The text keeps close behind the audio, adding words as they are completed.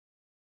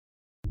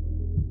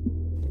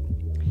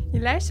Je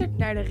luistert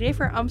naar de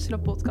River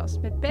Amsterdam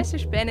podcast met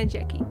pastors Ben en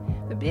Jackie.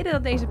 We bidden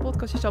dat deze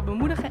podcast je zal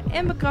bemoedigen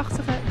en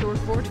bekrachtigen door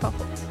het woord van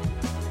God.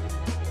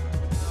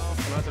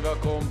 Van harte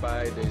welkom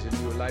bij deze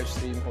nieuwe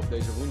livestream op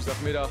deze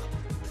woensdagmiddag.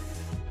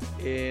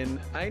 In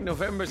eind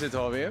november zitten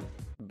we alweer,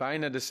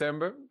 bijna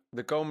december.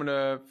 De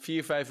komende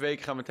 4-5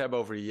 weken gaan we het hebben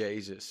over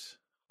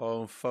Jezus.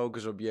 Gewoon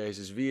focus op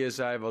Jezus. Wie is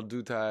hij? Wat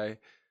doet hij?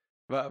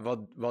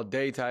 Wat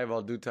deed hij?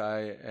 Wat doet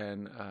hij?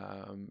 En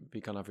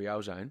wie kan er voor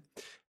jou zijn?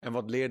 En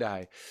wat leerde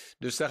hij?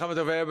 Dus daar gaan we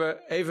het over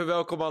hebben. Even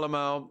welkom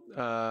allemaal.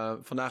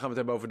 Vandaag gaan we het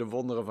hebben over de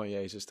wonderen van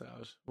Jezus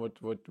trouwens.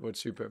 Wordt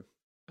super.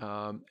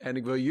 En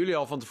ik wil jullie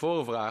al van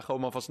tevoren vragen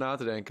om alvast na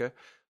te denken.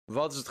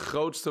 Wat is het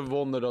grootste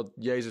wonder dat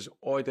Jezus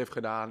ooit heeft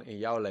gedaan in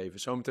jouw leven?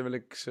 Zometeen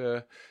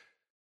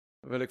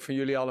wil ik van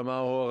jullie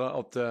allemaal horen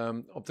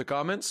op de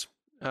comments.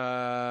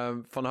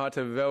 Van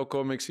harte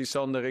welkom. Ik zie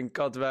Sander in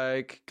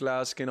Katwijk,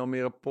 Klaas in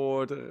Almere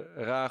Poort,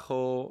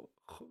 Rachel,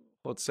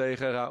 God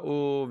zegen,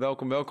 Raoul,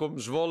 welkom.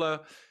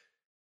 Zwolle,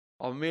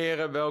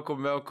 Almere,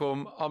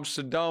 welkom.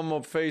 Amsterdam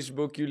op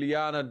Facebook,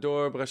 Juliana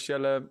Dorp,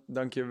 Rachelle,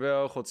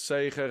 dankjewel. God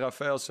zegen,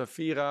 Rafael,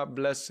 Safira,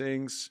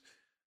 blessings.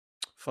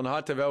 Van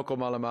harte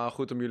welkom allemaal,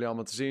 goed om jullie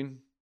allemaal te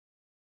zien.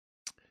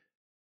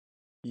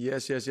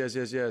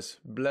 Yes.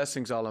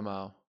 Blessings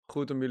allemaal,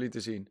 goed om jullie te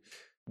zien.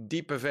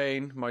 Diepe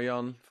Veen,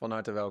 Marjan, van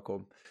harte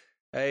welkom.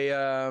 Hey,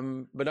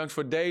 bedankt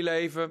voor het delen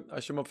even.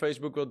 Als je hem op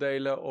Facebook wilt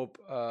delen, op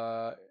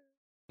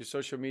je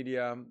social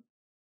media,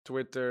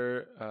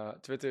 Twitter.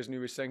 Twitter is nu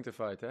weer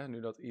sanctified, hè?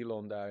 Nu dat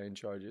Elon daar in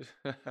charge is.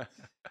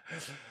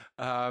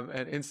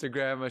 En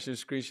Instagram, als je een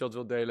screenshot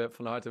wilt delen,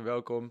 van harte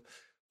welkom.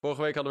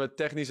 Vorige week hadden we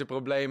technische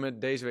problemen.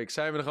 Deze week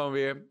zijn we er gewoon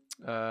weer.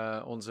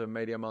 Onze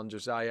mediaman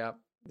Josiah,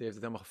 die heeft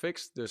het helemaal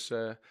gefixt. Dus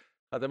gaat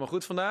helemaal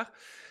goed vandaag.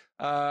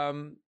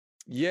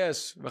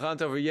 Yes, we gaan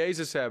het over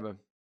Jezus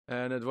hebben.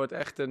 En het wordt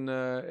echt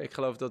ik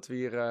geloof dat we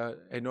hier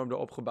enorm door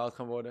opgebouwd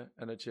gaan worden.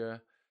 En dat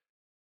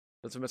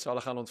we met z'n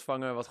allen gaan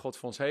ontvangen wat God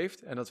voor ons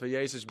heeft. En dat we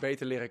Jezus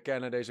beter leren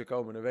kennen deze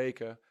komende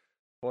weken.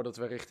 Voordat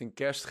we richting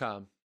kerst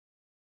gaan.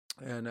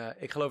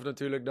 En ik geloof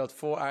natuurlijk dat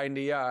voor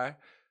einde jaar,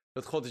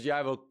 dat God het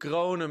jaar wil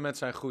kronen met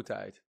zijn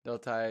goedheid.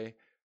 Dat hij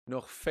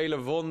nog vele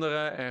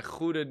wonderen en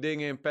goede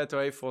dingen in petto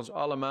heeft voor ons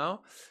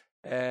allemaal.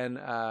 En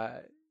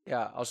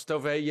als we het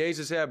over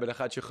Jezus hebben, dan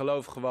gaat je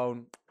geloof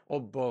gewoon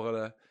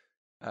opborrelen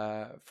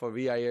voor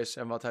wie hij is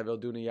en wat hij wil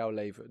doen in jouw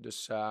leven.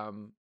 Dus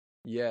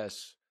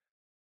yes,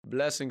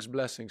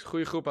 blessings.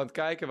 Goeie groep aan het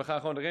kijken. We gaan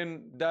gewoon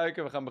erin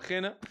duiken, we gaan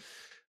beginnen.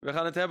 We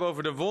gaan het hebben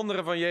over de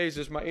wonderen van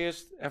Jezus, maar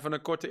eerst even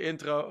een korte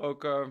intro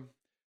ook.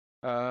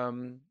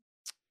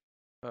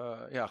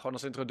 Gewoon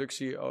als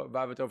introductie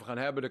waar we het over gaan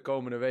hebben de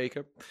komende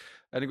weken.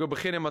 En ik wil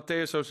beginnen in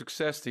Mattheüs hoofdstuk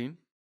 16.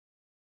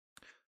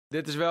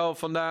 Dit is wel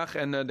vandaag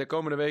en de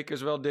komende weken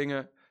is wel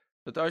dingen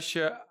dat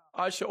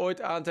als je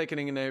ooit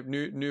aantekeningen neemt,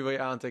 nu wil je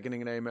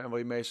aantekeningen nemen en wil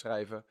je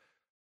meeschrijven,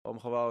 om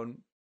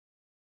gewoon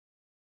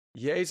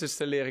Jezus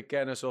te leren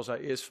kennen zoals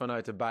hij is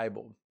vanuit de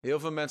Bijbel. Heel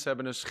veel mensen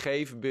hebben een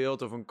scheef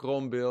beeld of een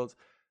krom beeld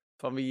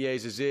van wie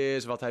Jezus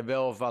is, wat hij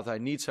wel of wat hij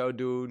niet zou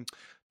doen.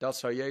 Dat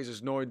zou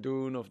Jezus nooit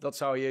doen of dat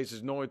zou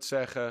Jezus nooit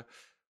zeggen.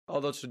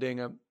 Al dat soort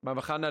dingen. Maar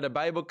we gaan naar de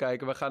Bijbel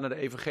kijken, we gaan naar de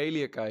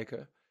evangeliën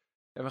kijken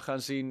en we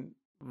gaan zien,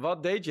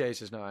 wat deed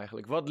Jezus nou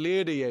eigenlijk? Wat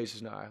leerde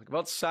Jezus nou eigenlijk?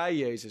 Wat zei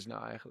Jezus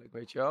nou eigenlijk?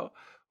 Weet je wel?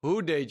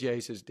 Hoe deed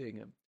Jezus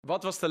dingen?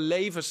 Wat was de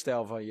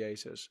levensstijl van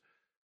Jezus?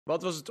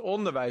 Wat was het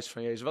onderwijs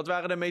van Jezus? Wat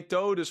waren de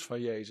methodes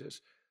van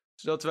Jezus?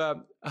 Zodat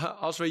we,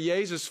 als we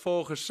Jezus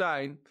volgers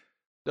zijn,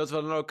 dat we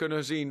dan ook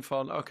kunnen zien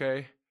van,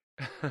 oké,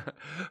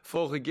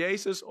 volg ik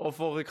Jezus of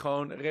volg ik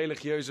gewoon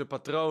religieuze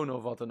patronen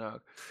of wat dan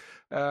ook?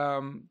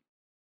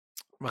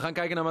 We gaan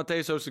kijken naar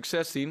Mattheüs hoofdstuk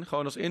 16,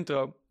 gewoon als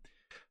intro.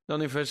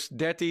 Dan in vers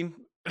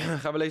 13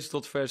 gaan we lezen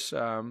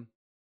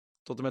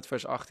tot en met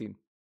vers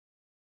 18.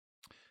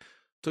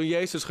 Toen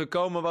Jezus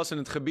gekomen was in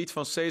het gebied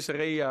van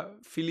Caesarea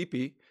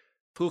Philippi,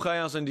 vroeg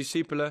hij aan zijn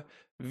discipelen: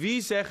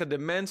 wie zeggen de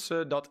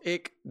mensen dat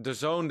ik de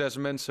Zoon des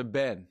Mensen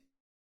ben?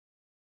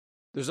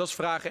 Dus dat is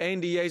vraag 1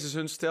 die Jezus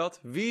hun stelt.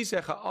 Wie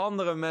zeggen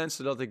andere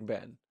mensen dat ik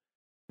ben?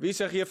 Wie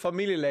zeggen je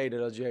familieleden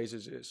dat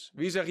Jezus is?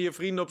 Wie zeggen je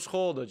vrienden op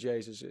school dat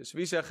Jezus is?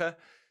 Wie zeggen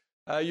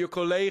je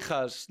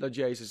collega's dat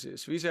Jezus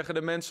is? Wie zeggen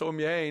de mensen om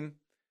je heen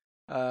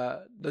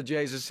dat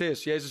Jezus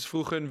is? Jezus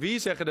vroeg hun: wie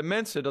zeggen de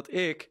mensen dat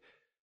ik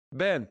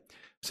ben?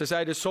 Ze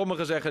zeiden: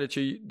 sommigen zeggen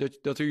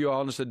dat u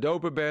Johannes de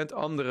Doper bent,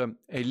 anderen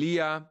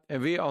Elia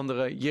en weer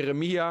anderen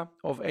Jeremia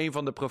of een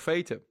van de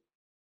profeten.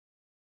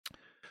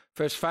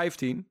 Vers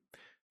 15.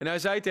 En hij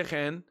zei tegen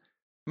hen: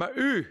 maar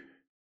u,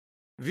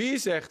 wie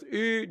zegt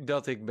u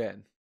dat ik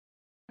ben?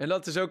 En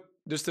dat is ook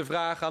dus de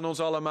vraag aan ons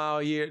allemaal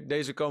hier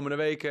deze komende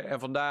weken en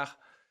vandaag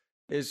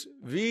is: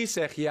 wie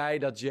zeg jij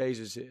dat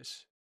Jezus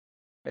is?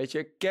 Weet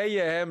je, ken je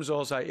hem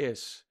zoals hij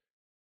is?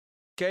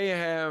 Ken je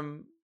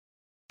hem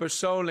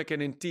persoonlijk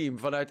en intiem,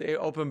 vanuit de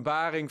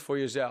openbaring voor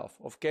jezelf?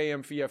 Of ken je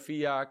hem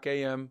via, ken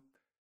je hem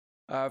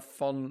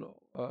van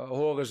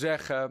horen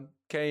zeggen?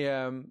 Ken je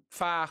hem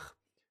vaag?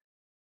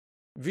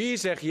 Wie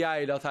zeg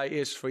jij dat hij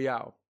is voor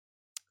jou?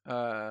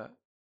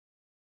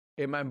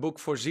 In mijn boek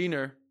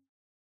Voorziener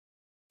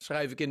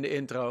schrijf ik in de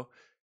intro.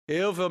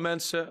 Heel veel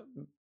mensen,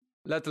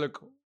 letterlijk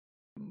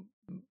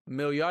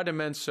miljarden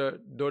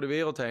mensen door de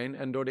wereld heen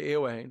en door de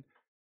eeuwen heen,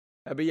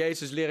 hebben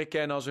Jezus leren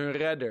kennen als hun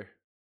redder.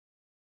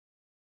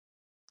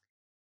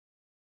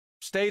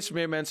 Steeds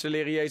meer mensen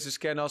leren Jezus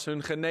kennen als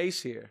hun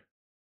geneesheer.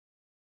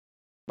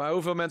 Maar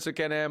hoeveel mensen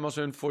kennen hem als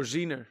hun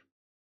voorziener?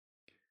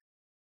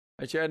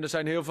 Weet je, en er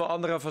zijn heel veel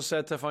andere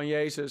facetten van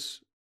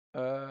Jezus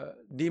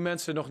die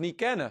mensen nog niet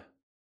kennen.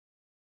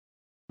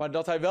 Maar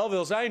dat hij wel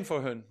wil zijn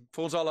voor hun,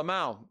 voor ons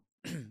allemaal.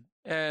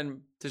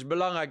 En het is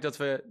belangrijk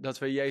dat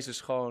we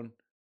Jezus gewoon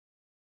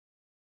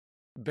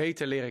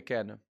beter leren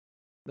kennen.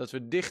 Dat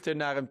we dichter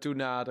naar hem toe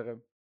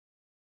naderen.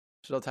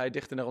 Zodat hij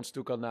dichter naar ons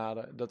toe kan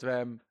naderen. Dat we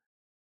hem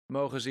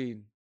mogen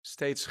zien.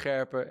 Steeds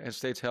scherper en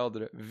steeds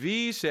helderder.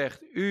 Wie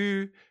zegt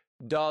u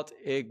dat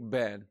ik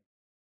ben?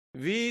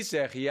 Wie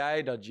zeg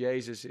jij dat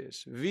Jezus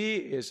is?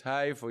 Wie is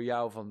hij voor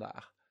jou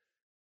vandaag?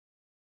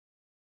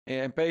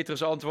 En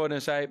Petrus antwoordde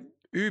en zei: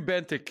 U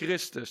bent de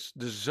Christus,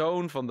 de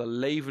Zoon van de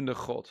levende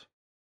God.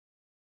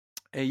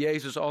 En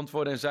Jezus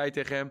antwoordde en zei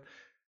tegen hem: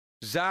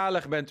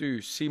 Zalig bent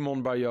u,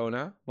 Simon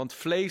Barjona, want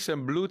vlees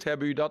en bloed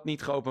hebben u dat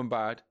niet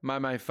geopenbaard,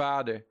 maar mijn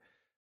Vader,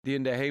 die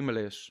in de hemel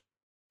is.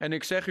 En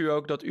ik zeg u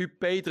ook dat u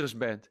Petrus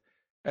bent,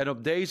 en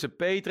op deze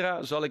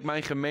Petra zal ik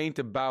mijn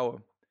gemeente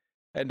bouwen.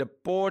 En de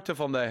poorten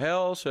van de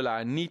hel zullen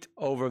haar niet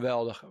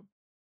overweldigen.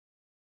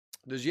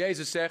 Dus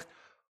Jezus zegt,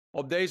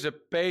 op deze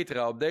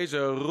Petra, op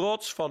deze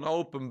rots van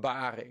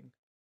openbaring,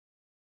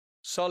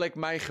 zal ik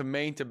mijn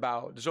gemeente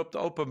bouwen. Dus op de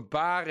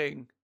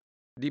openbaring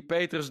die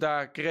Petrus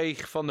daar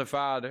kreeg van de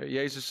Vader.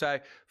 Jezus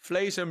zei,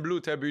 vlees en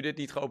bloed hebben u dit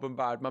niet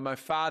geopenbaard, maar mijn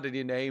Vader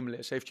die in de hemel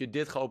is, heeft je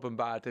dit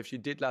geopenbaard, heeft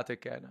je dit laten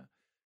kennen.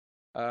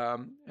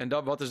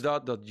 En wat is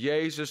dat? Dat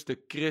Jezus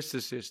de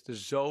Christus is, de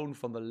Zoon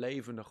van de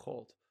levende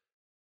God.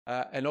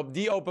 En op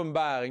die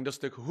openbaring, dat is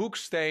de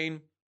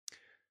hoeksteen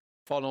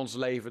van ons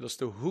leven, dat is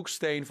de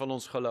hoeksteen van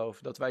ons geloof.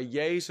 Dat wij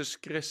Jezus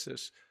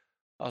Christus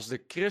als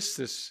de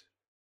Christus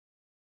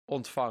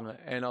ontvangen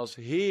en als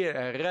Heer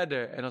en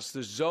Redder en als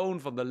de Zoon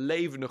van de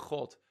levende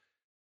God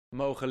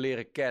mogen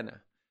leren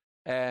kennen.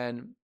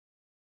 En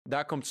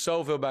daar komt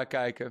zoveel bij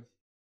kijken.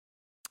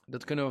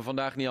 Dat kunnen we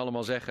vandaag niet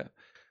allemaal zeggen.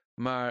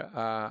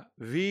 Maar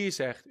wie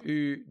zegt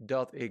u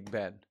dat ik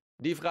ben?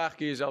 Die vraag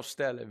kun je jezelf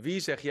stellen. Wie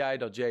zeg jij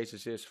dat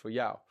Jezus is voor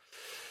jou?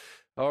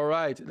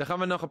 Alright, dan gaan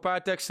we nog een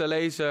paar teksten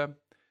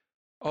lezen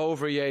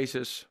over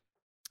Jezus.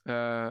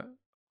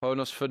 Gewoon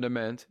als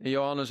fundament. In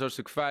Johannes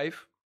hoofdstuk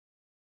 5.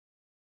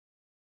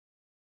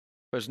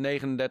 Vers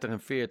 39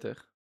 en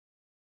 40.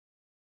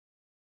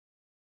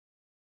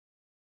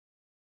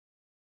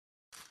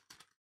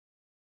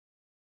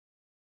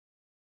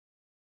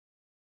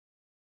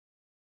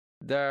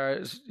 Daar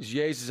is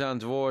Jezus aan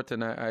het woord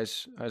en hij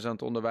is aan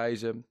het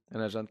onderwijzen en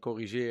hij is aan het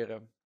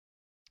corrigeren.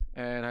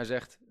 En hij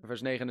zegt,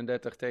 vers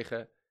 39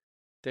 tegen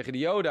de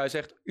Joden, hij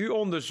zegt, u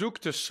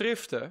onderzoekt de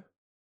schriften,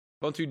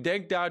 want u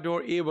denkt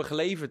daardoor eeuwig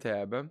leven te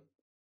hebben.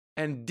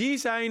 En die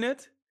zijn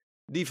het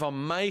die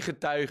van mij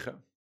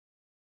getuigen.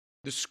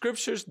 The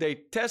scriptures, they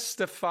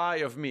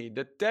testify of me.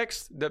 De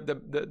tekst,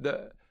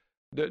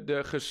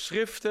 de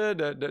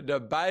geschriften,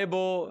 de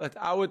Bijbel, het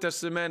Oude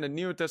Testament, het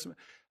Nieuwe Testament.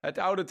 Het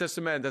Oude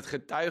Testament, het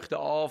getuigde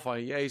al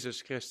van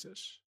Jezus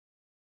Christus.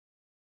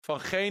 Van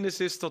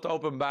Genesis tot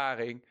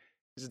Openbaring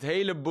is het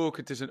hele boek,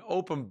 het is een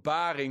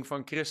openbaring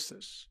van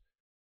Christus.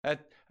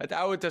 Het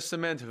Oude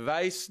Testament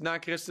wijst naar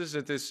Christus,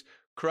 het is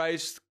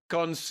Christ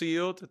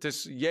concealed, het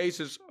is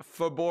Jezus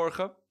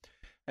verborgen.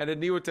 En het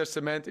Nieuwe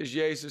Testament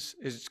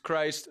is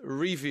Christ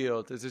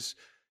revealed, het is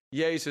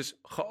Jezus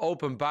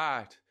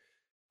geopenbaard.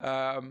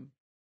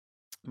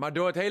 Maar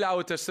door het hele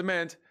Oude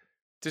Testament,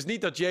 het is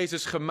niet dat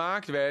Jezus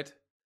gemaakt werd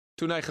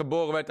toen hij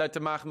geboren werd uit de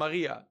maagd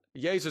Maria.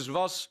 Jezus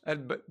was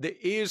de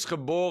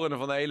eerstgeborene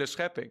van de hele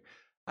schepping.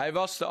 Hij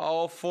was er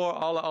al voor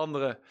alle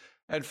anderen.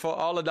 En voor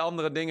alle de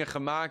andere dingen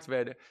gemaakt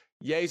werden.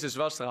 Jezus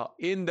was er al.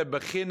 In de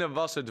beginnen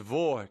was het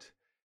woord.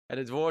 En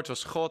het woord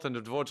was God en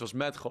het woord was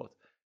met God.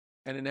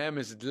 En in hem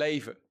is het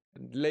leven.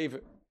 En het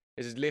leven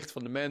is het licht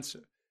van de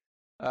mensen.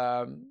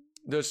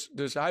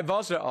 Dus hij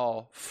was er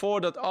al.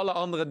 Voordat alle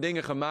andere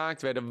dingen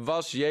gemaakt werden,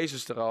 was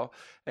Jezus er al.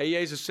 En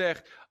Jezus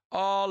zegt,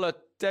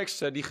 alle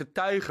teksten die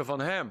getuigen van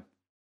hem.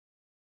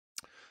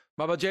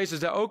 Maar wat Jezus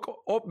daar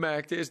ook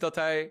opmerkte, is dat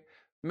hij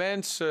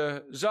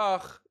mensen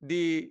zag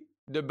die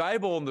de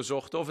Bijbel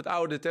onderzochten, of het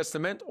Oude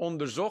Testament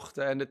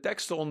onderzochten en de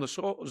teksten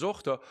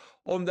onderzochten,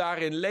 om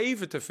daarin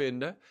leven te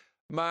vinden,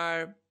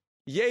 maar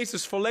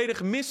Jezus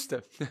volledig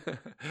miste.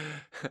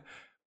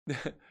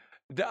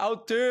 De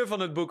auteur van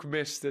het boek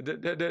miste,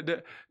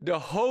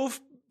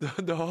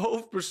 de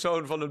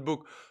hoofdpersoon van het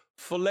boek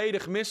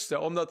volledig miste,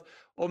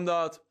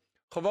 omdat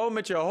gewoon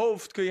met je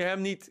hoofd kun je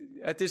hem niet,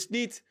 het is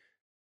niet,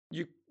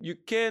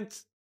 je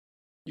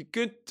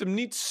kunt hem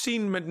niet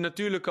zien met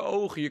natuurlijke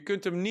ogen. Je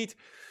kunt hem niet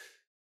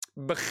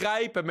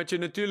begrijpen met je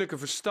natuurlijke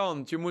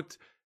verstand. Je moet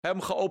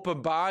hem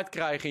geopenbaard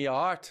krijgen in je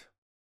hart.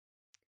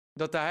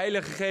 Dat de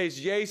Heilige Geest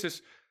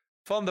Jezus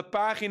van de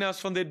pagina's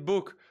van dit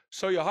boek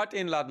zo je hart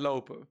in laat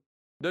lopen.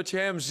 Dat je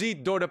hem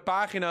ziet door de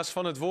pagina's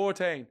van het woord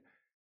heen.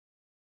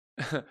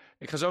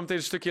 Ik ga zo meteen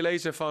een stukje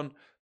lezen van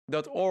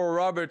dat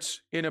Oral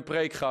Roberts in een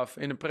preek gaf.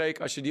 In een preek,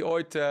 als je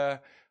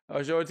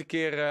ooit een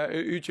keer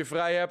een uurtje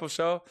vrij hebt of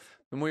zo,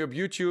 dan moet je op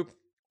YouTube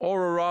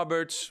Oral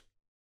Roberts,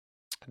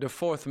 The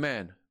Fourth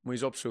Man. Moet je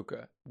eens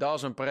opzoeken. Dat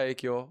is een preek,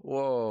 joh.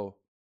 Wow.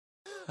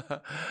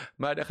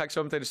 Maar daar ga ik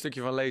zo meteen een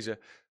stukje van lezen.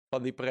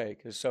 Van die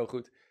preek. Dat is zo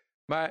goed.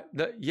 Maar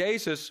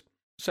Jezus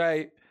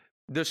zei,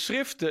 de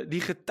schriften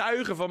die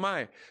getuigen van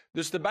mij.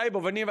 Dus de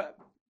Bijbel,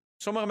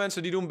 sommige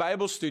mensen die doen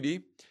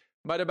bijbelstudie.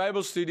 Maar de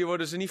bijbelstudie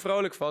worden ze niet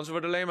vrolijk van. Ze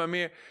worden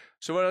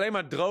alleen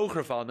maar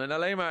droger van. En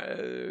alleen maar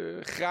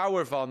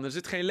grauwer van. Er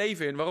zit geen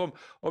leven in. Waarom?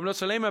 Omdat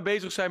ze alleen maar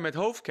bezig zijn met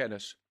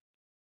hoofdkennis.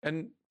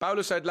 En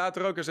Paulus zei het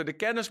later ook. Hij zei, de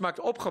kennis maakt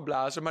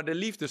opgeblazen, maar de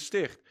liefde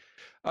sticht.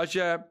 Als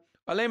je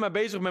alleen maar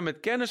bezig bent met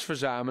kennis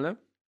verzamelen.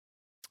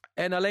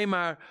 En alleen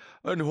maar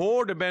een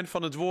hoorder bent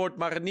van het woord,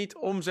 maar het niet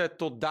omzet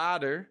tot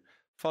dader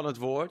van het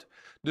woord.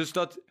 Dus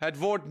dat het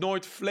woord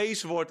nooit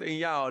vlees wordt in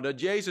jou. Dat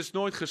Jezus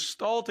nooit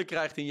gestalte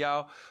krijgt in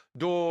jou.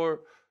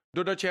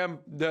 Doordat je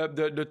hem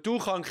de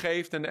toegang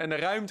geeft en de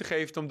ruimte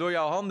geeft om door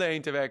jouw handen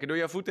heen te werken. Door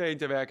jouw voeten heen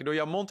te werken. Door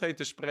jouw mond heen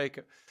te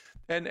spreken.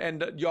 En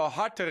jouw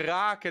hart te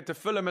raken, te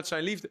vullen met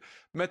zijn liefde.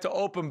 Met de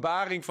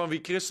openbaring van wie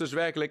Christus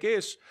werkelijk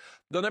is.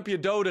 Dan heb je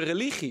dode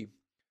religie.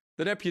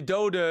 Dan heb je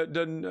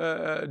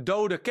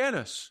dode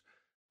kennis.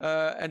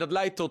 En dat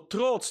leidt tot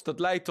trots. Dat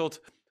leidt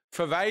tot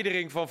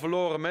verwijdering van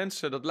verloren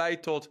mensen. Dat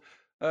leidt tot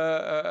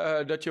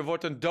dat je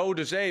wordt een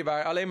dode zee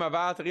waar alleen maar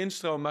water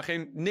instroomt,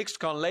 maar niks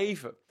kan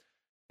leven.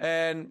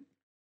 En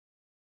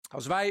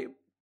als wij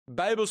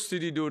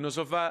bijbelstudie doen,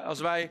 als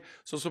wij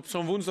zoals op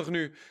zo'n woensdag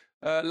nu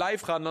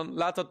live gaan, dan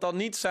laat dat dan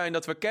niet zijn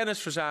dat we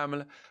kennis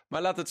verzamelen,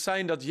 maar laat het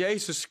zijn dat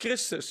Jezus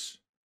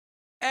Christus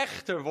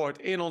echter wordt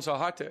in onze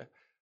harten.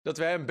 Dat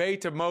we hem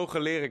beter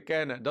mogen leren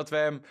kennen. Dat we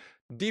hem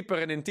dieper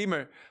en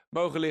intiemer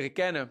mogen leren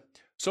kennen.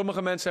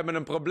 Sommige mensen hebben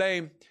een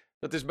probleem.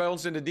 Dat is bij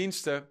ons in de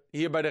diensten.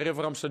 Hier bij de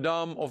River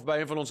Amsterdam. Of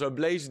bij een van onze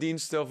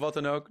Blaze-diensten. Of wat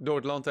dan ook. Door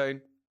het land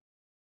heen.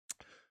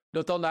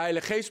 Dat dan de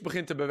Heilige Geest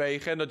begint te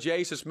bewegen. En dat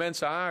Jezus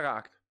mensen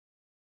aanraakt.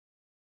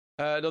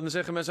 Dan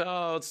zeggen mensen.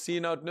 Oh, wat is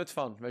hier nou het nut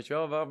van? Weet je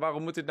wel.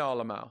 Waarom moet dit nou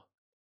allemaal?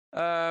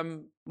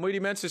 Moet je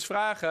die mensen eens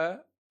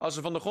vragen. Als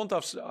ze van de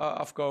grond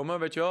afkomen.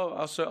 Weet je wel.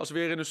 Als ze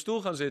weer in een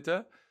stoel gaan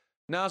zitten.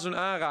 Na zo'n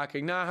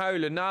aanraking, na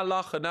huilen, na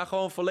lachen, na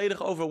gewoon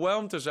volledig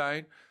overweldigd te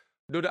zijn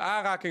door de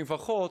aanraking van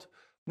God,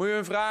 moet je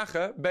hem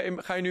vragen,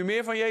 ga je nu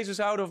meer van Jezus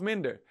houden of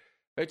minder?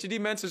 Weet je, die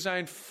mensen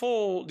zijn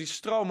vol, die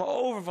stromen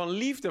over van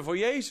liefde voor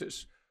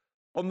Jezus,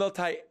 omdat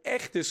hij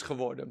echt is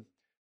geworden.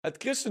 Het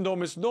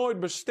christendom is nooit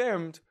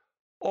bestemd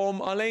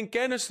om alleen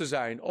kennis te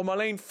zijn, om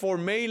alleen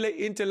formele,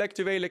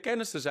 intellectuele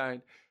kennis te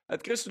zijn.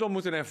 Het christendom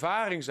moet een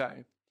ervaring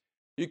zijn.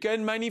 Je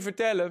kunt mij niet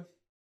vertellen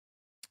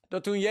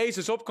dat toen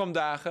Jezus op kwam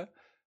dagen,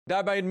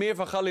 daar bij het meer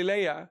van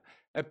Galilea,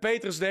 en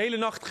Petrus de hele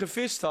nacht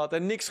gevist had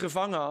en niks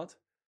gevangen had,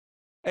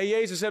 en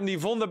Jezus hem die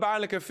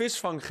wonderbaarlijke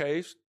visvang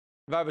geeft,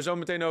 waar we zo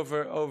meteen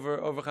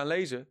over gaan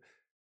lezen,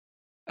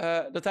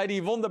 dat hij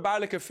die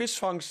wonderbaarlijke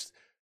visvangst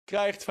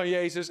krijgt van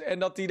Jezus, en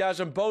dat hij daar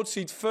zijn boot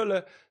ziet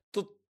vullen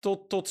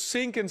tot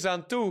zinkens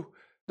aan toe,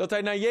 dat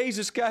hij naar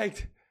Jezus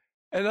kijkt,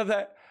 en dat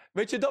hij,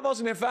 weet je, dat was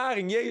een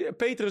ervaring.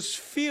 Petrus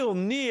viel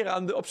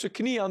neer op zijn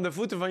knie aan de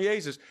voeten van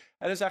Jezus.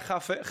 En hij zei,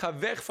 ga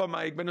weg van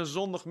mij, ik ben een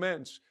zondig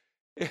mens.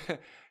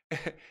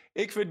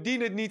 Ik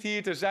verdien het niet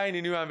hier te zijn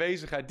in uw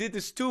aanwezigheid. Dit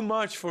is too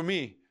much for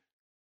me.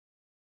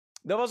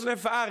 Dat was een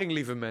ervaring,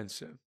 lieve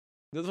mensen.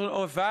 Dat was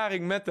een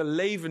ervaring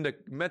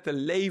met de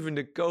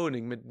levende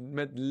koning,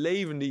 met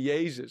levende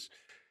Jezus.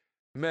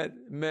 Met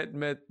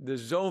de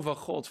Zoon van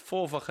God,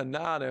 vol van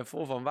genade en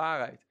vol van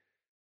waarheid.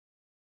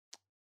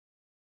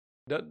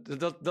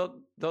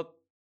 Dat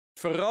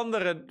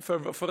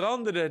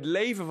veranderde het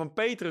leven van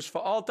Petrus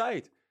voor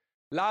altijd.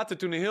 Later,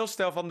 toen een heel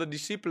stel van de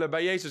discipelen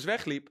bij Jezus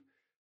wegliep,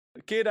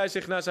 keerde hij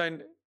zich naar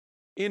zijn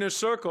inner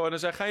circle en dan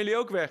zei, gaan jullie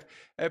ook weg?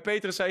 En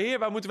Petrus zei, Heer,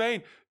 waar moeten we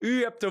heen?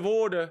 U hebt de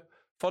woorden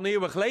van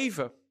eeuwig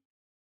leven.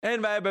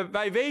 En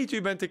wij weten,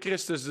 u bent de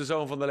Christus, de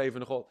Zoon van de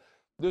levende God.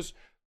 Dus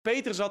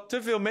Petrus had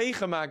te veel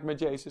meegemaakt met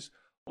Jezus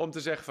om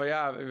te zeggen van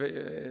ja,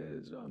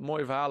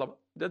 mooie verhalen.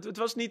 Het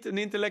was niet een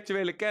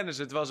intellectuele kennis,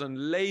 het was een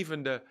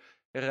levende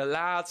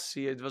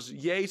relatie.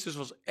 Jezus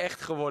was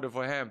echt geworden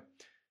voor hem.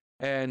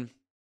 En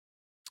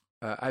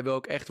hij wil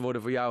ook echt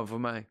worden voor jou en voor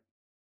mij.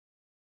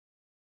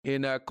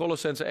 In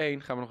Colossense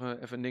 1 gaan we nog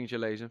even een dingetje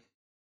lezen.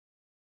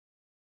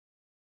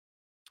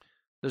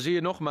 Dan zie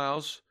je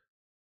nogmaals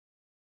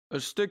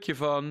een stukje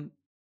van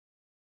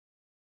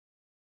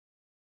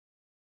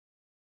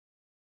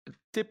het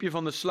tipje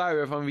van de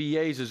sluier van wie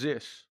Jezus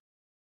is.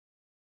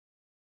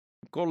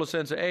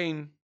 Colossense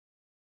 1,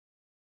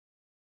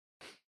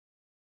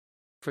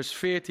 vers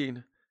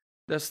 14.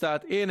 Daar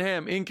staat, in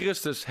hem, in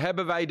Christus,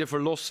 hebben wij de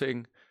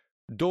verlossing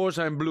door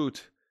zijn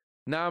bloed,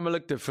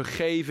 namelijk de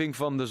vergeving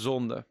van de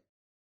zonde.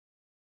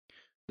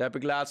 Daar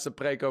heb ik laatst een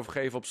preek over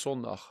gegeven op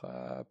zondag,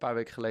 een paar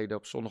weken geleden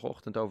op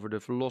zondagochtend, over de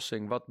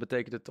verlossing. Wat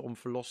betekent het om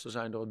verlost te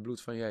zijn door het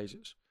bloed van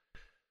Jezus?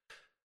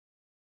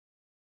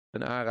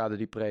 een aanrader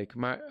die preek.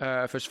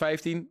 Maar vers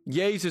 15.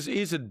 Jezus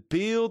is het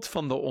beeld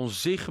van de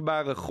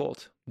onzichtbare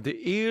God. De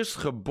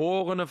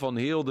eerstgeborene van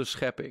heel de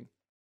schepping.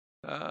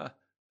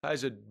 Hij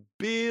is het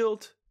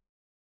beeld.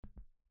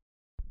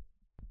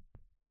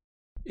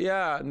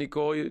 Ja,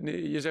 Nicole,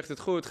 je zegt het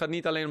goed. Het gaat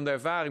niet alleen om de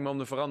ervaring, maar om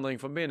de verandering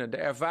van binnen. De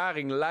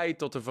ervaring leidt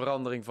tot de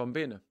verandering van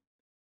binnen.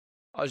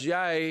 Als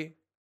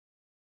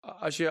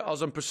je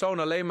als een persoon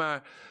alleen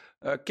maar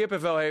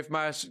kippenvel heeft,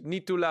 maar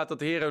niet toelaat dat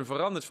de Heer hem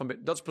verandert van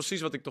binnen. Dat is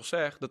precies wat ik toch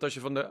zeg. Dat als je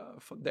van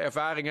de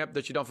ervaring hebt,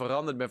 dat je dan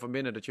veranderd bent van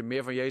binnen. Dat je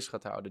meer van Jezus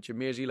gaat houden. Dat je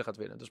meer zielen gaat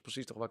winnen. Dat is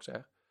precies toch wat ik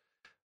zeg.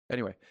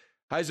 Anyway.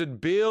 Hij is het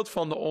beeld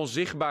van de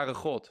onzichtbare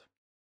God.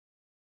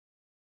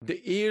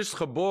 De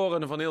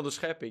eerstgeborene van heel de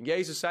schepping.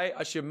 Jezus zei,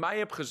 als je mij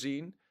hebt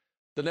gezien,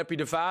 dan heb je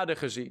de Vader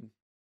gezien.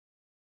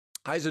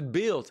 Hij is het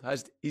beeld.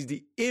 Hij is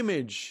die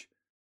image.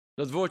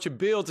 Dat woordje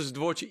beeld is het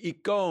woordje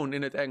icoon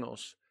in het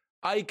Engels.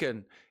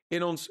 Icon.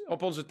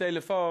 Op onze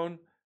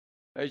telefoon,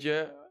 weet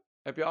je,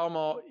 heb je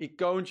allemaal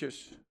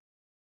icoontjes.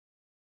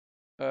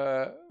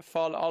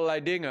 Van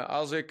allerlei dingen.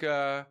 Als ik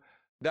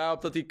daar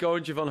op dat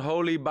icoontje van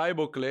Holy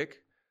Bible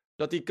klik,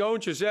 dat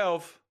icoontje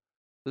zelf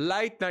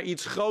leidt naar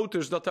iets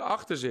groters dat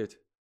erachter zit.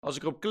 Als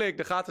ik erop klik,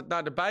 dan gaat het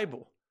naar de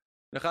Bijbel.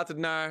 Dan gaat het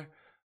naar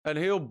een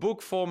heel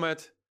boek vol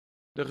met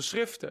de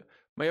geschriften.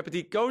 Maar je hebt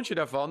het icoontje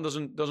daarvan, dat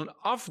is een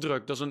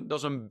afdruk, dat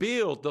is een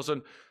beeld, dat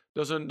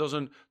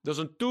is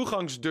een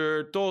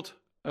toegangsdeur tot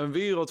een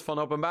wereld van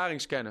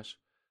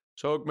openbaringskennis.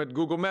 Zo ook met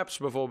Google Maps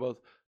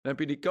bijvoorbeeld. Dan heb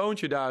je die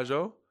icoontje daar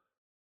zo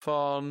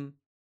van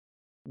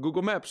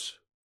Google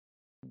Maps.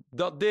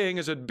 Dat ding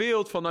is het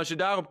beeld van als je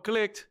daarop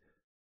klikt,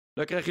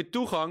 dan krijg je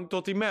toegang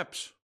tot die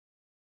maps.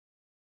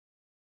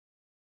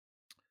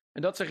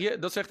 En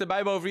dat zegt de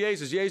Bijbel over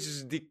Jezus. Jezus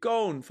is de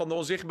icoon van de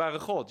onzichtbare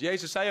God.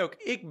 Jezus zei ook,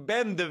 ik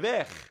ben de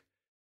weg,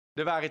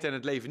 de waarheid en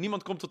het leven.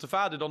 Niemand komt tot de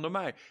Vader dan door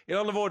mij. In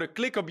andere woorden,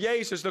 klik op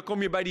Jezus, dan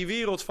kom je bij die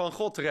wereld van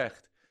God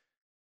terecht.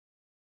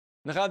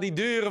 Dan gaan die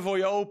deuren voor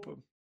je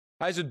open.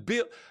 Hij is het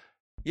beeld.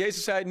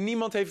 Jezus zei,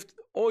 niemand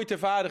heeft ooit de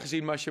Vader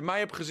gezien, maar als je mij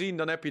hebt gezien,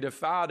 dan heb je de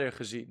Vader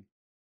gezien.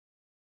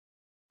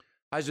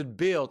 Hij is het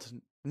beeld.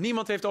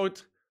 Niemand heeft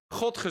ooit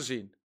God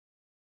gezien.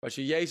 Als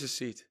je Jezus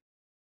ziet,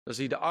 dan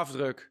zie je de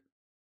afdruk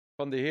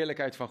van de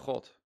heerlijkheid van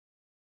God.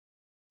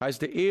 Hij is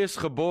de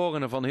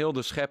eerstgeborene van heel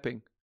de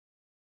schepping.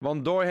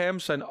 Want door hem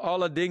zijn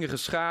alle dingen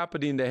geschapen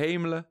die in de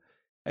hemelen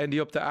en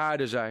die op de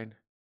aarde zijn.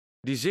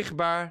 Die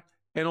zichtbaar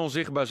en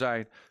onzichtbaar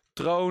zijn.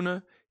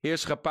 Tronen,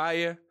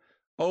 heerschappijen,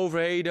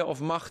 overheden of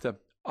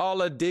machten.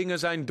 Alle dingen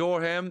zijn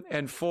door hem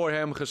en voor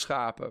hem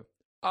geschapen.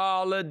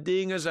 Alle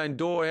dingen zijn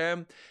door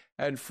hem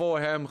en voor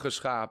hem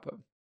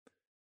geschapen.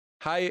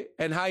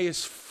 Hij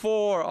is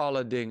voor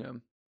alle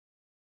dingen.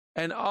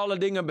 En alle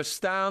dingen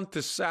bestaan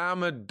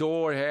tezamen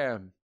door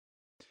hem.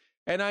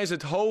 En hij is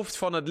het hoofd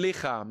van het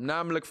lichaam,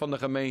 namelijk van de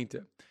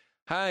gemeente.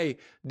 Hij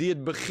die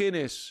het begin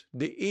is,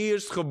 de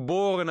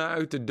eerstgeborene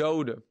uit de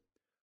doden.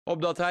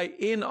 Opdat hij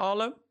in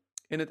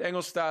het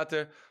Engels staat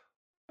er,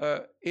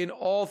 in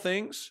all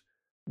things,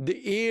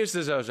 de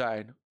eerste zou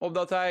zijn.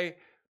 Opdat hij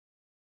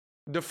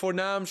de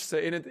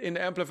voornaamste, in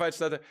de Amplified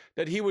staat er,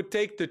 that he would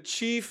take the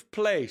chief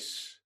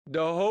place, de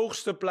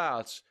hoogste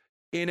plaats,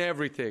 in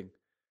everything.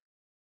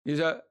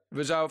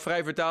 We zouden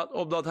vrij vertaald,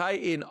 opdat hij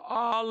in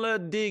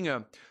alle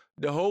dingen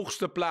de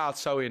hoogste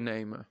plaats zou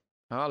innemen.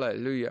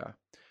 Halleluja.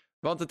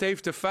 Want het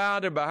heeft de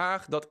Vader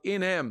behaagd dat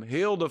in hem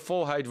heel de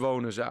volheid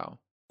wonen zou.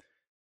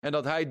 En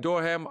dat hij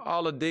door hem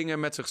alle dingen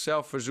met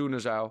zichzelf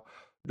verzoenen zou.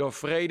 Door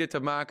vrede te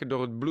maken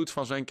door het bloed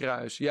van zijn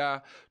kruis.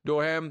 Ja,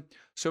 door hem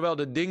zowel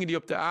de dingen die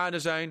op de aarde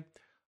zijn,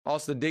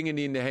 als de dingen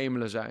die in de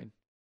hemelen zijn.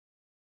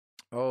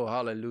 Oh,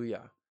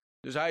 halleluja.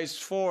 Dus hij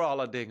is voor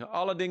alle dingen.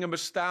 Alle dingen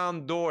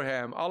bestaan door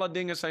hem. Alle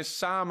dingen zijn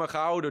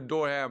samengehouden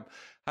door hem.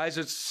 Hij is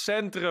het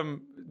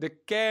centrum,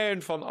 de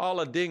kern van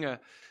alle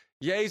dingen.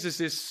 Jezus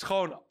is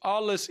gewoon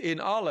alles in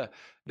alle.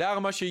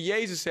 Daarom als je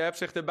Jezus hebt,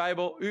 zegt de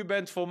Bijbel, u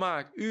bent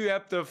volmaakt. U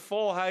hebt de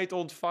volheid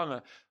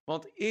ontvangen.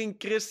 Want in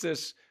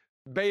Christus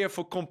ben je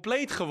voor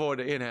compleet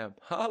geworden in hem.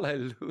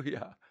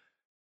 Halleluja.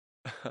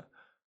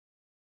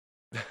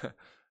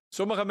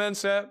 Sommige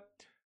mensen,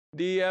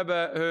 die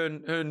hebben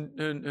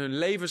hun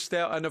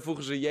levensstijl en dan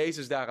voegen ze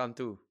Jezus daaraan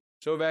toe.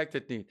 Zo werkt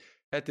het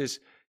niet. Het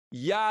is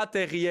ja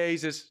tegen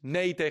Jezus,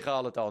 nee tegen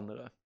al het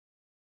andere.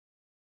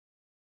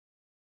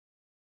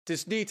 Het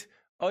is niet,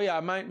 oh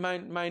ja,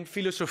 mijn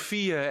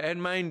filosofieën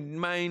en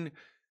mijn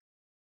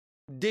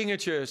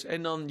dingetjes.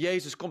 En dan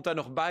Jezus komt daar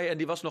nog bij en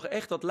die was nog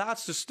echt dat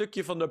laatste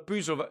stukje van de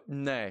puzzel.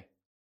 Nee,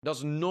 dat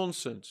is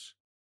nonsens.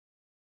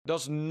 Dat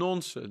is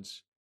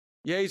nonsens.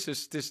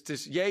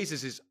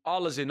 Jezus is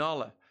alles in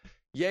alle.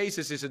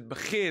 Jezus is het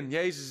begin.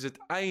 Jezus is het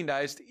einde.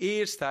 Hij is het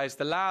eerste. Hij is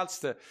de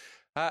laatste.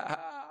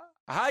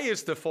 Hij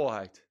is de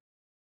volheid.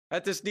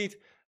 Het is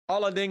niet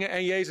alle dingen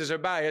en Jezus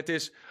erbij. Het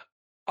is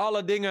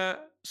alle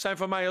dingen zijn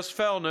voor mij als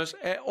vuilnis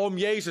om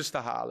Jezus te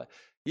halen.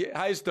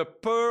 Hij is de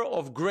pearl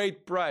of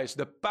great price.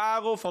 De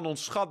parel van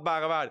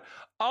onschatbare waarde.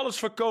 Alles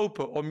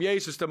verkopen om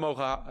Jezus te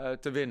mogen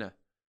te winnen.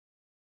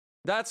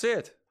 That's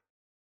it.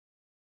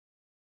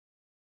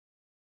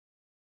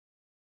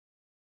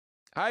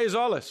 Hij is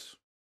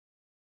alles.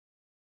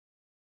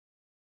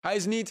 Hij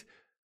is niet...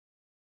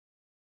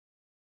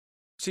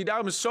 Zie,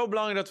 daarom is het zo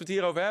belangrijk dat we het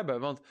hierover hebben.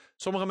 Want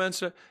sommige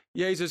mensen,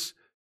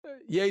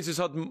 Jezus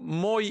had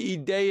mooie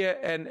ideeën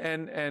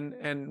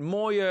en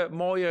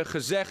mooie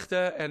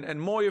gezegden en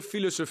mooie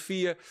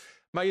filosofieën.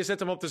 Maar je zet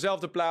hem op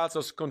dezelfde plaats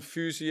als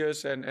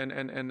Confucius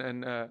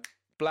en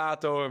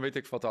Plato en weet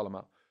ik wat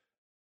allemaal.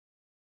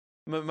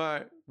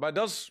 Maar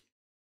dat is...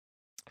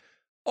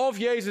 Of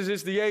Jezus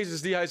is de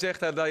Jezus die hij zegt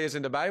dat hij is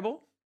in de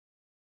Bijbel.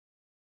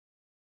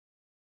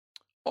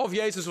 Of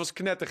Jezus was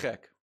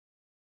knettergek.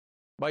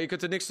 Maar je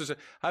kunt er niks tussen.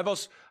 Hij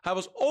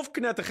was of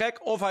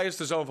knettergek of hij is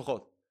de Zoon van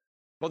God.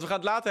 Want we gaan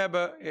het later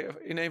hebben,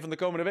 in een van de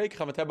komende weken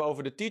gaan we het hebben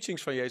over de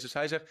teachings van Jezus.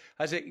 Hij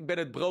zegt, ik ben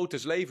het brood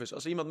des levens.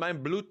 Als iemand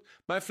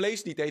mijn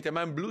vlees niet eet en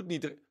mijn bloed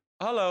niet drinkt.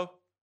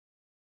 Hallo.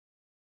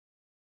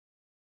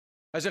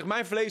 Hij zegt,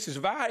 mijn vlees is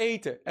waar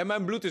eten en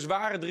mijn bloed is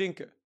ware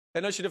drinken.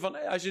 En als je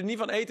er niet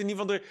van eet en niet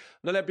van drinkt,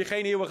 dan heb je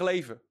geen eeuwig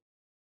leven.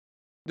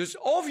 Dus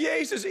of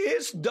Jezus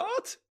is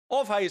dat,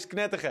 of hij is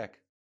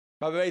knettergek.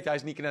 Maar we weten, hij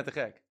is niet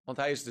knettergek, want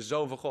hij is de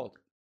Zoon van God.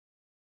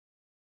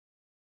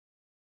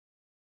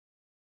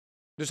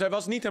 Dus hij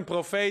was niet een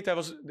profeet, hij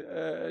was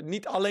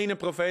niet alleen een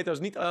profeet, hij was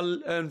niet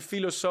een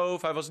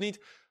filosoof, hij was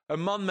niet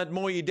een man met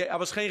mooie ideeën, hij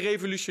was geen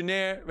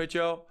revolutionair, weet je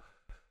wel.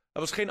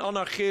 Hij was geen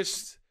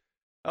anarchist,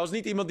 hij was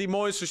niet iemand die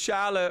mooie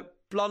sociale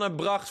plannen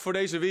bracht voor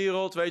deze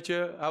wereld, weet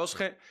je.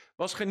 Hij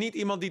was niet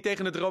iemand die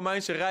tegen het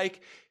Romeinse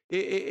Rijk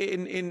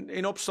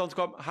in opstand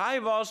kwam.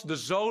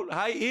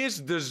 Hij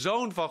is de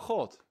Zoon van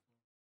God.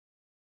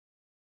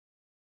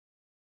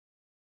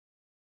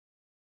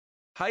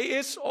 Hij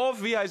is of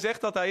wie hij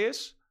zegt dat hij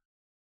is.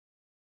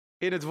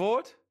 In het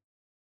woord.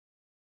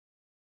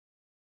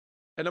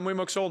 En dan moet je hem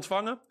ook zo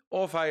ontvangen.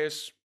 Of hij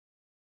is...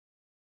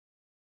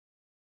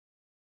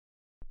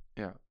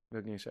 Ja, wil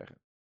ik niet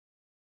zeggen.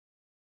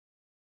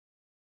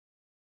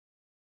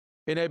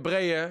 In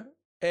Hebreeën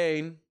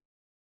 1,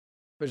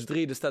 vers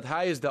 3, er staat...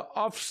 Hij is de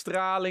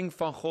afstraling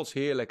van Gods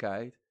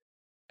heerlijkheid.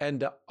 En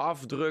de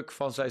afdruk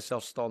van zijn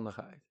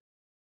zelfstandigheid.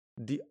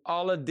 Die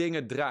alle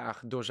dingen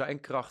draagt door zijn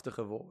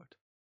krachtige woord.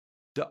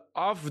 De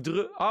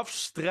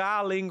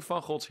afstraling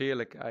van Gods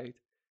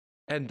heerlijkheid.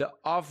 En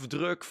de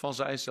afdruk van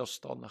zijn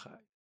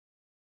zelfstandigheid.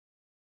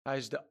 Hij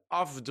is de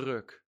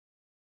afdruk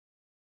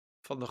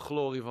van de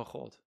glorie van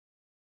God.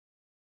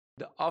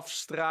 De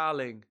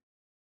afstraling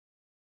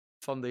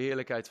van de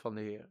heerlijkheid van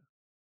de Heer.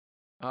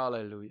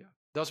 Halleluja.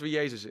 Dat is wie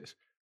Jezus is.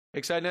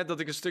 Ik zei net dat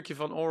ik een stukje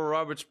van Oral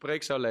Roberts'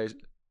 preek zou lezen.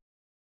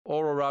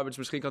 Oral Roberts,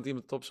 misschien kan het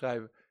iemand het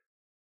opschrijven.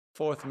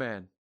 Fourth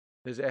Man.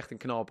 Dit is echt een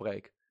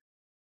knalpreek.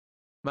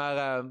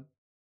 Maar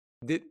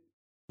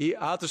hij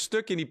had een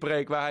stuk in die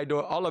preek waar hij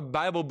door alle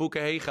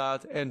Bijbelboeken heen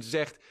gaat en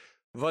zegt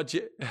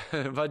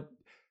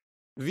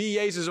wie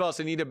Jezus was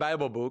in ieder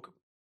Bijbelboek.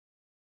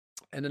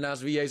 En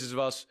daarnaast wie Jezus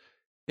was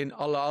in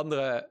alle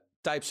andere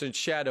types and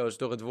shadows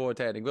door het woord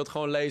heen. Ik wil het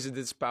gewoon lezen,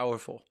 dit is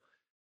powerful.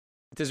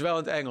 Het is wel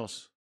in het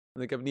Engels,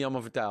 want ik heb het niet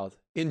allemaal vertaald.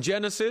 In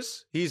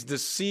Genesis, he's the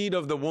seed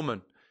of the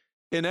woman.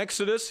 In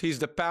Exodus, he's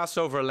the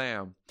Passover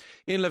lamb.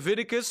 In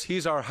Leviticus,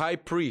 he's our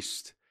high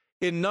priest.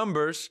 In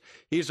Numbers,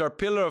 he's our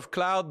pillar of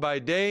cloud by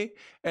day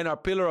and our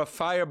pillar of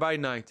fire by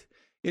night.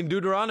 In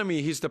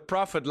Deuteronomy, he's the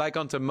prophet like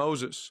unto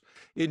Moses.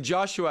 In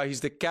Joshua,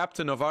 he's the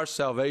captain of our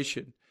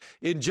salvation.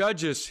 In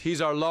Judges,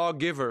 he's our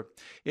lawgiver.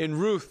 In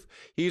Ruth,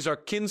 he's our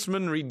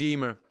kinsman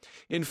redeemer.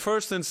 In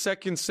 1st and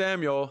 2nd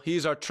Samuel,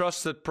 he's our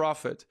trusted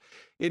prophet.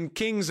 In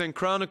Kings and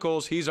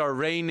Chronicles, he's our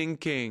reigning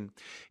king.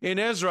 In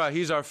Ezra,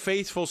 he's our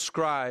faithful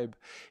scribe.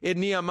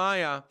 In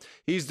Nehemiah,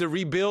 he's the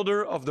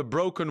rebuilder of the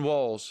broken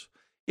walls.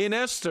 In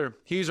Esther,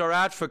 he's our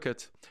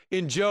advocate.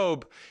 In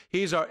Job,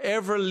 he's our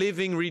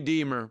ever-living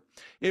redeemer.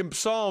 In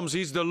Psalms,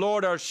 he's the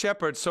Lord our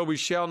shepherd, so we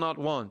shall not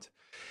want.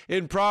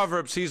 In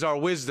Proverbs, he's our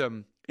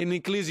wisdom. In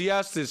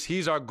Ecclesiastes,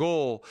 he's our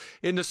goal.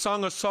 In the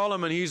Song of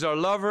Solomon, he's our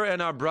lover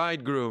and our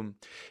bridegroom.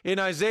 In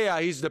Isaiah,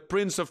 he's the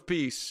Prince of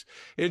Peace.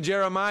 In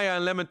Jeremiah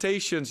and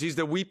Lamentations, he's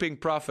the weeping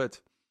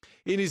prophet.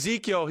 In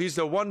Ezekiel, he's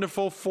the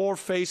wonderful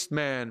four-faced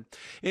man.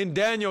 In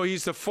Daniel,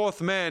 he's the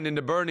fourth man in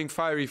the burning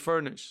fiery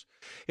furnace.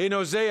 In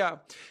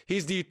Hosea,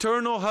 he's the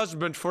eternal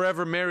husband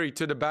forever married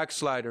to the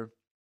backslider.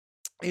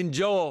 In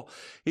Joel,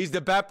 he's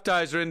the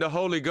baptizer in the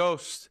Holy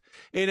Ghost.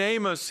 In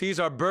Amos, he's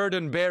our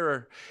burden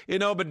bearer.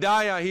 In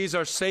Obadiah, he's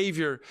our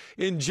savior.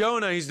 In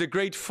Jonah, he's the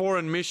great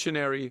foreign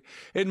missionary.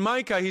 In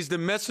Micah, he's the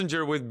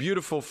messenger with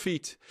beautiful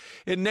feet.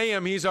 In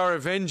Nahum, he's our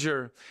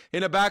avenger.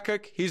 In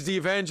Habakkuk, he's the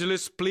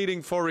evangelist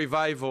pleading for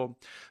revival.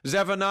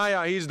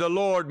 Zephaniah, he's the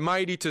Lord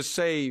mighty to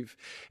save.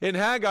 In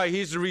Haggai,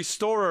 he's the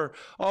restorer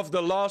of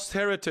the lost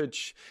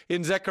heritage.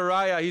 In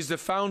Zechariah, he's the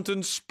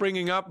fountain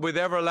springing up with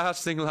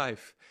everlasting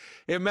life.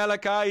 In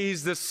Malachi,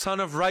 he's the Son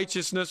of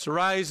Righteousness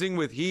rising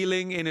with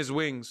healing in his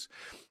wings.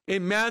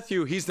 In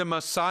Matthew, he's the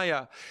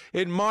Messiah.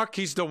 In Mark,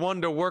 he's the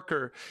wonder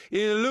worker.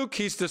 In Luke,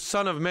 he's the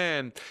Son of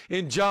Man.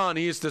 In John,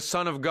 he is the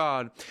Son of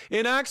God.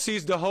 In Acts,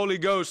 he's the Holy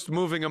Ghost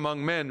moving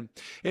among men.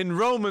 In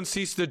Romans,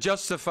 he's the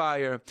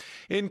justifier.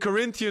 In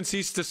Corinthians,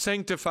 he's the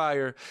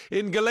sanctifier.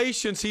 In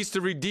Galatians, he's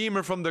the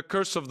redeemer from the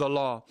curse of the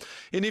law.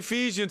 In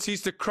Ephesians,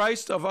 he's the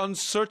Christ of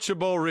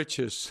unsearchable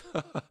riches.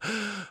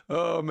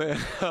 Oh man,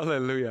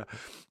 hallelujah.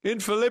 In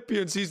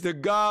Philippians, he's the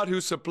God who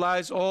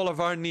supplies all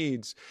of our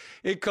needs.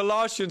 In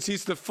Colossians,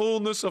 he's the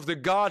fullness of the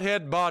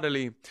Godhead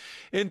bodily.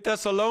 In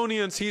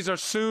Thessalonians, he's our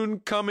soon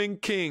coming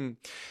King.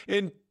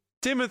 In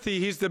Timothy,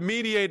 he's the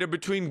mediator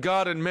between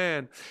God and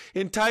man.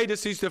 In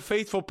Titus, he's the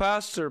faithful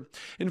pastor.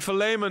 In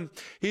Philemon,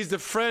 he's the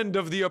friend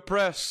of the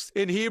oppressed.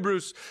 In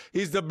Hebrews,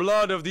 he's the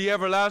blood of the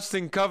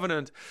everlasting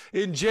covenant.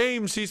 In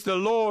James, he's the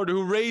Lord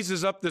who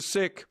raises up the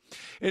sick.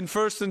 In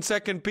 1st and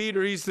 2nd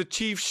Peter, he's the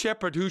chief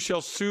shepherd who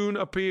shall soon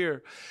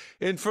appear.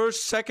 In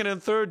 1st, 2nd,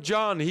 and 3rd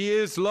John, he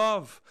is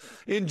love.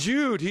 In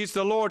Jude, he's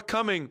the Lord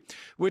coming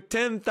with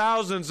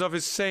 10,000s of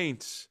his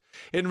saints.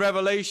 In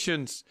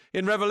Revelation,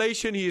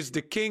 he is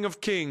the King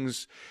of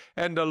kings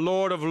and the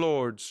Lord of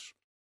lords.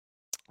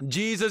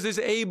 Jesus is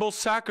Abel's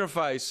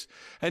sacrifice,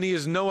 and he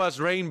is Noah's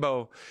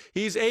rainbow.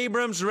 He's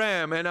Abraham's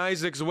ram and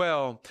Isaac's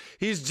well.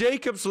 He's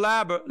Jacob's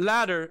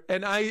ladder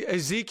and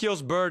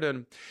Ezekiel's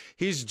burden.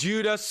 He's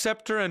Judah's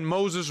scepter and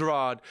Moses'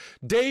 rod,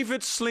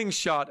 David's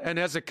slingshot and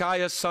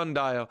Hezekiah's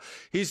sundial.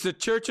 He's the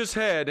church's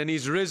head, and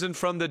he's risen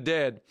from the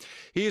dead.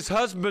 He is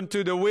husband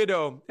to the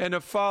widow and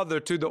a father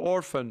to the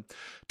orphan.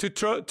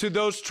 To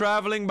those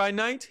traveling by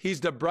night, he's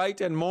the bright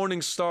and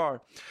morning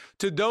star.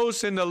 To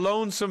those in the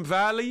lonesome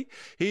valley,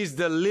 he's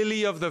the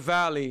lily of the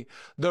valley,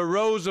 the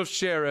rose of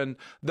Sharon,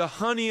 the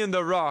honey in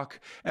the rock,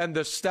 and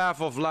the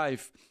staff of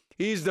life.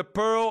 He's the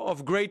pearl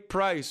of great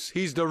price.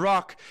 He's the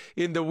rock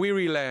in the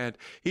weary land.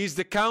 He's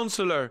the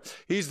counselor.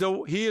 He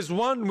is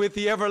one with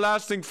the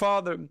everlasting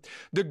Father.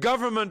 The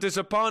government is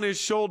upon his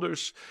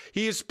shoulders.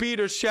 He is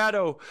Peter's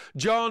shadow,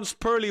 John's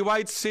pearly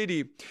white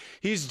city.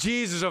 He's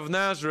Jesus of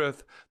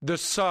Nazareth, the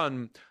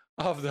Son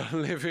of the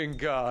living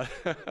God.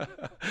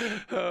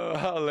 Oh,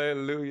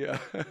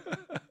 hallelujah.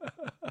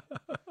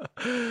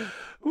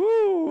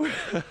 Woo.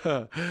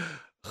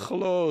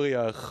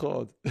 Gloria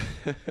God.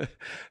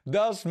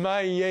 Dat is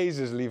mijn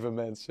Jezus, lieve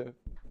mensen.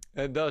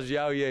 En dat is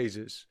jouw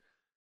Jezus.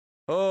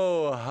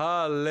 Oh,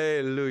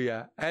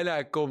 halleluja. En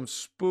hij komt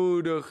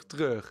spoedig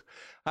terug.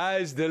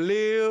 Hij is de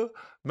leeuw,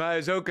 maar hij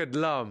is ook het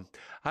lam.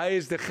 Hij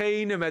is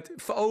degene met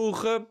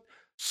ogen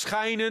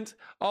schijnend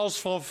als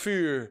van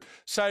vuur.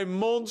 Zijn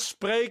mond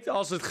spreekt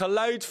als het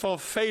geluid van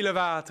vele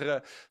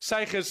wateren.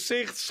 Zijn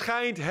gezicht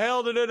schijnt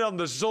helderder dan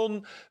de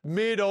zon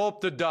midden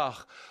op de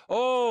dag.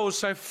 Oh,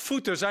 zijn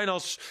voeten zijn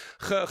als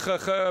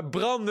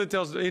brandend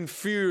als in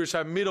vuur.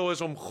 Zijn middel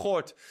is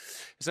omgord.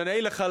 Zijn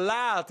hele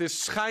gelaat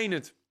is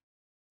schijnend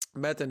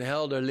met een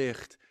helder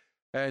licht.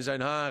 En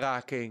zijn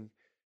aanraking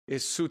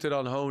is zoeter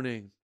dan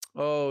honing.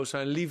 Oh,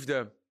 zijn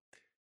liefde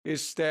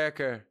is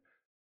sterker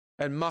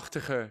en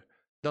machtiger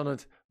dan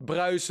het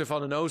bruisen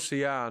van een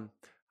oceaan.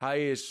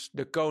 Hij is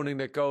de koning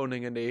der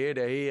koningen en de heer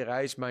der heren.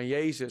 Hij is mijn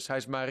Jezus, hij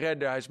is mijn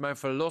redder, hij is mijn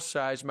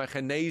verlosser, hij is mijn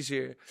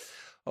genezer.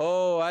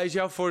 Oh, hij is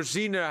jouw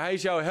voorziener, hij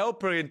is jouw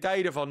helper in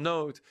tijden van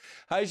nood.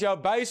 Hij is jouw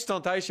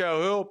bijstand, hij is jouw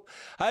hulp.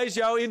 Hij is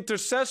jouw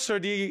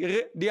intercessor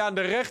die aan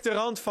de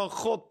rechterhand van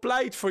God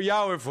pleit voor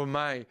jou en voor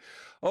mij.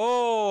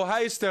 Oh,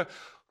 hij is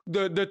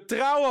de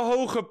trouwe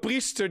hoge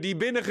priester die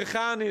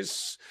binnengegaan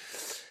is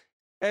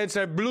en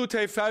zijn bloed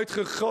heeft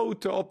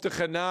uitgegoten op de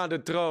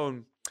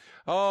genadetroon.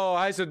 Oh,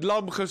 hij is het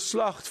lam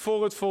geslacht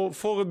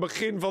voor het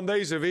begin van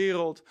deze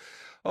wereld.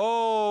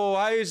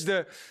 Oh, hij is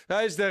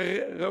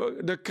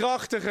de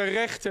krachtige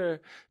rechter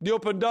die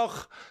op een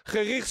dag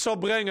gericht zal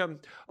brengen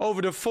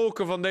over de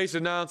volken van deze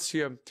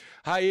natie.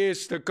 Hij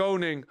is de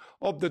koning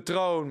op de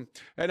troon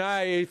en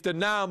hij heeft de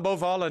naam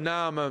boven alle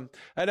namen.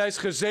 En hij is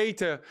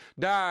gezeten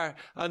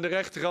daar aan de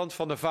rechterhand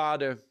van de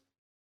Vader.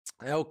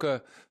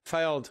 Elke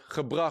vijand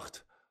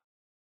gebracht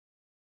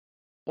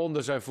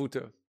onder zijn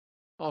voeten.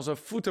 Als een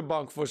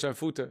voetenbank voor zijn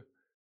voeten.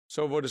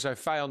 Zo worden zijn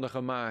vijanden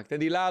gemaakt. En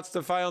die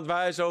laatste vijand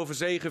waar hij zo over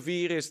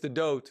zegevieren is de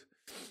dood.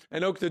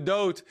 En ook de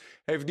dood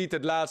heeft niet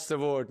het laatste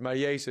woord, maar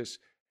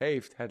Jezus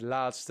heeft het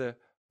laatste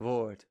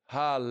woord.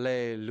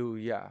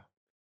 Halleluja.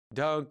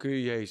 Dank u,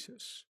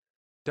 Jezus.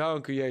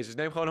 Dank u, Jezus.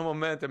 Neem gewoon een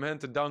moment om hen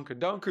te danken.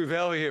 Dank u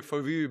wel, Heer,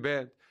 voor wie u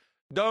bent.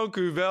 Dank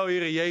u wel,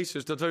 Heer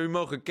Jezus, dat we u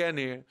mogen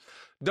kennen, Heer.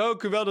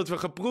 Dank u wel dat we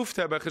geproefd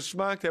hebben,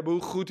 gesmaakt hebben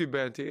hoe goed u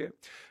bent, Heer.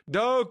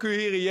 Dank u,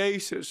 Heer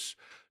Jezus,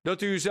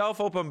 dat u uzelf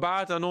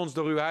openbaart aan ons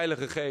door uw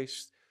Heilige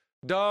Geest.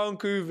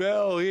 Dank u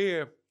wel,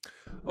 Heer.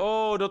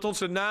 Oh, dat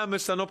onze namen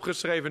staan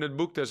opgeschreven in het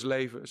boek des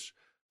levens.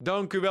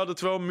 Dank u wel dat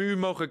we u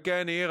mogen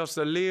kennen, Heer, als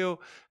de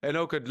leeuw en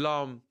ook het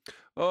lam.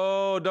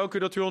 Oh, dank u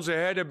dat u onze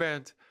herder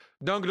bent.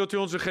 Dank u dat u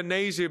onze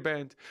genezer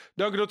bent.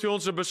 Dank u dat u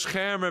onze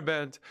beschermer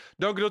bent.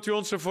 Dank u dat u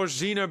onze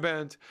voorziener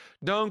bent.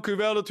 Dank u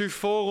wel dat u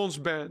voor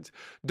ons bent.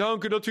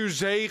 Dank u dat uw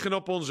zegen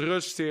op ons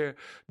rust,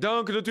 Heer.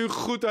 Dank u dat uw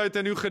goedheid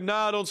en uw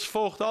genade ons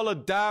volgt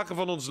alle dagen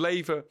van ons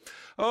leven.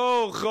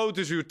 Oh, groot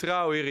is uw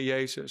trouw, Heer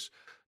Jezus.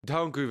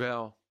 Dank u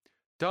wel.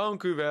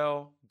 Dank u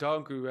wel.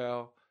 Dank u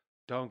wel.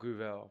 Dank u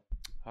wel.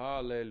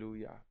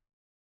 Halleluja.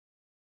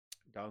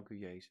 Dank u,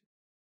 Jezus.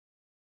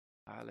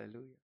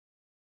 Halleluja.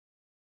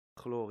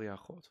 Glorie aan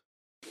God.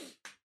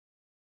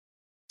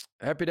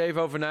 Heb je er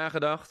even over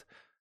nagedacht?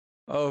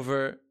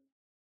 We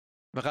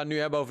gaan het nu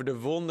hebben over de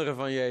wonderen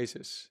van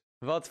Jezus.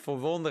 Wat voor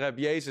wonderen heb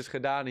Jezus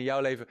gedaan in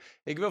jouw leven?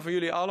 Ik wil van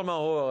jullie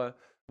allemaal horen.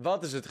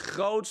 Wat is het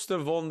grootste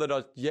wonder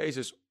dat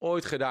Jezus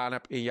ooit gedaan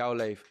heeft in jouw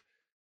leven?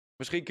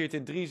 Misschien kun je het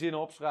in 3 zinnen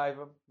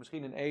opschrijven.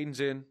 Misschien in 1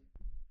 zin.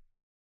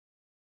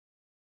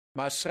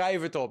 Maar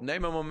schrijf het op.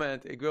 Neem een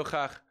moment. Ik wil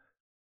graag...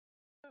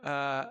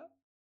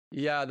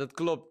 ja, dat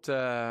klopt,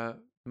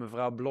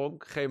 mevrouw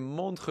Blonk. Geen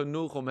mond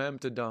genoeg om hem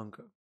te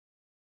danken.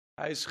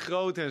 Hij is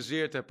groot en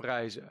zeer te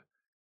prijzen.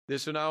 Dit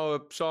is nou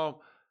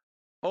psalm.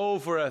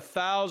 Over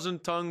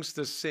 1,000 tongues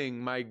to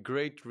sing my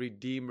great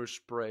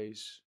Redeemer's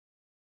praise.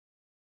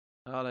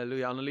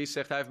 Halleluja. Annelies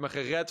zegt, hij heeft me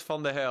gered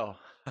van de hel.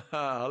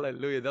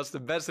 Halleluja, dat is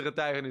de beste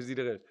getuigenis die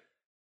er is.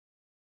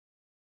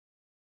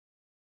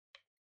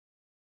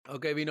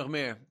 Oké, wie nog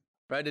meer?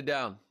 Write it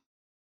down.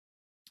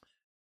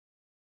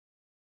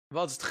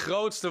 Wat is het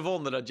grootste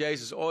wonder dat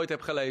Jezus ooit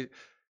heeft gelezen?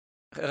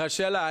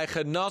 Rachelle, hij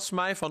genas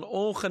mij van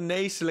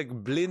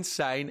ongeneeslijk blind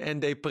zijn en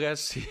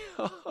depressie.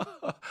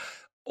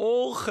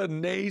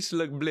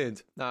 Ongeneeslijk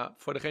blind. Nou,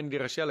 voor degenen die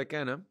Rachelle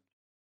kennen.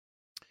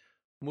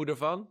 Moeder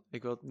van,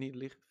 ik wil het niet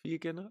liegen, 4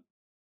 kinderen?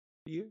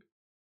 4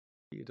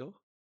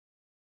 toch?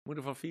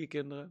 Moeder van 4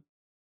 kinderen.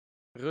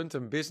 Runt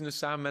een business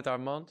samen met haar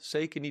man.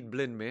 Zeker niet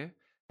blind meer.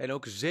 En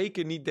ook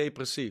zeker niet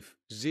depressief.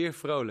 Zeer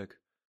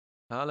vrolijk.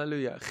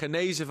 Halleluja.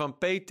 Genezen van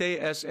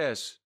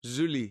PTSS.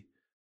 Zuli.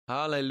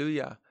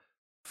 Halleluja.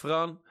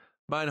 Fran,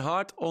 mijn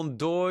hart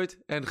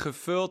ontdooid en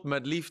gevuld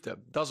met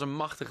liefde. Dat is een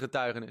machtige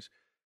getuigenis.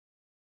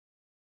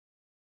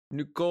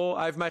 Nicole,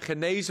 hij heeft mij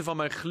genezen van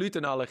mijn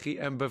glutenallergie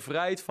en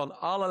bevrijd van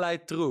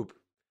allerlei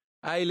troep.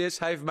 Eilis,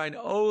 hij heeft mijn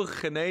ogen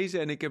genezen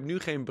en ik heb nu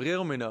geen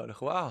bril meer nodig.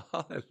 Wauw,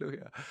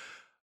 halleluja.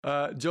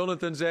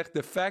 Jonathan zegt,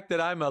 the fact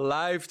that I'm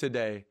alive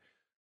today.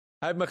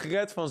 Hij heeft me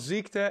gered van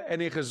ziekte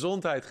en in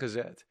gezondheid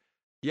gezet.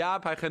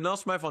 Jaap, hij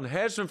genas mij van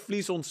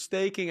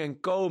hersenvliesontsteking en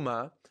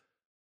coma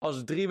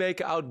als 3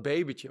 weken oud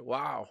babytje.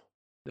 Wauw.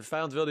 De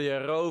vijand wilde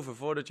je roven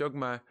voordat je ook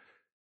maar...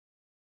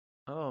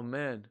 Oh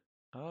man,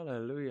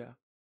 halleluja.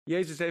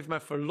 Jezus heeft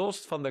mij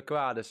verlost van de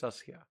kwade,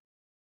 Saskia.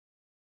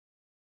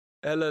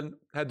 Ellen,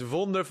 het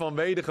wonder van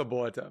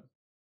wedergeboorte.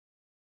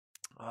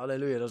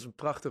 Halleluja, dat is een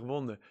prachtig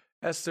wonder.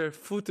 Esther,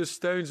 voeten,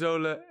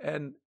 steunzolen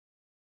en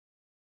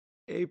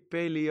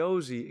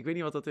epiliosie. Ik weet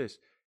niet wat dat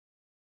is.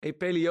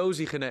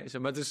 Epiliosie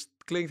genezen, maar het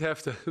klinkt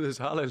heftig, dus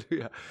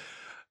halleluja.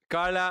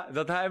 Carla,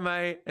 dat hij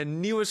mij een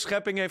nieuwe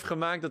schepping heeft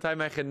gemaakt, dat hij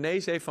mij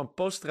genezen heeft van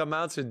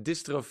posttraumatische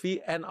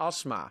dystrofie en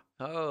astma.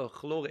 Oh,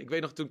 glorie. Ik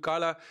weet nog toen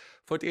Carla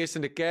voor het eerst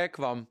in de kerk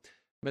kwam,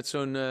 met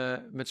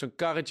zo'n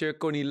karretje,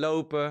 kon niet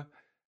lopen,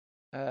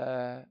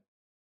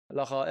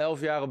 lag al 11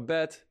 jaar op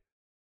bed,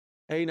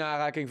 1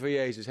 aanraking van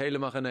Jezus,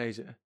 helemaal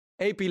genezen.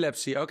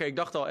 Epilepsie, oké, ik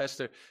dacht al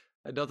Esther,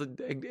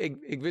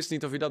 ik wist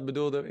niet of je dat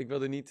bedoelde, ik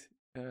wilde niet...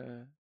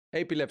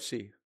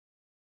 Epilepsie.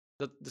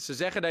 Ze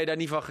zeggen dat je daar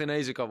niet van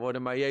genezen kan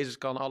worden, maar Jezus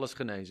kan alles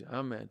genezen.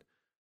 Amen.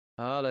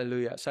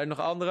 Halleluja. Zijn er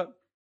nog andere?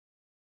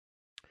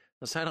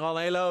 Dat zijn er al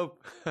een hele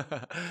hoop.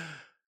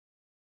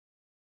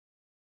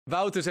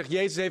 Wouter zegt,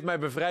 Jezus heeft mij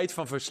bevrijd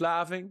van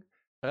verslaving.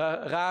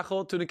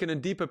 Rachel, toen ik in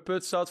een diepe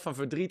put zat van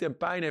verdriet en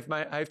pijn,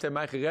 heeft hij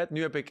mij gered.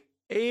 Nu heb ik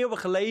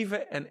eeuwig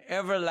leven en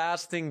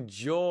everlasting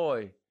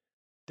joy.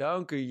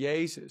 Dank u,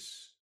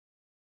 Jezus.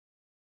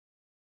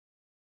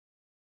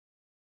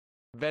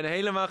 Ik ben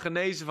helemaal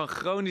genezen van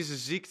chronische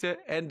ziekte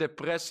en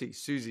depressie,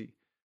 Suzy.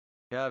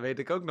 Ja, weet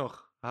ik ook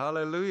nog.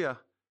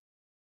 Halleluja.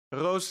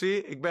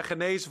 Rosie, ik ben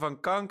genezen van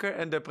kanker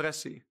en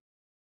depressie.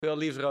 Veel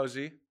liefs,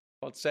 Rosie.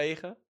 Wat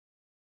zegen.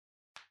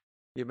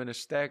 Je bent een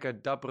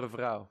sterke, dappere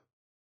vrouw.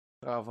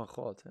 Vrouw van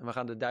God. En we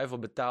gaan de duivel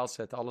betaald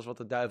zetten. Alles wat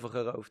de duivel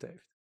geroofd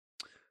heeft.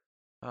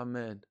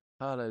 Amen.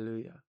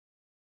 Halleluja.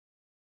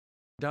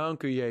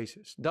 Dank u,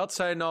 Jezus. Dat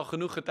zijn al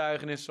genoeg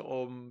getuigenissen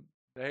om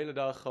de hele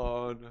dag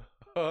gewoon...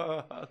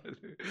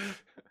 Halleluja.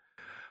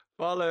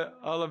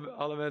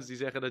 Alle mensen die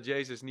zeggen dat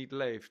Jezus niet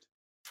leeft.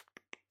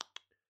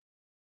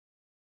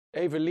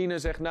 Eveline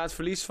zegt, na het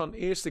verlies van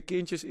eerste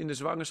kindjes in de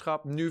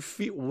zwangerschap, nu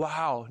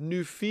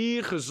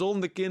 4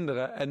 gezonde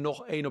kinderen en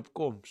nog 1 op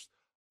komst.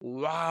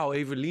 Wauw,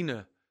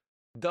 Eveline.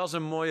 Dat is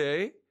een mooie,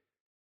 hè?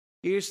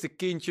 Eerste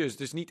kindjes,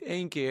 dus niet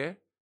 1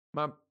 keer,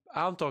 maar een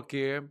aantal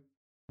keer.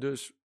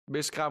 Dus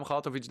miskraam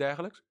gehad of iets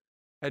dergelijks.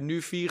 En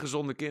nu 4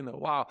 gezonde kinderen.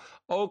 Wauw.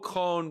 Ook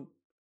gewoon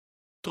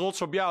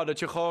trots op jou, dat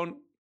je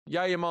gewoon,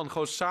 jij en je man,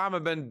 gewoon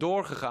samen bent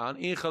doorgegaan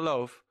in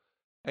geloof.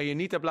 En je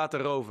niet hebt laten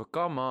roven.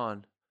 Come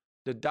on.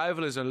 De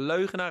duivel is een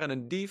leugenaar en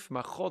een dief,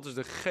 maar God is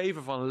de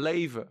gever van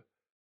leven.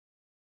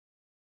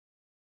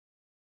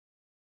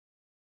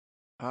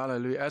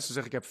 Halleluja. Esther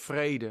zegt, ik heb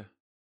vrede.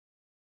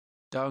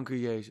 Dank u,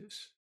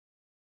 Jezus.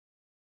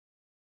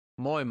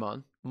 Mooi,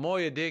 man.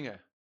 Mooie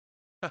dingen.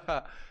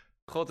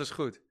 God is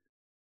goed.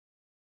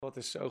 God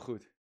is zo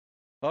goed.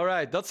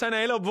 Alright, dat zijn een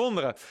hele hoop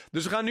wonderen.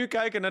 Dus we gaan nu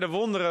kijken naar de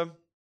wonderen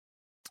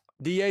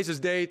die Jezus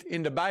deed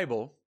in de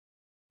Bijbel.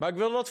 Maar ik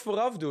wil dat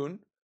vooraf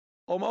doen,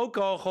 om ook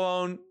al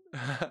gewoon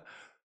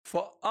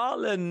voor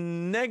alle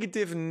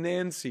negative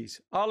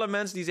Nancy's, alle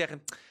mensen die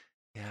zeggen,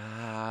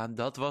 ja,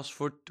 dat was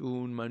voor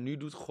toen, maar nu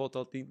doet God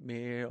dat niet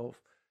meer,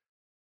 of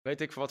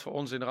weet ik wat voor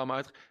onzin er allemaal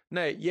uit.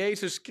 Nee,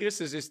 Jezus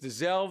Christus is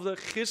dezelfde,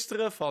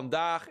 gisteren,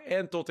 vandaag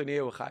en tot in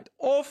eeuwigheid.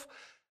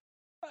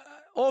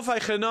 Of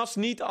hij genas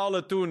niet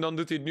alle toen, dan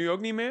doet hij het nu ook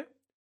niet meer.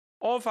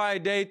 Of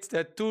hij deed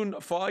het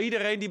toen voor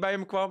iedereen die bij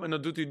hem kwam, en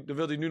dan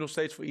wil hij nu nog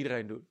steeds voor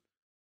iedereen doen.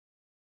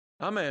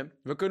 Amen.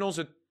 We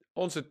kunnen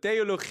onze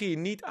theologie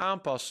niet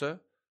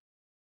aanpassen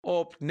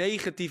op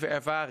negatieve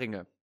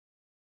ervaringen.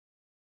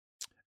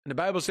 En de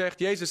Bijbel zegt,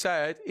 Jezus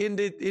zei het,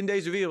 in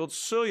deze wereld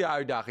zul je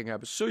uitdagingen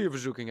hebben, zul je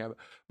verzoeking hebben.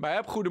 Maar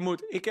heb goede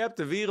moed, ik heb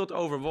de wereld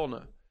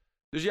overwonnen.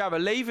 Dus ja, we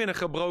leven in een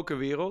gebroken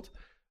wereld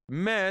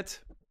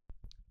met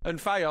een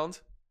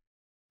vijand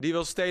die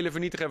wil stelen,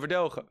 vernietigen en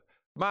verdelgen.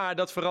 Maar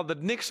dat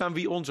verandert niks aan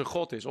wie onze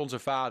God is, onze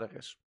Vader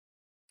is.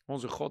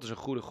 Onze God is een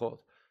goede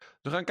God.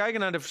 We gaan kijken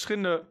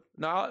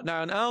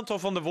naar een aantal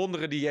van de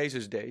wonderen die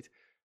Jezus deed.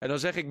 En dan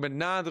zeg ik met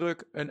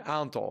nadruk een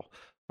aantal.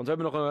 Want we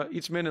hebben nog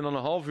iets minder dan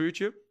een half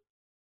uurtje.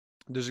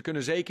 Dus we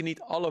kunnen zeker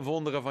niet alle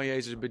wonderen van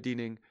Jezus'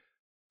 bediening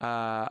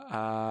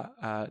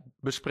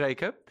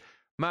bespreken.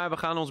 Maar we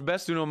gaan ons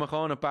best doen om er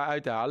gewoon een paar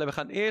uit te halen. We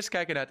gaan eerst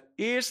kijken naar het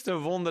eerste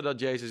wonder dat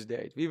Jezus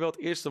deed. Wie wil het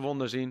eerste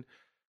wonder zien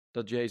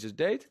dat Jezus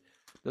deed?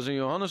 Dat is in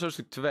Johannes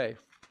hoofdstuk 2.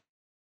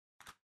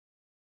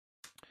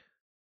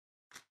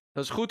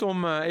 Dat is goed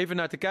om even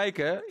naar te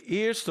kijken.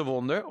 Eerste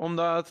wonder.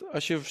 Omdat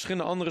als je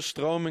verschillende andere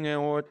stromingen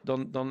hoort,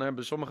 dan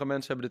hebben sommige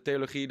mensen de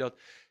theologie dat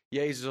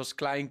Jezus als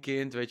klein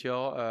kind, weet je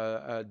wel,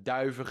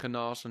 duiven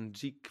genas, een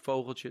ziek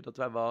vogeltje dat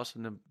hij was.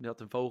 En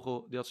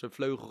die had zijn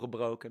vleugel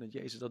gebroken en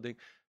dat Jezus dat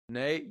ding.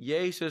 Nee,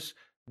 Jezus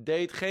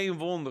deed geen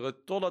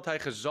wonderen totdat hij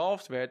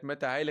gezalfd werd met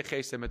de Heilige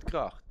Geest en met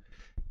kracht.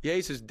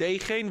 Jezus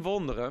deed geen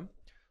wonderen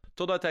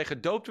totdat hij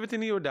gedoopt werd in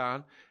de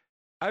Jordaan,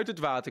 uit het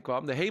water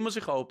kwam, de hemel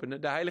zich opende,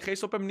 de Heilige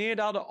Geest op hem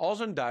neerdaalde als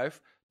een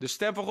duif, de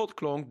stem van God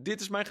klonk,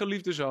 dit is mijn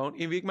geliefde zoon,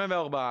 in wie ik mijn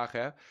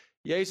welbehagen heb.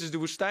 Jezus de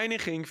woestijn in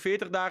ging,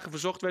 40 dagen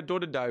verzocht werd door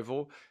de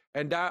duivel,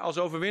 en daar als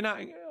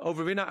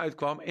overwinnaar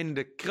uitkwam, en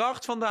de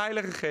kracht van de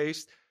Heilige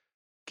Geest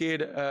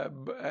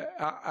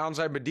aan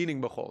zijn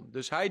bediening begon.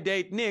 Dus hij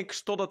deed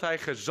niks totdat hij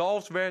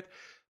gezalfd werd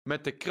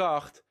met de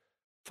kracht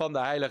van de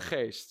Heilige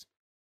Geest.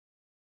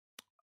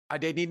 Hij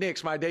deed niet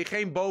niks, maar hij deed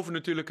geen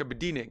bovennatuurlijke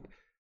bediening.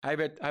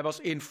 Hij was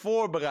in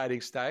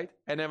voorbereidingstijd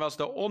en hij was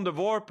daar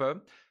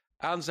onderworpen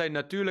aan zijn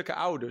natuurlijke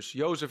ouders,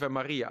 Jozef en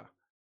Maria.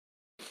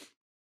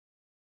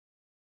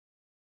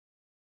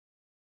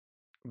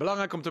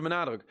 Belangrijk om te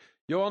benadrukken.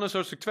 Johannes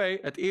hoofdstuk 2,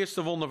 het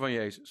eerste wonder van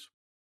Jezus.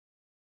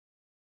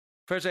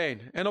 Vers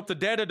 1. En op de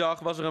derde dag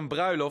was er een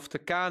bruiloft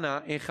te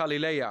Cana in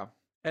Galilea.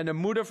 En de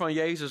moeder van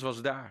Jezus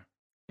was daar.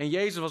 En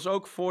Jezus was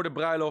ook voor de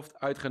bruiloft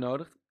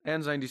uitgenodigd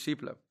en zijn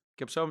discipelen. Ik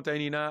heb zometeen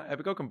hierna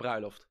ook een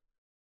bruiloft.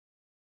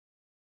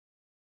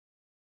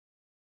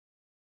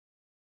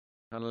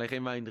 Ik ga alleen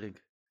geen wijn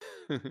drinken.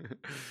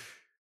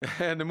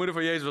 En de moeder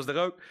van Jezus was er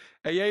ook.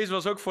 En Jezus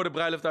was ook voor de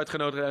bruiloft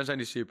uitgenodigd en zijn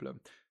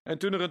discipelen. En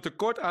toen er een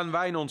tekort aan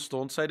wijn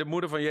ontstond, zei de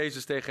moeder van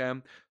Jezus tegen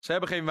hem, ze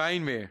hebben geen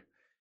wijn meer.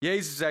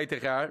 Jezus zei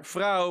tegen haar,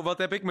 vrouw, wat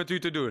heb ik met u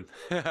te doen?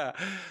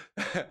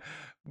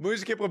 Moet je eens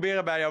een keer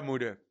proberen bij jouw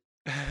moeder.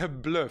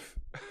 Bluff.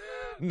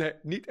 Nee,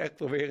 niet echt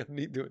proberen,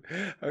 niet doen.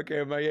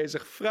 Oké, maar Jezus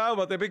zegt, vrouw,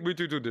 wat heb ik met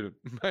u te doen?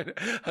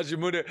 Als je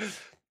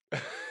moeder...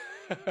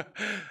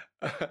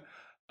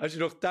 Als je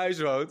nog thuis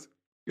woont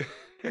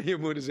en je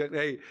moeder zegt,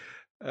 hey,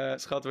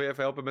 schat, wil je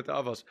even helpen met de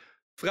afwas?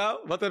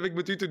 Vrouw, wat heb ik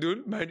met u te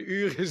doen? Mijn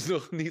uur is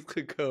nog niet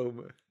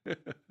gekomen.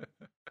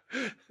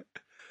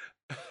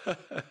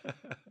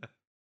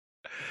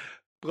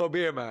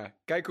 Probeer maar.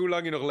 Kijk hoe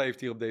lang je nog leeft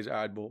hier op deze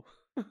aardbol.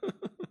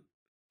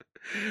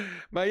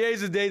 Maar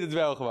Jezus deed het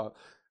wel gewoon.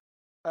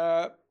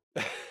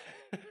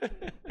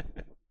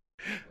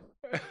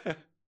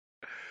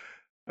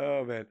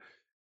 Oh man.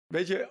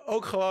 Weet je,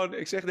 ook gewoon,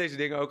 ik zeg deze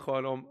dingen ook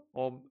gewoon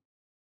om...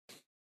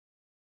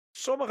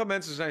 Sommige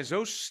mensen zijn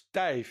zo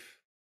stijf.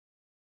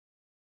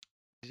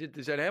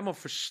 Die zijn helemaal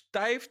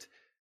verstijfd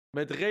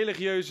met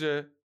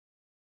religieuze...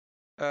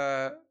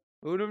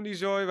 hoe noem je die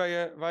zooi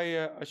waar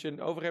je als je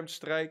een overhemd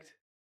strijkt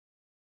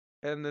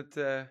en het...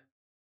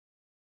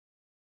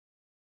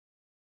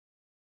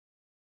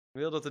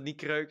 wil dat het niet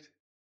kreukt.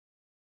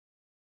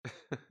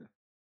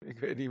 Ik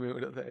weet niet meer hoe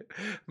dat heet.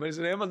 Maar ze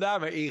zijn helemaal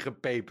daarmee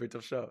ingepeperd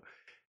of zo.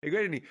 Ik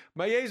weet het niet.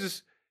 Maar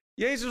Jezus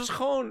was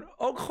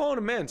ook gewoon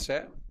een mens,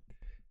 hè.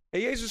 En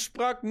Jezus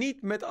sprak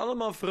niet met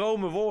allemaal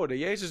vrome woorden.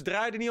 Jezus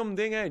draaide niet om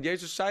dingen heen.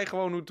 Jezus zei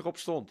gewoon hoe het erop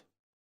stond.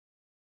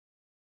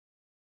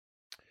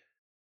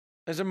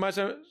 Maar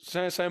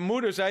zijn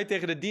moeder zei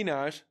tegen de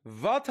dienaars,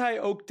 wat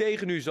hij ook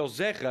tegen u zal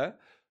zeggen,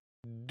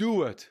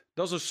 doe het.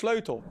 Dat is een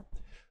sleutel.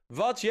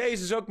 Wat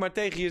Jezus ook maar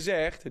tegen je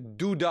zegt,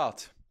 doe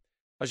dat.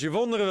 Als je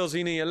wonderen wil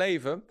zien in je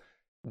leven,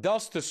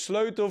 dat is de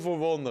sleutel voor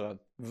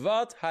wonderen.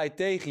 Wat hij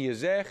tegen je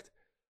zegt,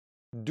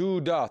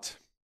 doe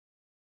dat.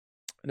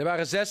 Er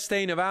waren 6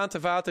 stenen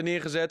watervaten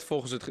neergezet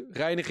volgens het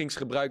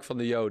reinigingsgebruik van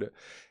de Joden.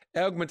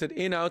 Elk met een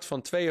inhoud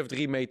van 2 of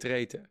 3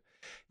 meter.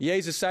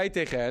 Jezus zei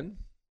tegen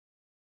hen,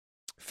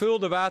 vul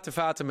de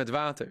watervaten met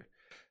water.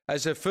 Hij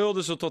zei,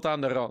 vulde ze tot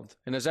aan de rand.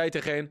 En hij zei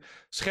tegen hen,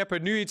 schep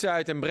er nu iets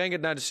uit en breng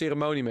het naar de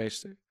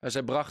ceremoniemeester. En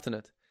zij brachten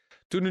het.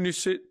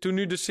 Toen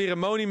nu de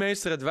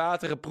ceremoniemeester het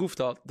water geproefd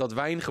had, dat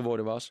wijn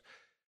geworden was,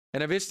 en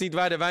hij wist niet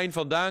waar de wijn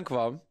vandaan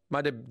kwam,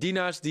 maar de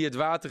dienaars die het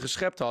water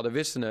geschept hadden,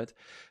 wisten het,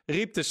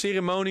 riep de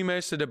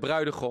ceremoniemeester de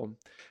bruidegom.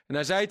 En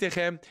hij zei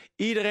tegen hem,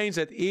 iedereen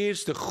zet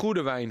eerst de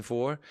goede wijn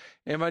voor,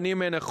 en wanneer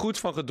men er goed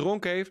van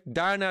gedronken heeft,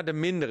 daarna de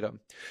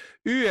mindere.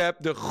 U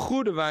hebt de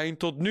goede wijn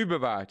tot nu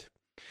bewaard.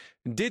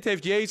 Dit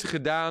heeft Jezus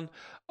gedaan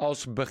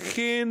als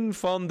begin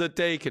van de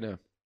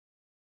tekenen.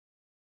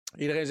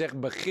 Iedereen zegt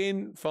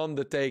begin van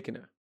de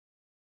tekenen.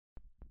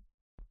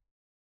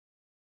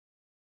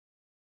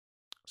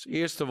 Als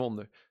eerste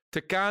wonder.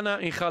 Te Cana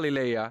in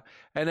Galilea.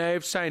 En hij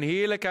heeft zijn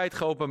heerlijkheid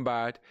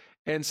geopenbaard.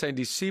 En zijn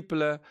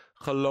discipelen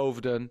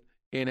geloofden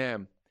in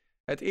hem.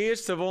 Het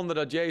eerste wonder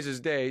dat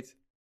Jezus deed,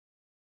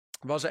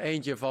 was er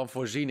eentje van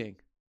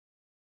voorziening.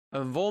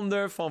 Een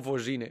wonder van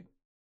voorziening.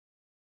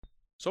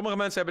 Sommige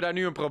mensen hebben daar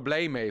nu een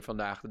probleem mee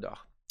vandaag de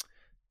dag.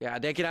 Ja,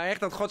 denk je nou echt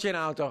dat God je een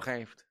auto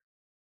geeft?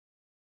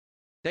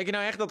 Denk je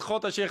nou echt dat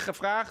God, als je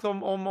gevraagd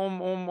om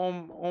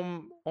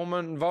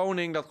een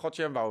woning, dat God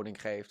je een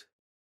woning geeft?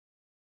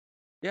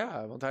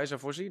 Ja, want hij is een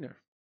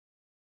voorziener.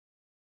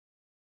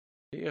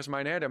 Hier is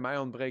mijn herder, mij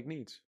ontbreekt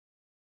niets.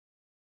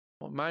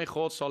 Want mijn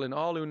God zal in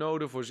al uw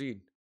noden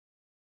voorzien.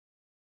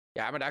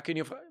 Ja, maar daar kun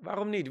je...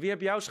 Waarom niet? Wie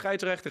heeft jou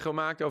scheidsrechter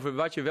gemaakt over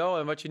wat je wel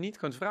en wat je niet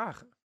kunt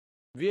vragen?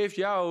 Wie heeft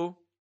jou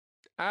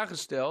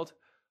aangesteld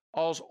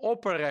als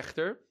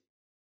opperrechter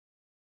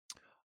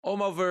om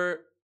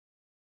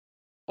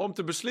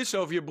te beslissen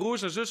over je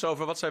broers en zussen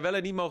over wat zij wel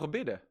en niet mogen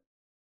bidden?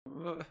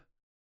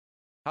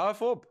 Hou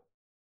even op.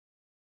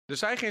 Er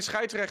zijn geen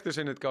scheidsrechters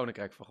in het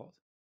Koninkrijk van God.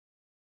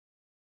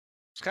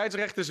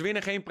 Scheidsrechters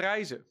winnen geen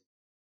prijzen.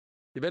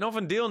 Je bent of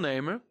een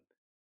deelnemer,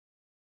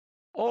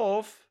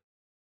 of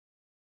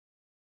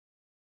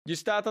je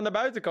staat aan de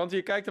buitenkant en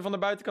je kijkt er van de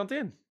buitenkant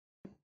in.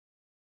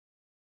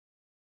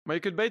 Maar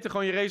je kunt beter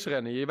gewoon je race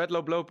rennen, je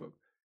wedloop lopen.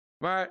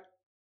 Maar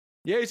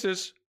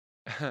Jezus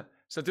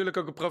is natuurlijk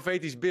ook een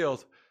profetisch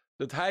beeld.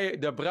 Dat hij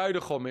de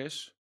bruidegom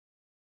is.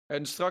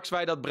 En straks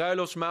wij dat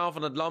bruiloftsmaal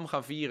van het lam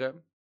gaan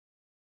vieren.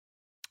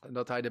 En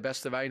dat hij de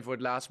beste wijn voor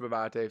het laatst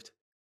bewaard heeft.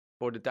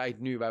 Voor de tijd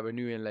nu, waar we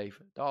nu in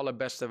leven. De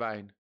allerbeste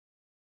wijn.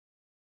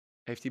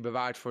 Heeft hij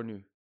bewaard voor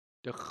nu.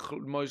 De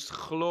meest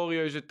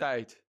glorieuze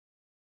tijd.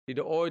 Die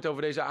er ooit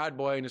over deze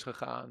aardbol heen is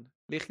gegaan.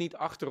 Ligt niet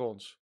achter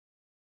ons.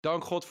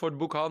 Dank God voor het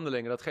boek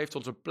Handelingen. Dat geeft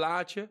ons een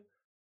plaatje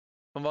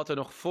van wat er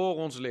nog voor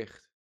ons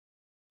ligt.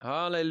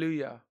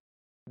 Halleluja.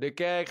 De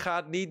kerk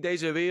gaat niet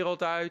deze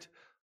wereld uit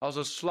als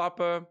een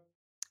slappe,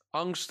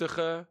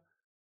 angstige,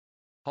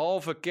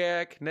 halve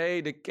kerk.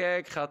 Nee, de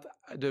kerk gaat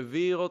de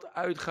wereld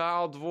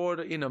uitgehaald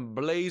worden in een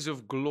blaze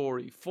of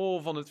glory.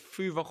 Vol van het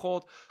vuur van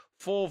God,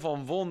 vol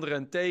van wonderen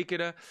en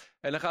tekenen.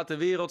 En dan gaat de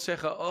wereld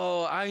zeggen,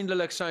 oh,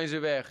 eindelijk zijn ze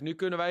weg. Nu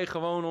kunnen wij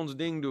gewoon ons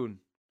ding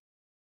doen.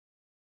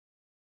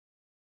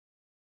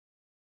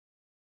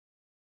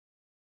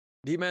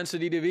 Die mensen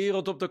die de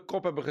wereld op de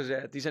kop hebben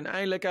gezet, die zijn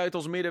eindelijk uit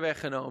ons midden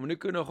weggenomen. Nu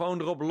kunnen we gewoon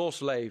erop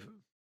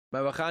losleven.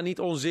 Maar we gaan niet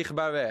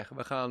onzichtbaar weg.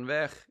 We gaan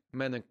weg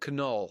met een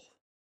knal.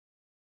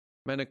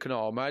 Met een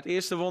knal. Maar het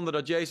eerste wonder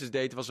dat Jezus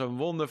deed, was een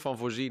wonder van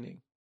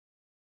voorziening.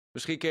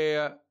 Misschien ken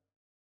je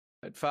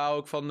het verhaal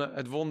ook van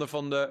het wonder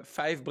van de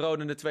 5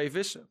 broden en de 2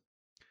 vissen.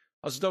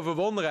 Als we het over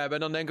wonderen hebben,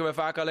 dan denken we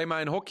vaak alleen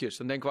maar in hokjes.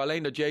 Dan denken we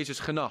alleen dat Jezus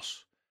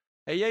genas.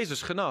 En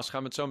Jezus genas, gaan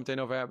we het zo meteen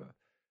over hebben.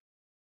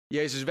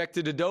 Jezus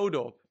wekte de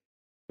doden op.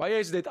 Maar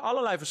Jezus deed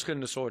allerlei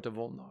verschillende soorten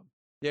wonderen.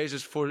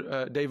 Jezus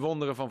deed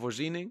wonderen van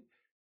voorziening.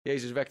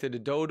 Jezus wekte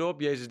de doden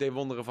op. Jezus deed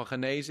wonderen van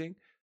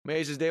genezing. Maar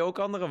Jezus deed ook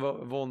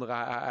andere wonderen.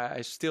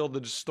 Hij stilde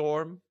de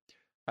storm.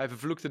 Hij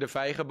vervloekte de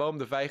vijgenboom.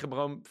 De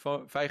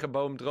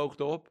vijgenboom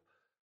droogde op.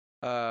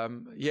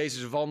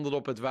 Jezus wandelde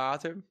op het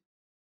water.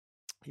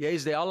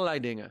 Jezus deed allerlei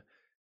dingen.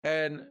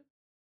 En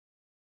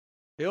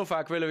heel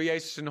vaak willen we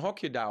Jezus in een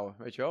hokje douwen.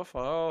 Weet je wel?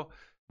 Van, oh,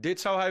 dit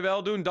zou hij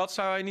wel doen, dat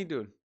zou hij niet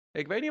doen.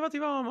 Ik weet niet wat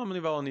hij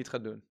wel en niet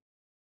gaat doen.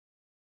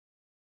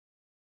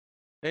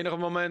 Enige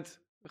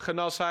moment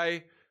genas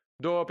hij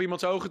door op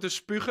iemands ogen te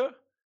spugen.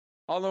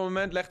 Ander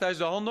moment legde hij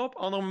zijn hand op.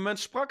 Ander moment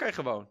sprak hij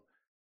gewoon.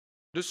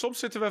 Dus soms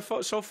zitten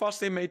we zo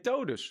vast in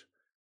methodes.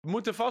 We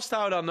moeten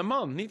vasthouden aan de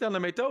man, niet aan de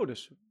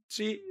methodes.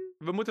 Zie,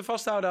 we moeten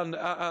vasthouden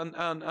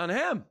aan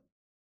hem.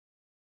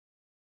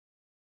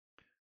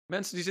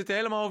 Mensen die zitten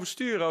helemaal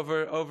overstuur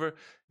over...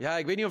 Ja,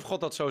 ik weet niet of God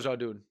dat zo zou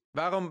doen.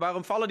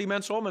 Waarom vallen die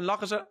mensen om en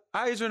lachen ze?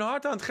 Hij is hun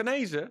hart aan het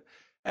genezen.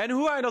 En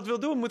hoe hij dat wil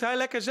doen, moet hij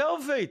lekker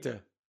zelf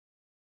weten.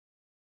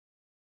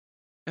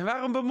 En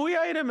waarom bemoei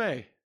jij je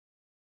ermee?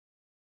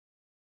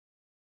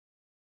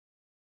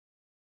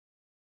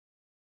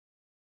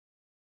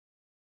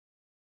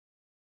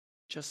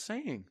 Just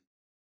saying.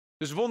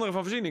 Dus wonderen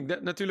van voorziening.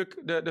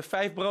 Natuurlijk de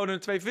 5 broden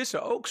en 2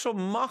 vissen. Ook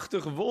zo'n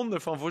machtig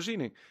wonder van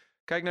voorziening.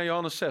 Kijk naar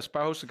Johannes 6, een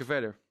paar hoofdstukken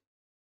verder.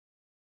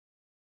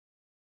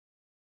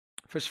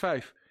 Vers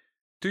 5.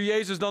 Toen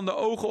Jezus dan de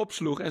ogen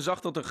opsloeg en zag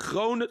dat een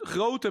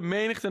grote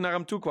menigte naar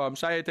hem toe kwam,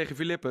 zei hij tegen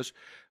Filippus: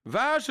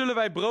 waar zullen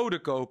wij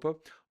broden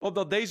kopen,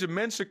 opdat deze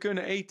mensen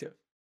kunnen eten?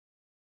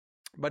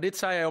 Maar dit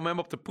zei hij om hem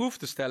op de proef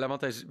te stellen,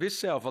 want hij wist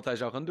zelf wat hij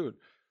zou gaan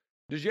doen.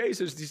 Dus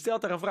Jezus die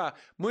stelt daar een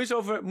vraag. Moet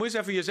je eens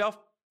even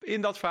jezelf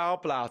in dat verhaal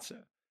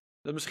plaatsen.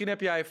 Dus misschien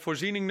heb jij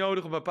voorziening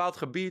nodig op een bepaald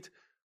gebied,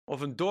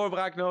 of een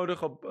doorbraak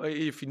nodig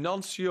in je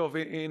financiën of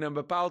in een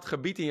bepaald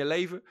gebied in je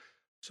leven.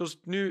 Zoals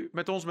nu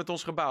met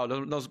ons gebouw.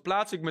 Dan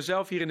plaats ik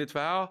mezelf hier in dit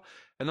verhaal.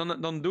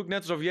 En dan doe ik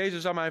net alsof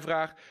Jezus aan mij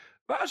vraagt: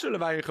 waar zullen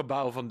wij een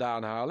gebouw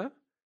vandaan halen?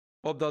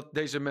 Opdat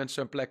deze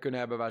mensen een plek kunnen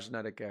hebben waar ze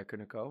naar de kerk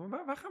kunnen komen.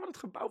 Waar gaan we dat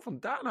gebouw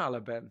vandaan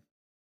halen, Ben?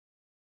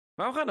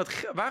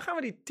 Waar gaan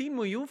we die 10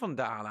 miljoen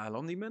vandaan halen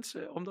om die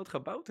mensen, om dat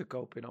gebouw te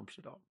kopen in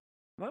Amsterdam?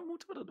 Hoe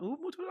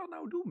moeten we dat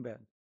nou doen,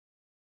 Ben?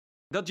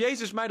 Dat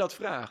Jezus mij dat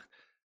vraagt.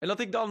 En dat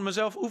ik dan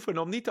mezelf oefen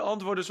om niet te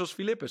antwoorden zoals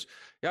Filippus.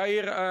 Ja,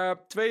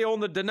 hier,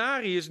 200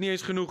 denarii is niet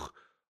eens genoeg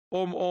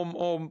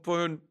om voor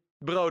hun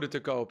broden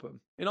te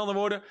kopen. In andere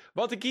woorden,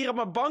 wat ik hier op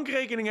mijn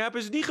bankrekening heb,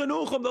 is niet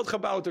genoeg om dat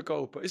gebouw te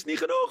kopen. Is niet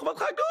genoeg, wat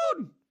ga ik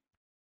doen?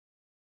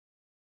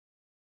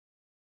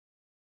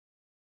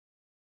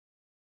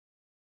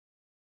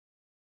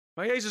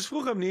 Maar Jezus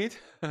vroeg hem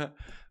niet: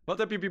 wat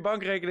heb je op je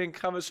bankrekening,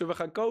 zullen we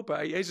gaan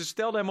kopen? Jezus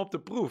stelde hem op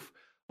de proef,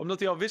 omdat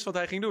hij al wist wat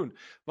hij ging doen.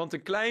 Want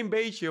een klein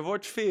beetje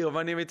wordt veel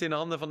wanneer we het in de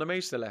handen van de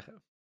meester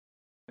leggen.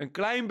 Een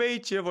klein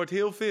beetje wordt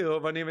heel veel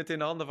wanneer we het in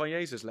de handen van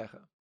Jezus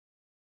leggen.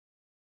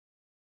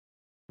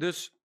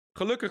 Dus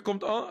gelukkig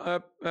komt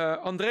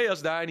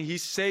Andreas daar en he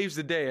saves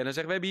the day. En hij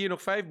zegt: we hebben hier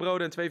nog 5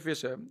 broden en 2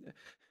 vissen.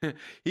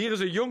 Hier is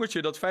een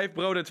jongetje dat 5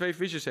 broden en 2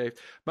 visjes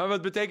heeft. Maar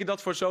wat betekent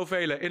dat voor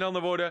zoveel? In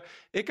andere woorden,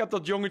 ik heb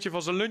dat jongetje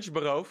van zijn lunch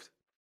beroofd.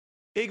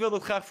 Ik wil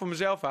dat graag voor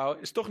mezelf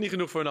houden. Is toch niet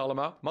genoeg voor hen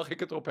allemaal. Mag ik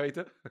het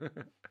opeten?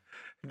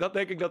 Dat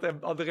denk ik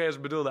dat Andreas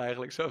bedoelde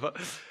eigenlijk. Zo van: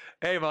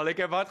 hé man, ik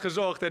heb hard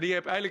gezocht en die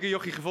heb eindelijk een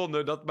jochie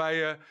gevonden dat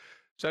mij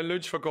zijn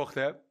lunch verkocht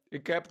heeft.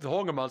 Ik heb het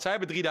honger, man. Zij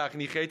hebben 3 dagen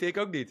niet gegeten, ik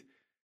ook niet.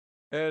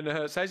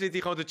 En zij zit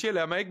hier gewoon te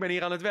chillen, maar ik ben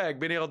hier aan het werk. Ik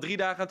ben hier al 3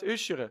 dagen aan het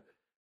usheren.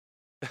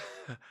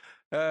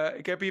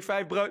 Ik heb hier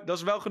 5 brood. Dat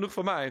is wel genoeg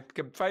voor mij. Ik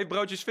heb 5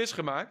 broodjes vis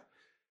gemaakt.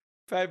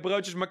 5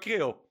 broodjes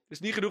makreel. Is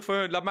niet genoeg voor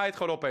hun. Laat mij het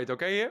gewoon opeten,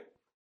 oké, heer?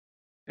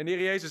 En de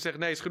Heer Jezus zegt: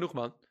 nee, is genoeg,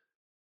 man.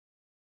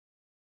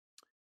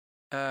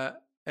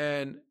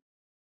 En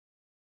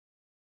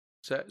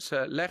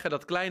ze leggen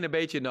dat kleine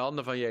beetje in de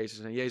handen van Jezus.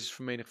 En Jezus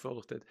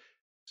vermenigvuldigt het.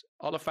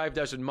 Alle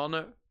 5000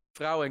 mannen,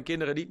 vrouwen en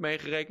kinderen niet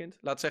meegerekend.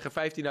 Laat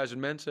zeggen 15.000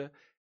 mensen.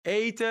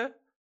 Eten.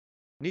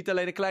 Niet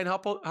alleen een klein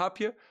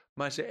hapje.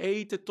 Maar ze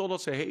eten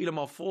totdat ze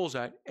helemaal vol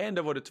zijn. En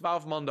er worden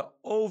 12 man de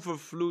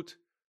overvloed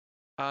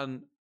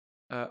aan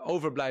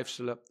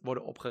overblijfselen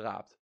worden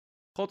opgeraapt.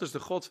 God is de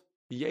God.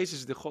 Jezus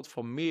is de God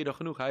van meer dan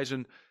genoeg.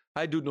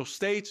 Hij doet nog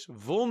steeds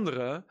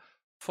wonderen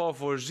van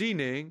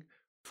voorziening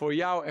voor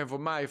jou en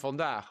voor mij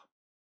vandaag.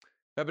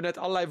 We hebben net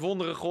allerlei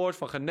wonderen gehoord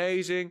van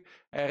genezing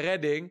en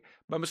redding.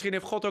 Maar misschien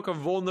heeft God ook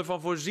een wonder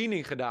van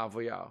voorziening gedaan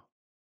voor jou. Dat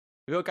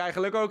wil ik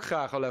eigenlijk ook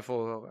graag wel even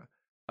horen.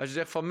 Als je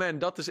zegt van: man,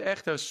 dat is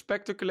echt een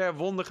spectaculair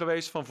wonder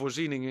geweest van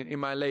voorziening in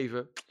mijn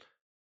leven.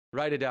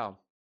 Write it down.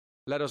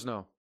 Let us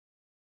know.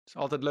 Het is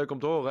altijd leuk om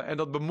te horen. En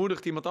dat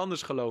bemoedigt iemand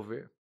anders geloof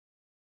weer.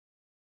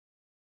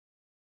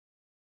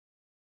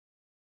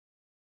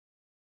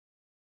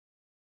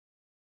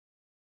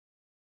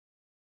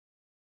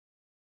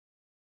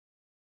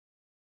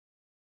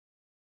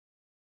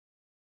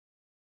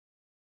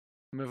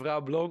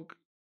 Mevrouw Blonk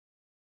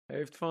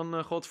heeft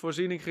van God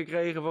voorziening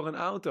gekregen voor een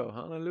auto.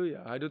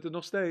 Halleluja. Hij doet het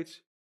nog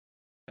steeds.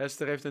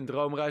 Esther heeft een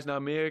droomreis naar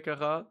Amerika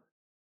gehad.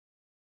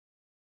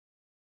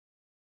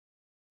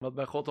 Wat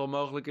bij God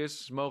onmogelijk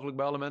is mogelijk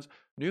bij alle mensen.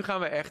 Nu gaan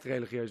we echt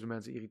religieuze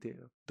mensen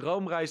irriteren.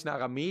 Droomreis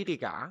naar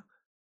Amerika.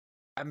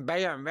 En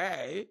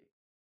BMW.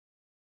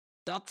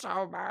 Dat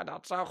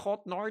zou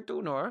God nooit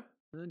doen, hoor.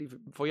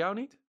 Voor jou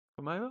niet?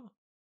 Voor mij wel.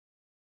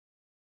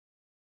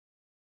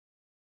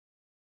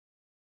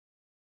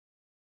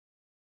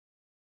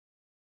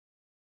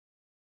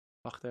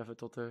 Wacht even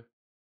tot de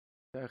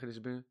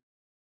getuigenis binnen.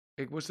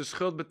 Ik moest de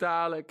schuld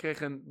betalen. Ik kreeg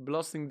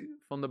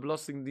van de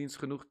Belastingdienst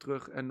genoeg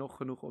terug. En nog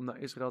genoeg om naar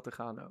Israël te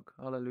gaan ook.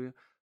 Halleluja.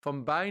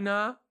 Van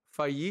bijna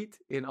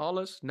failliet in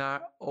alles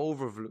naar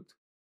overvloed.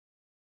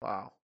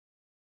 Wauw.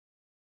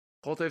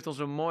 God heeft ons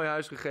een mooi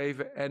huis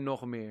gegeven en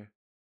nog meer.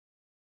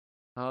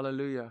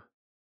 Halleluja.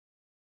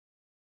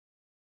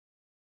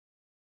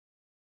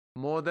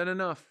 More than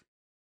enough.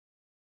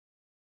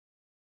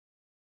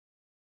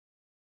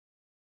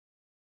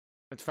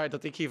 Het feit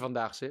dat ik hier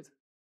vandaag zit.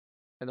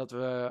 En dat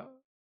we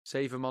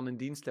 7 man in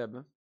dienst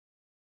hebben.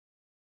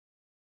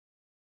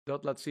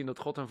 Dat laat zien dat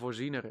God een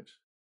voorziener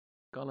is.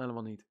 Kan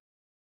helemaal niet.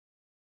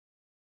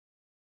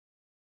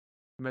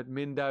 Met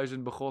min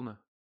 1000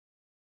 begonnen.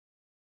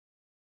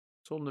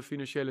 Zonder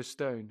financiële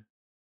steun.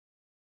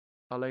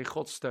 Alleen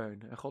Gods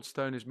steun. En Gods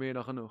steun is meer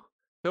dan genoeg.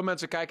 Veel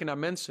mensen kijken naar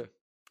mensen.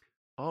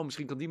 Oh,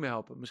 misschien kan die me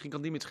helpen. Misschien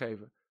kan die me iets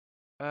geven.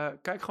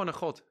 Kijk gewoon naar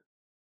God.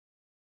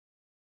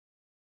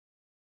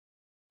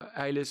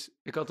 Eilis,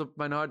 ik had op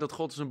mijn hart dat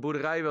God ons een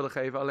boerderij wilde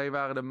geven. Alleen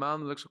waren de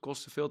maandelijkse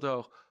kosten veel te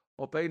hoog.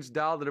 Opeens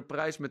daalde de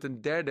prijs met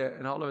een derde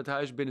en hadden we het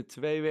huis binnen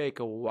 2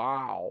 weken.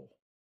 Wauw.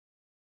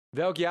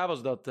 Welk jaar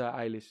was dat,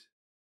 Eilis?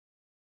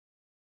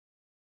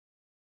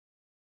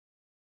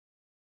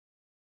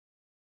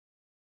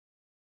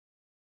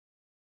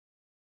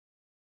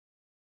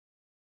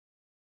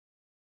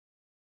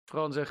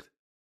 Fran zegt,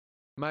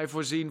 mij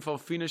voorzien van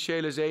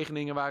financiële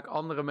zegeningen waar ik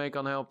anderen mee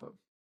kan helpen.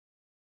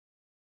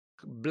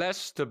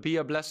 Blessed to be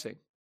a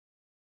blessing.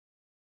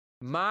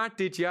 Maart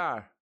dit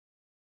jaar.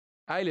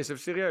 Eilis,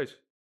 even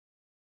serieus.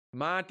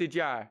 Maart dit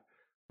jaar.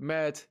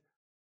 Met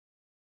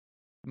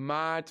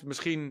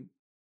misschien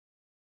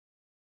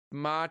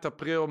maart,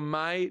 april,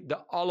 mei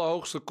de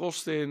allerhoogste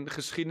kosten in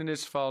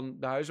geschiedenis van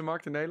de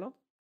huizenmarkt in Nederland.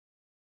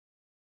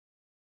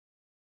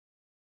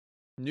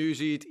 Nu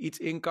zie je het iets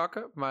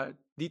inkakken, maar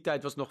die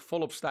tijd was nog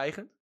volop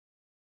stijgend.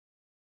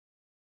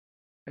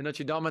 En dat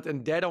je dan met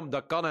een derde,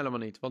 dat kan helemaal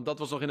niet. Want dat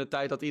was nog in de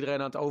tijd dat iedereen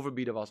aan het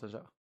overbieden was en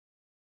zo.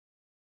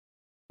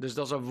 Dus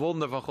dat is een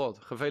wonder van God.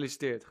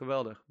 Gefeliciteerd,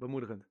 geweldig,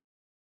 bemoedigend.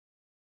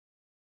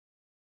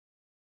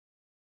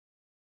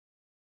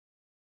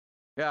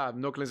 Ja,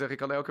 Noklin zegt, ik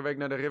kan elke week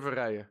naar de River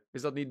rijden.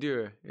 Is dat niet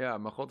duur? Ja,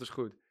 maar God is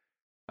goed.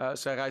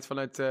 Zij rijdt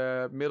vanuit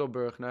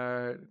Middelburg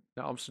naar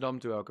Amsterdam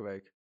toe elke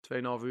week.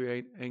 2,5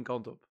 uur één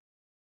kant op.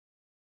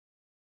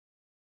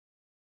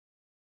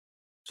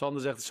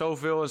 Sander zegt,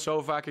 zoveel en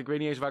zo vaak, ik weet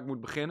niet eens waar ik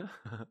moet beginnen.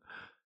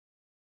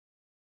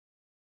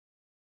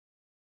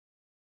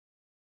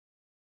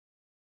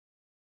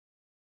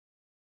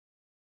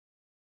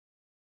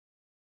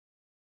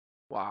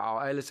 Wauw,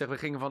 Eilis zegt, we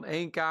gingen van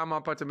 1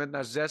 kamerappartement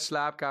naar 6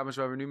 slaapkamers,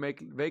 waar we nu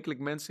wekelijk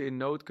mensen in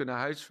nood kunnen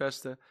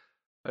huisvesten.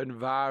 Een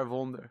waar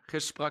wonder.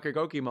 Gisteren sprak ik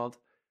ook iemand,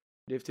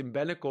 die heeft in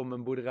Bennekom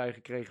een boerderij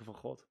gekregen van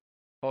God.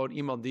 Gewoon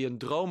iemand die een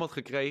droom had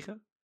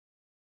gekregen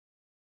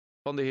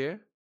van de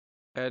Heer.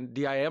 En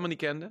die hij helemaal niet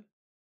kende.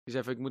 Die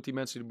zei van, ik moet die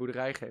mensen de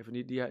boerderij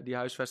geven. Die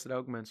huisvesten daar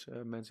ook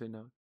mensen in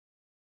nood.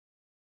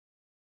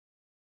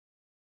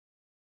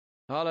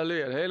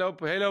 Halleluja.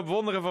 Een hele hoop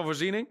wonderen van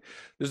voorziening.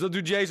 Dus dat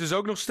doet Jezus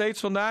ook nog steeds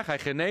vandaag. Hij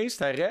geneest,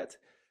 hij redt,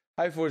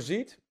 hij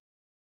voorziet.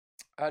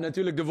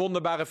 Natuurlijk de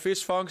wonderbare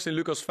visvangst in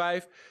Lucas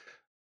 5.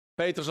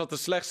 Petrus had de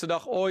slechtste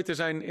dag ooit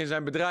in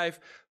zijn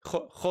bedrijf.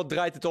 God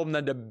draait het om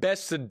naar de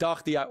beste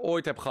dag die hij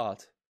ooit heeft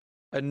gehad.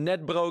 Een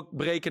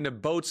netbrekende,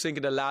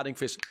 bootzinkende lading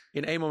vis.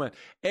 In 1 moment.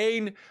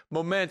 1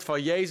 moment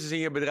van Jezus in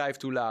je bedrijf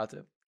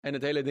toelaten. En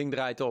het hele ding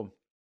draait om.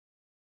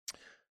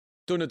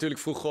 Toen natuurlijk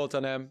vroeg God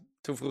aan hem.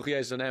 Toen vroeg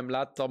Jezus aan hem,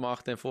 laat het allemaal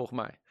achter en volg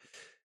mij.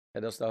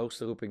 En dat is de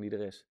hoogste roeping die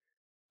er is.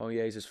 Gewoon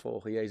Jezus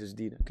volgen, Jezus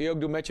dienen. Kun je ook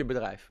doen met je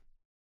bedrijf.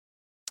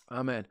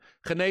 Amen.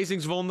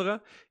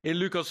 Genezingswonderen. In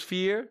Lucas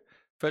 4,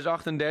 vers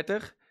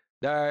 38.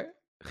 Daar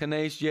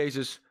geneest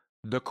Jezus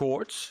de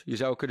koorts. Je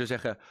zou kunnen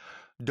zeggen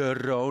de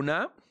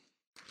Rona.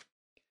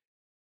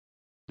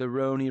 De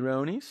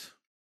Ronies.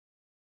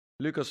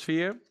 Lucas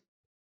 4,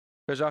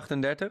 vers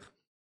 38.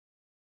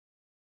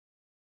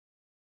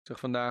 Ik zag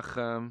vandaag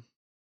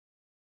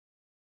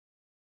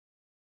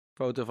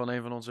foto van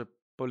een van onze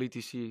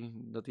politici,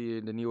 dat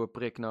hij de nieuwe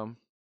prik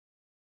nam.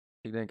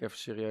 Ik denk even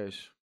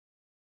serieus.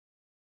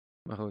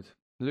 Maar goed.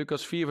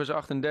 Lucas 4 vers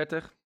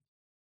 38.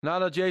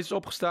 Nadat Jezus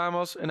opgestaan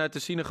was en uit de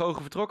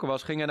synagoge vertrokken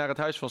was, ging hij naar het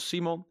huis van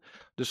Simon.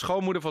 De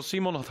schoonmoeder van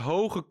Simon had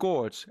hoge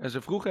koorts en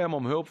ze vroegen hem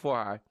om hulp voor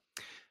haar.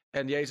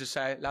 En Jezus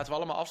zei, laten we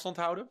allemaal afstand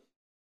houden.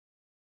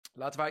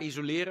 Laten we haar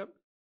isoleren.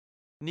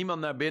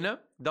 Niemand naar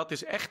binnen. Dat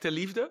is echte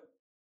liefde.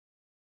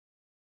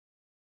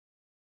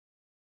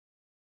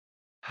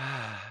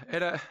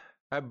 En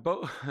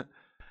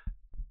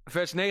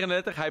vers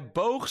 39. Hij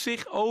boog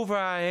zich over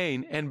haar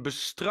heen en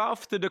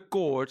bestrafte de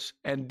koorts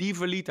en die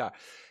verliet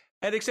haar.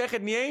 En ik zeg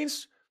het niet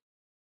eens.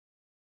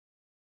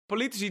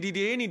 Politici die de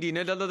Heer niet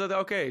dienen,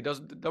 oké,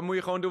 dan moet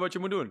je gewoon doen wat je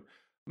moet doen.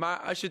 Maar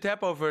als je het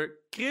hebt over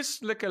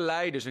christelijke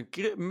leiders en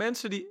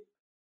mensen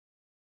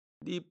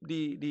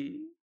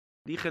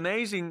die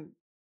genezing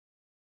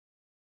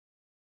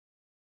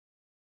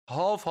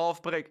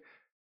half preek.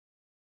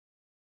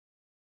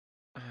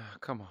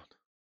 Come on.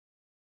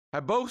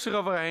 Hij boog zich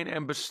over haar heen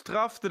en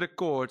bestrafte de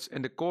koorts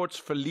en de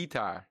koorts verliet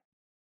haar.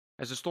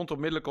 En ze stond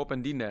onmiddellijk op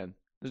en diende hen.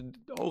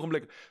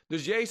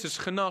 Dus Jezus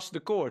genas de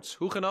koorts.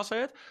 Hoe genas hij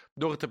het?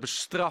 Door het te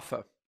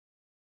bestraffen.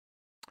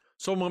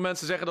 Sommige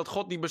mensen zeggen dat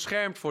God niet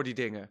beschermt voor die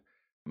dingen.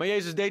 Maar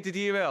Jezus deed het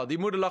hier wel.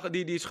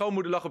 Die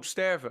schoonmoeder lag op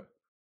sterven.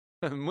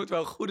 Het moet wel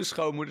een goede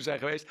schoonmoeder zijn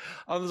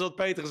geweest. Anders had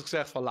Petrus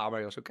gezegd van, laat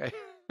maar Jos, oké.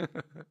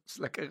 Is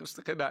lekker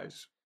rustig in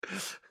huis.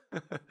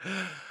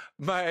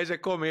 Maar hij zei,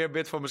 kom heer,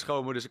 bid voor mijn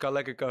schoonmoeder, ze kan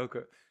lekker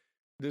koken.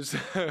 Dus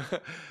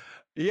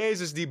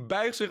Jezus die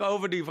buigt zich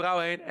over die vrouw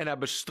heen en hij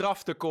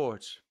bestraft de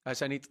koorts. Hij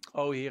zei niet,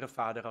 o Heere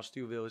Vader, als het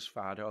uw wil is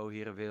Vader. O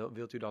Heere,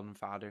 wilt u dan een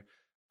Vader?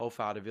 O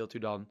Vader, wilt u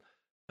dan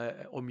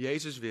om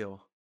Jezus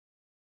wil?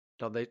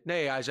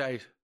 Nee, hij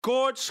zei,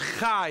 koorts,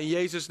 ga in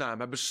Jezus naam.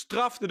 Hij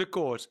bestrafte de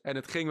koorts en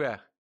het ging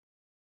weg.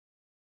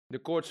 De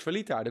koorts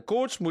verliet haar. De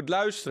koorts moet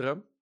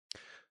luisteren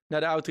naar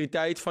de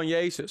autoriteit van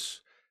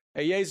Jezus.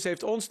 En Jezus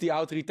heeft ons die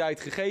autoriteit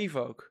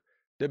gegeven ook.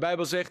 De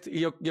Bijbel zegt,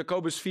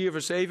 Jacobus 4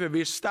 vers 7,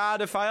 weersta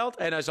de vijand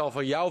en hij zal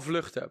van jou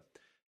vluchten.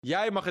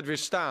 Jij mag het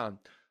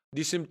weerstaan.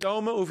 Die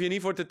symptomen hoef je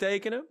niet voor te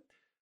tekenen.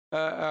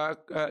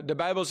 De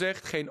Bijbel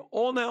zegt, geen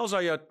onheil zal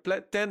je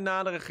tent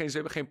naderen,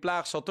 geen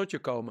plaag zal tot je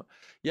komen.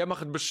 Jij mag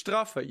het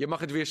bestraffen, je mag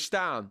het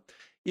weerstaan.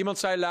 Iemand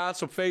zei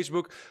laatst op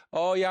Facebook,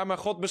 oh ja, maar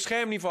God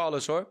beschermt niet voor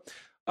alles hoor.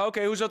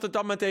 Oké, hoe zat het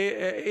dan met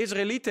de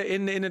Israëlieten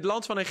in het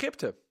land van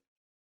Egypte?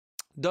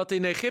 Dat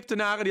in de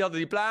Egyptenaren, die hadden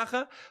die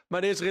plagen,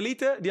 maar de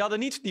Israëlieten, die hadden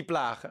niet die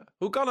plagen.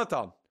 Hoe kan het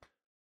dan?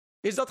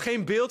 Is dat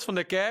geen beeld van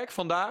de kerk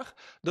vandaag?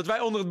 Dat wij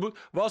onder het bloed...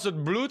 Was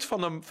het bloed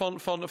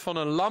van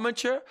een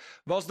lammetje,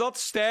 was dat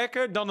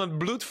sterker dan het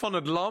bloed van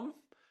het lam?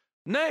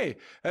 Nee,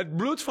 het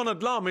bloed van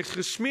het lam is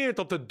gesmeerd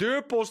op de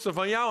deurposten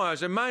van jouw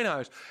huis en mijn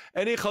huis.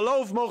 En in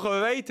geloof mogen we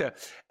weten,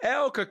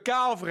 elke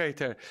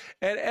kaalvreter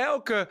en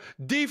elke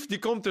dief die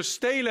komt te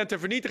stelen en te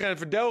vernietigen en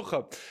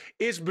verdelgen,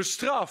 is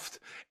bestraft.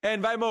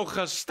 En wij mogen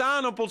gaan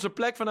staan op onze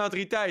plek van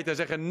autoriteit en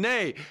zeggen,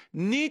 nee,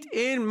 niet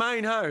in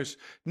mijn huis,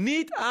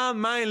 niet aan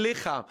mijn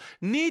lichaam,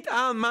 niet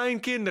aan mijn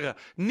kinderen,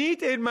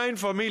 niet in mijn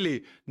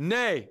familie.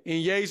 Nee,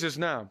 in Jezus'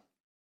 naam.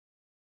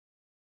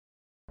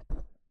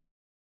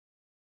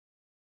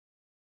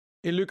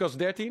 In Lucas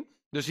 13.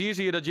 Dus hier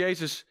zie je dat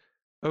Jezus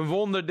een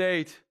wonder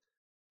deed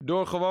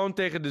door gewoon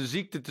tegen de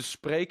ziekte te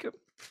spreken.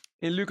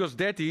 In Lucas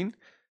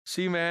 13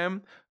 zien we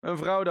hem een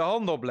vrouw de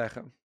hand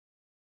opleggen.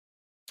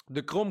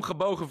 De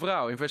kromgebogen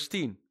vrouw in vers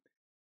 10.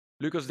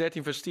 Lucas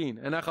 13 vers 10.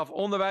 En hij gaf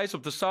onderwijs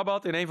op de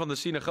Sabbat in een van de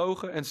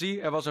synagogen. En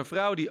zie, er was een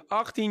vrouw die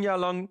 18 jaar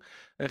lang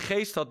een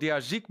geest had die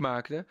haar ziek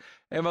maakte.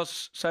 En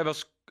zij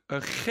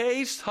een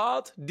geest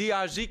had die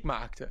haar ziek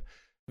maakte.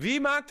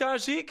 Wie maakte haar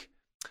ziek?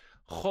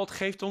 God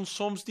geeft ons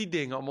soms die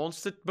dingen om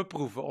ons te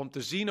beproeven, om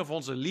te zien of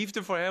onze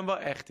liefde voor hem wel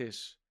echt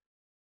is.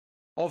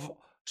 Of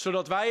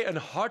zodat wij een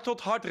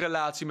hart-tot-hart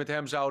relatie met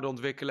hem zouden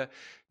ontwikkelen.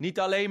 Niet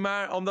alleen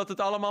maar omdat het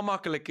allemaal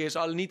makkelijk is,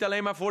 niet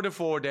alleen maar voor de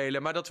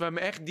voordelen, maar dat we hem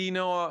echt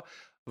dienen.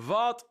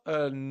 Wat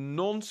een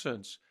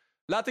nonsens.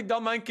 Laat ik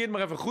dan mijn kind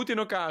maar even goed in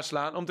elkaar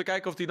slaan, om te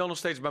kijken of hij dan nog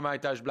steeds bij mij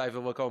thuis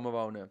blijven wil komen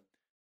wonen.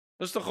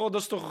 Dat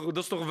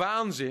is toch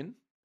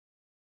waanzin?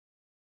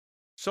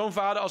 Zo'n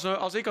vader,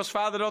 als ik als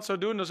vader dat zou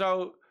doen,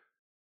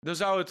 dan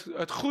zou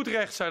het goed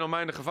recht zijn om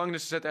mij in de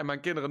gevangenis te zetten en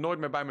mijn kinderen nooit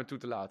meer bij me toe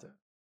te laten.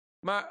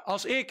 Maar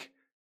als ik,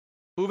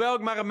 hoewel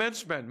ik maar een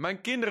mens ben,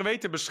 mijn kinderen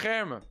weet te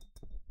beschermen.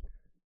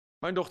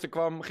 Mijn dochter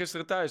kwam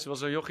gisteren thuis. Er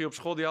was een jochie op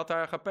school die had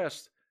haar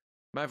gepest.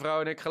 Mijn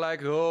vrouw en ik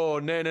gelijk, oh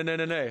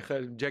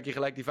nee. Jackie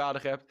gelijk die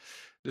vader hebt.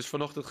 Dus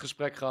vanochtend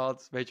gesprek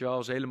gehad. Weet je wel,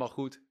 was helemaal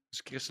goed. Het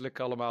is christelijk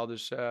allemaal,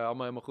 dus allemaal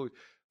helemaal goed.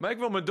 Maar ik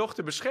wil mijn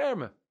dochter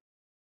beschermen.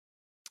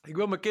 Ik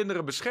wil mijn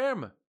kinderen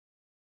beschermen.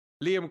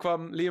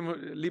 Liam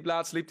liep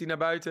naar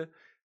buiten.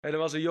 En er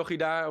was een jochie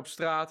daar op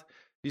straat.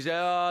 Die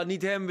zei,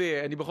 niet hem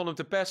weer. En die begon hem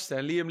te pesten.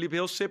 En Liam liep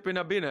heel sip weer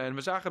naar binnen. En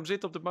we zagen hem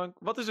zitten op de bank.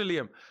 Wat is er,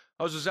 Liam?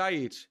 Oh, ze zei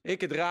iets.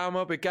 Ik het raam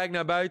op. Ik kijk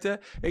naar buiten.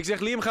 Ik zeg,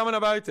 Liam, gaan we naar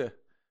buiten.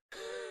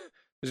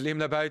 Dus Liam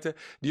naar buiten.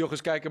 Die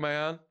jochies kijken mij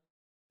aan.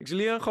 Ik zeg,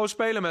 Liam, gewoon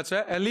spelen met ze.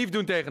 En lief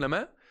doen tegen hem,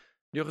 hè?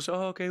 Die jochies,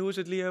 oké, hoe is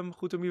het, Liam?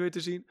 Goed om je weer te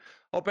zien.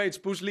 Opeens,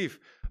 poes lief.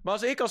 Maar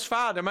als ik als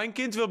vader mijn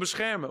kind wil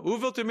beschermen,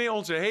 hoeveel te meer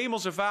onze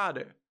hemelse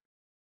vader?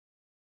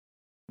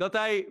 Dat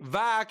hij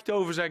waakt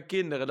over zijn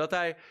kinderen.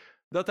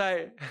 Dat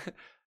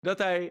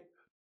hij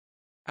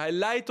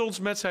leidt ons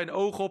met zijn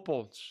oog op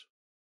ons.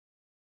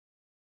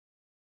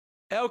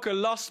 Elke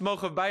last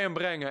mogen we bij hem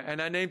brengen. En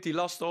hij neemt die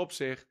lasten op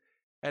zich.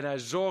 En hij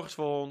zorgt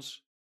voor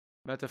ons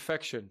met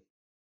affection.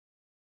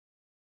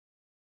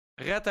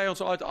 Redt hij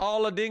ons uit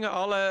alle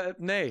dingen?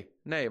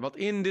 Nee. Want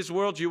in this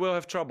world you will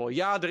have trouble.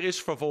 Ja, er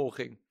is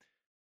vervolging.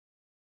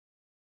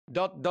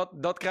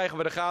 Dat krijgen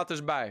we er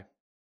gratis bij.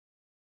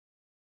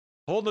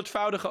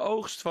 100-voudige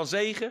oogst van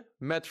zegen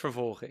met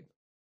vervolging.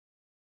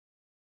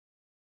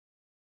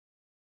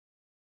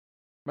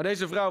 Maar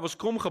deze vrouw was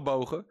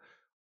kromgebogen,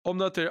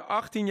 omdat er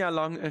 18 jaar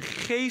lang een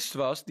geest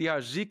was die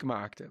haar ziek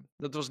maakte.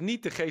 Dat was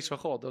niet de geest van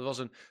God, dat was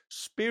een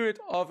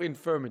spirit of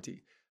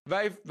infirmity.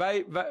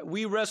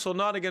 We wrestle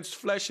not against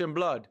flesh and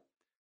blood.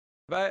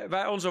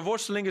 Onze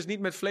worsteling is niet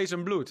met vlees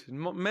en bloed.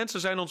 Mensen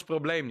zijn ons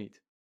probleem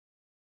niet.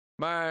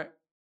 Maar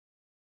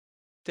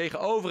tegen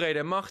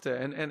overheden en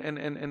machten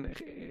en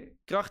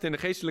krachten in de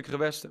geestelijke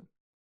gewesten.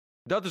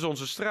 Dat is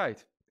onze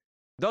strijd.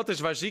 Dat is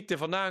waar ziekte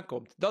vandaan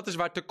komt. Dat is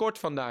waar tekort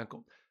vandaan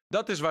komt.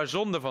 Dat is waar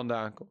zonde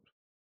vandaan komt.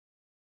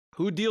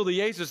 Hoe dealde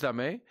Jezus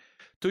daarmee?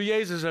 Toen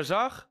Jezus haar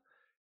zag,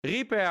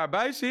 riep hij haar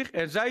bij zich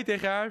en zei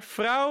tegen haar,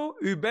 vrouw,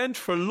 u bent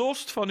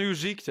verlost van uw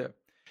ziekte.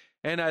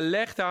 En hij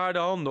legde haar de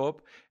handen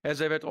op en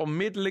zij werd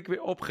onmiddellijk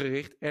weer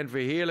opgericht en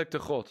verheerlijkte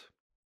God.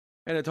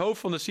 En het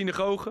hoofd van de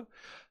synagoge,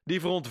 die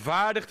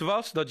verontwaardigd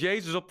was dat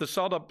Jezus op de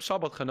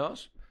Sabbat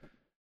genas,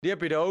 die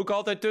heb je er ook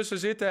altijd tussen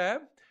zitten, hè?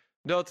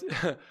 Dat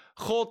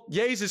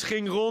Jezus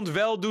ging rond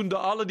weldoende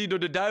allen die door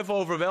de duivel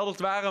overweldigd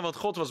waren, want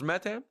God was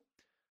met hem.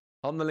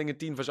 Handelingen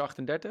 10 vers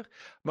 38.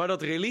 Maar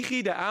dat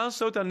religie de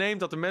aanstoot aan neemt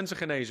dat de mensen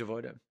genezen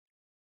worden.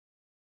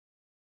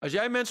 Als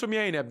jij mensen om je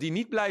heen hebt die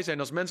niet blij zijn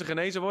als mensen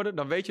genezen worden,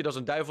 dan weet je dat is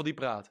een duivel die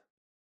praat.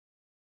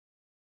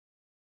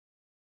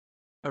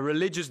 Een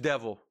religious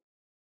devil.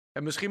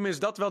 En misschien is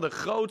dat wel de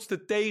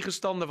grootste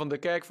tegenstander van de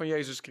kerk van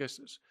Jezus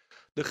Christus.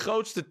 De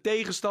grootste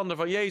tegenstander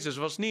van Jezus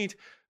was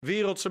niet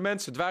wereldse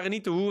mensen. Het waren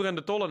niet de hoeren en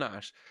de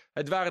tollenaars.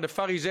 Het waren de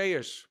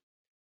farizeeërs.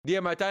 Die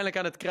hem uiteindelijk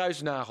aan het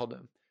kruis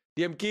nagelden.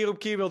 Die hem keer op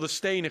keer wilden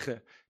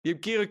stenigen. Die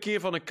hem keer op keer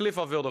van een klif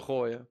af wilden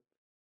gooien.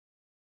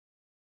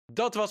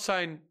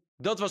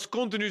 Dat was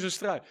continu zijn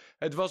strijd.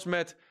 Het was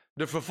met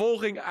de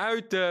vervolging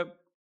uit de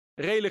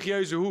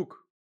religieuze hoek.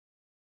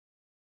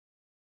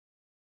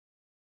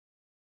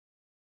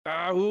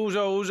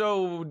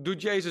 Hoezo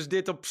doet Jezus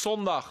dit op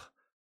zondag?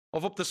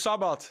 Of op de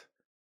Sabbat?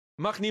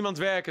 Mag niemand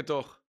werken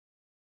toch?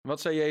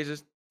 Wat zei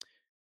Jezus?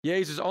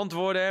 Jezus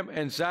antwoordde hem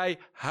en zei,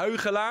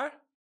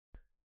 huichelaar?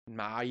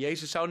 Nou,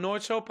 Jezus zou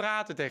nooit zo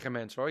praten tegen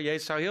mensen hoor.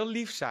 Jezus zou heel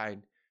lief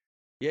zijn.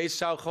 Jezus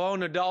zou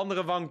gewoon de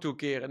andere wang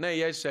toekeren. Nee,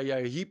 Jezus zei,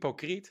 jij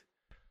hypocriet.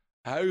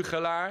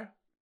 Huichelaar.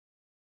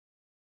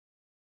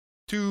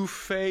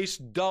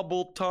 Two-faced,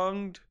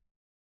 double-tongued.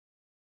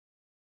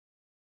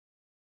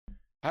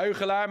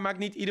 Huichelaar, maakt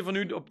niet ieder van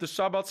u op de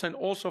Sabbat zijn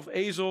os of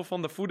ezel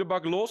van de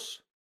voederbak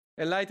los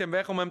en leidt hem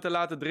weg om hem te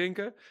laten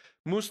drinken?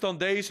 Moest dan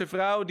deze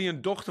vrouw, die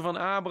een dochter van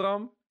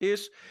Abraham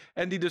is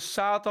en die de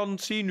Satan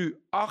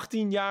nu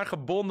 18 jaar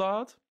gebonden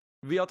had,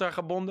 wie had haar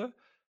gebonden?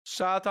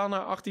 Satan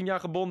haar 18 jaar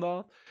gebonden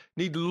had,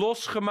 niet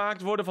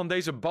losgemaakt worden van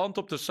deze band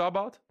op de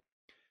Sabbat?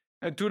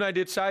 En toen hij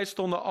dit zei,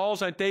 stonden al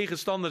zijn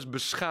tegenstanders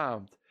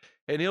beschaamd.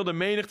 En heel de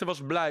menigte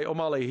was blij om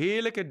alle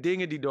heerlijke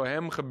dingen die door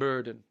hem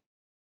gebeurden.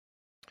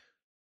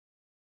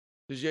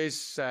 Dus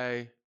Jezus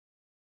zei,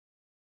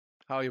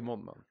 hou je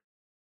mond, man.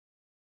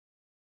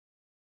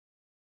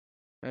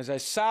 En hij zei,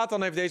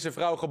 Satan heeft deze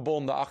vrouw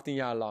gebonden 18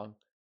 jaar lang.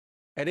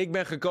 En ik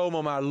ben gekomen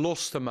om haar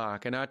los te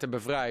maken en haar te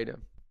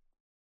bevrijden.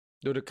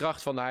 Door de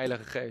kracht van de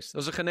Heilige Geest.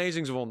 Dat is een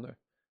genezingswonder.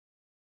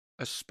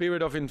 A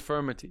spirit of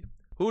infirmity.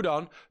 Hoe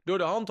dan? Door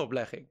de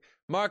handoplegging.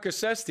 Marcus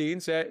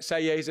 16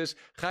 zei Jezus,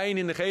 ga je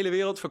in de gehele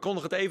wereld,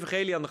 verkondig het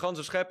evangelie aan de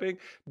ganse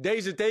schepping.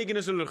 Deze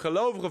tekenen zullen de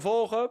gelovigen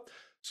volgen,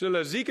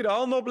 zullen zieken de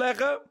handen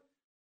opleggen.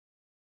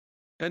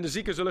 En de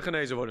zieken zullen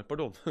genezen worden.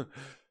 Pardon.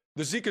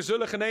 De zieken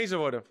zullen genezen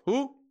worden.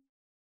 Hoe?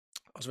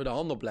 Als we de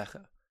hand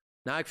opleggen.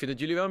 Nou, ik vind dat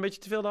jullie wel een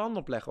beetje te veel de hand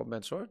opleggen op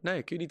mensen hoor.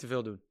 Nee, kun je niet te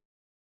veel doen.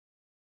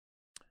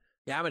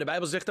 Ja, maar de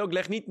Bijbel zegt ook,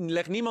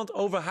 leg niemand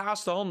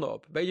overhaast de handen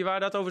op. Weet je waar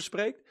dat over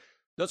spreekt?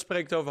 Dat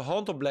spreekt over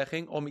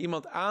handoplegging om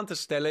iemand aan te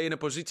stellen in een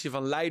positie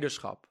van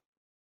leiderschap.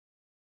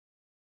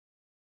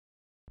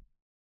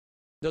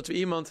 Dat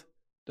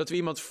we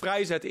iemand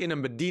vrijzetten in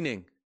een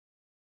bediening.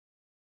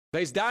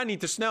 Wees daar niet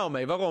te snel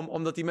mee. Waarom?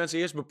 Omdat die mensen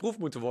eerst beproefd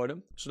moeten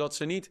worden, zodat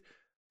ze niet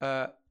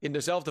in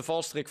dezelfde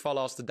valstrik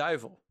vallen als de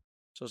duivel.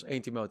 Zoals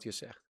 1 Timotheus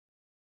zegt.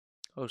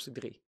 Hoofdstuk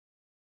 3.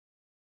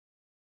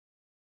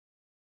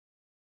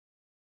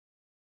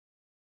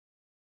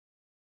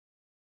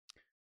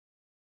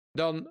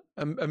 Dan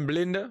een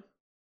blinde.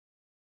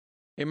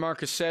 In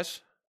Marcus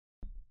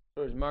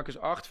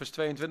 8, vers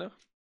 22.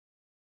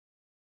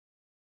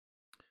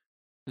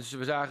 Dus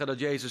we zagen dat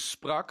Jezus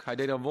sprak. Hij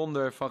deed een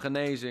wonder van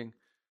genezing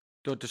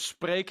door te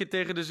spreken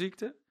tegen de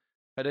ziekte.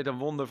 Hij deed een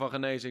wonder van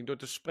genezing door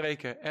te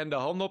spreken en de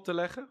handen op te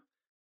leggen.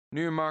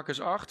 Nu in Marcus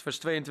 8, vers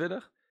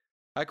 22.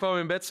 Hij kwam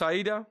in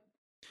Bethsaida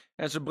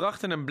en ze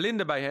brachten een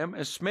blinde bij hem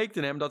en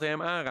smeekten hem dat hij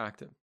hem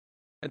aanraakte.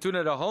 En toen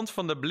hij de hand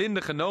van de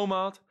blinde genomen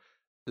had,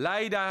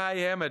 leidde hij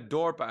hem het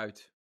dorp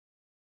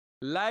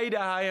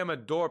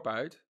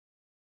uit.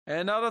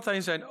 En nadat hij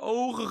in zijn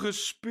ogen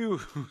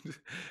gespuwd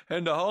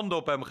en de hand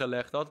op hem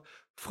gelegd had,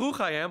 vroeg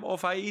hij hem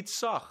of hij iets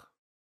zag.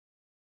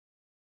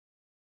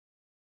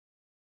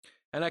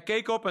 En hij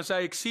keek op en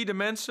zei, ik zie de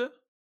mensen,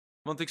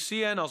 want ik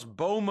zie hen als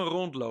bomen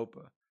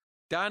rondlopen.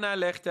 Daarna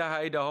legde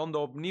hij de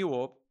handen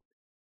opnieuw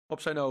op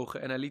zijn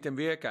ogen en hij liet hem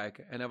weer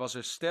kijken. En hij was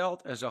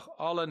hersteld en zag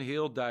allen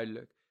heel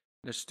duidelijk.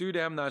 En hij stuurde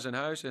hem naar zijn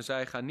huis en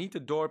zei, ga niet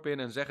het dorp in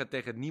en zeg het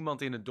tegen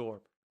niemand in het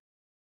dorp.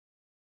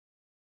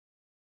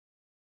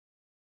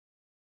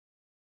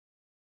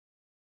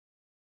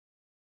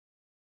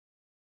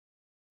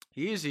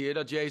 Hier zie je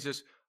dat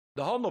Jezus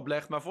de hand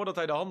oplegt, maar voordat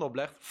hij de hand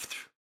oplegt,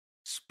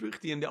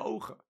 spuugt hij in de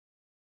ogen.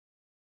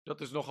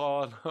 Dat is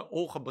nogal een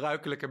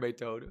ongebruikelijke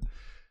methode.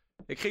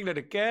 Ik ging naar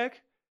de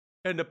kerk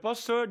en de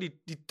pastoor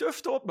die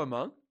tufte op me,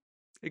 man.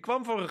 Ik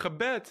kwam voor een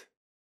gebed.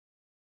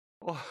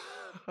 Oh.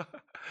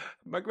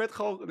 Maar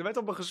er werd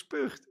op me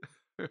gespuugd.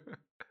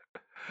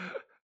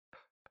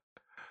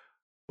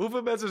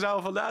 Hoeveel mensen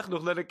zouden vandaag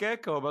nog naar de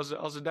kerk komen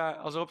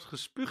als er op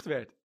gespuugd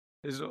werd?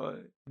 Dus,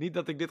 niet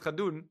dat ik dit ga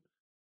doen,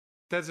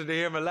 tenzij de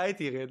Heer me leidt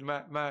hierin,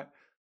 maar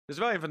dat is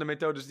wel een van de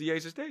methodes die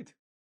Jezus deed.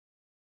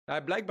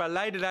 Hij blijkbaar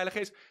leidde de Heilige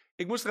Geest.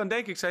 Ik moest eraan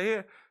denken, ik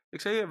zei,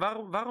 Heer,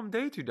 waarom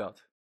deed u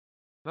dat?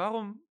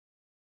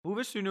 Hoe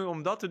wist u nu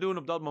om dat te doen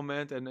op dat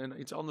moment en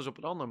iets anders op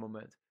een ander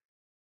moment?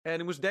 En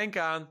ik moest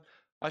denken aan,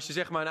 als je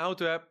zeg maar een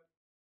auto hebt,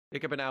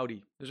 ik heb een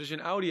Audi. Dus als je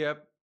een Audi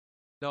hebt,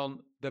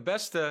 dan de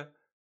beste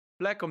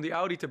plek om die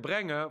Audi te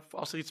brengen,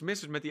 als er iets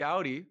mis is met die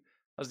Audi,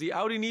 Als die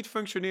Audi niet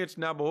functioneert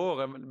naar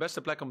behoren, de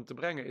beste plek om het te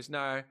brengen is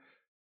naar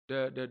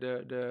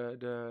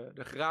de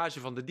garage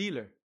van de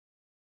dealer.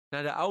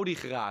 Naar de Audi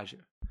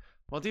garage.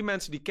 Want die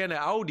mensen die kennen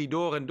Audi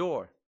door en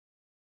door.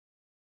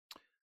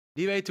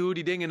 Die weten hoe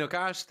die dingen in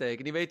elkaar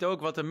steken. Die weten ook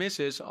wat er mis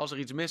is als er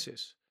iets mis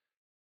is.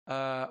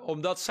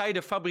 Omdat zij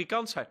de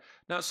fabrikant zijn.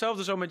 Nou,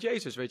 hetzelfde zo met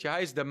Jezus, weet je.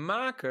 Hij is de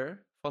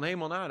maker van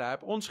hemel en aarde. Hij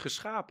heeft ons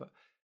geschapen.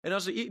 En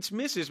als er iets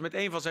mis is met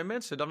een van zijn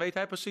mensen, dan weet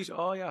hij precies,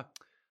 oh ja,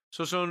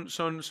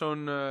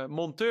 zo'n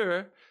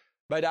monteur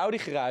bij de Audi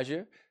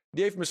garage,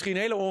 die heeft misschien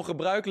hele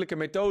ongebruikelijke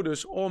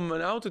methodes om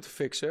een auto te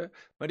fixen,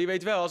 maar die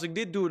weet wel, als ik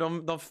dit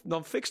doe,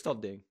 dan fixt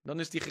dat ding. Dan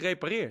is die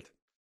gerepareerd.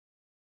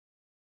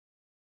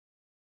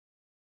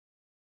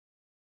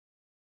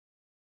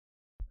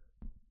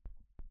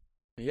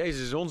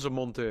 Jezus is onze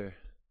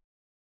monteur.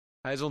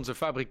 Hij is onze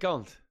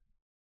fabrikant.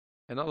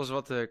 En alles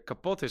wat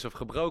kapot is of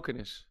gebroken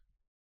is,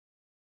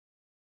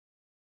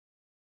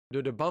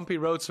 door de bumpy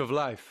roads of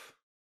life,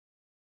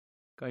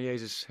 kan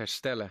Jezus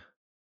herstellen.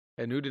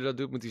 En hoe hij dat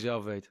doet, moet hij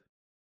zelf weten.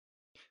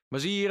 Maar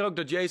zie je hier ook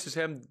dat Jezus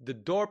hem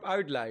de dorp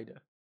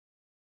uitleidde.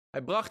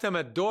 Hij bracht hem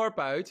het dorp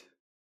uit.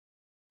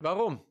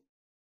 Waarom?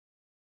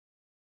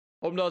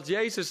 Omdat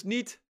Jezus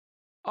niet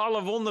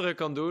alle wonderen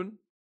kan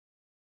doen.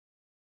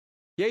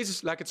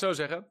 Jezus, laat ik het zo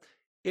zeggen,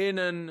 in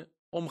een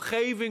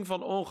omgeving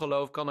van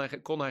ongeloof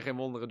kon hij geen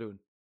wonderen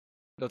doen.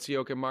 Dat zie je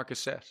ook in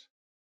Marcus 6.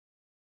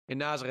 In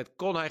Nazareth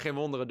kon hij geen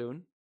wonderen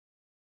doen.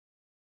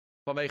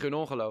 Vanwege hun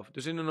ongeloof.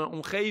 Dus in een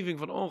omgeving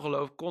van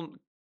ongeloof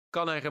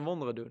kan hij geen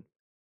wonderen doen.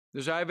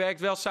 Dus hij werkt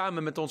wel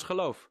samen met ons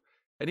geloof.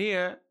 En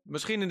hier,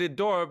 misschien in dit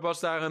dorp, was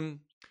daar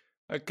een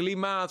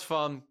klimaat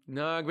van,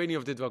 nou, ik weet niet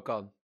of dit wel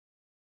kan.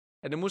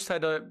 En dan moest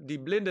hij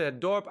die blinde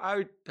het dorp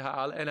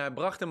uithalen en hij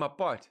bracht hem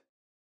apart.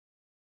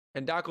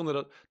 En daar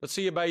konden dat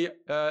zie je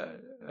bij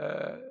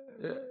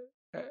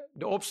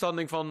de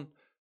opstanding van,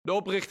 de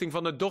oprichting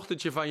van het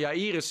dochtertje van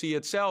Jairus, zie je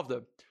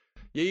hetzelfde.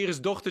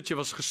 Jairus' dochtertje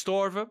was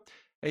gestorven.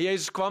 En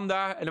Jezus kwam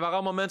daar en er waren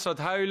allemaal mensen aan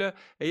het huilen.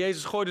 En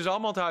Jezus gooide ze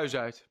allemaal het huis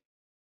uit.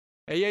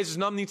 En Jezus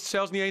nam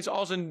zelfs niet eens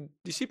al zijn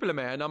discipelen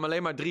mee. Hij nam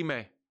alleen maar 3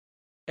 mee.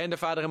 En de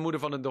vader en moeder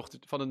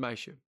van het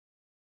meisje.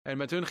 En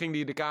met hun ging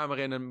hij de kamer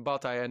in en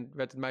bad hij en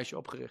werd het meisje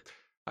opgericht.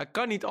 Hij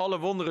kan niet alle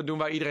wonderen doen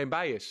waar iedereen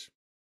bij is.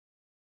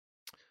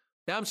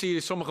 Daarom zie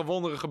je sommige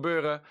wonderen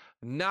gebeuren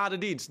na de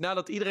dienst.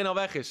 Nadat iedereen al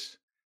weg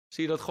is.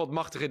 Zie je dat God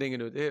machtige dingen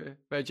doet.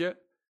 Weet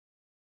je?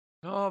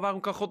 Oh,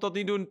 waarom kan God dat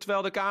niet doen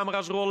terwijl de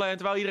camera's rollen en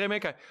terwijl iedereen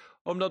meekijkt?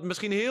 Omdat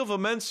misschien heel veel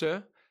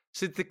mensen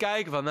zitten te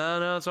kijken van, nou,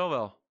 dat zal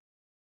wel.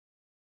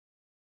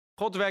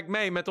 God werkt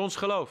mee met ons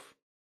geloof.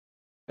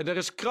 En er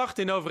is kracht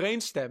in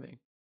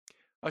overeenstemming.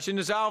 Als je in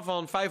een zaal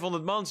van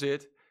 500 man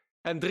zit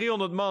en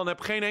 300 man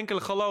hebben geen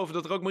enkele geloof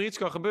dat er ook maar iets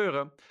kan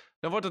gebeuren,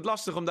 dan wordt het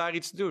lastig om daar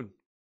iets te doen.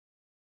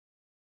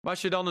 Maar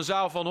als je dan een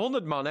zaal van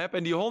 100 man hebt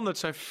en die 100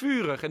 zijn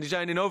vurig en die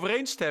zijn in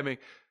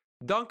overeenstemming,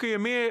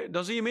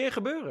 dan zie je meer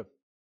gebeuren.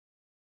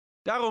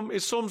 Daarom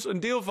is soms een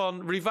deel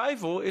van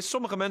revival is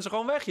sommige mensen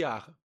gewoon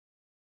wegjagen.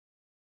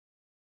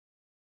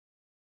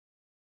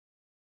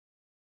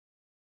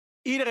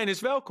 Iedereen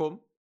is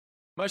welkom,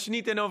 maar als je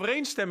niet in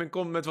overeenstemming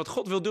komt met wat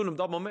God wil doen op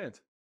dat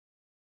moment.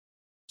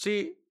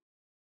 Zie,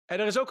 en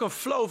er is ook een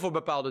flow voor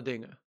bepaalde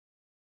dingen.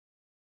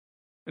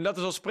 En dat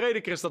is als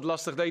prediker is dat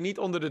lastig, dat je niet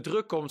onder de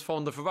druk komt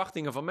van de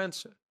verwachtingen van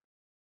mensen.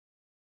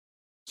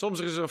 Soms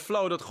is er een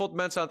flow dat God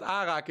mensen aan het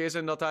aanraken is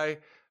en dat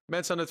hij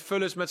mensen aan het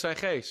vullen is met zijn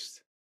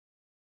geest.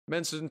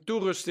 Mensen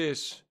toerust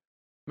is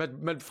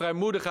met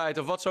vrijmoedigheid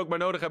of wat ze ook maar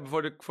nodig hebben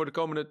voor de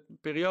komende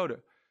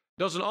periode.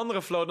 Dat is een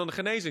andere flow dan de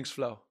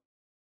genezingsflow.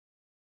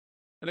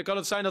 En dan kan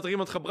het zijn dat er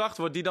iemand gebracht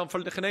wordt die dan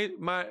voor de genezing,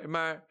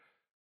 maar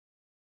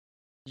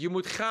je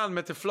moet gaan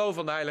met de flow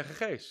van de Heilige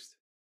Geest.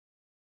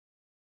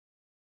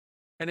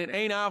 En in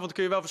 1 avond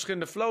kun je wel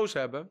verschillende flows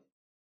hebben,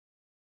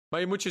 maar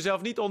je moet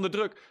jezelf niet onder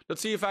druk. Dat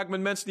zie je vaak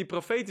met mensen die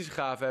profetische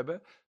gaven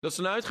hebben, dat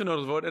ze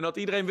uitgenodigd worden en dat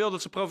iedereen wil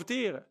dat ze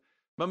profeteren.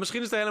 Maar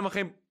misschien is er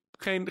helemaal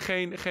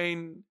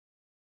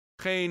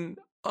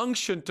geen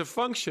unction to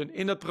function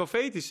in dat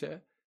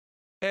profetische.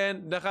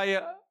 En dan ga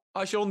je,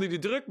 als je onder die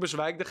druk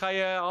bezwijkt, dan ga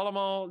je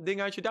allemaal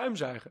dingen uit je duim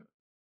zuigen.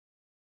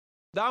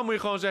 Daarom moet je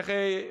gewoon zeggen,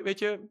 hey, weet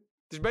je,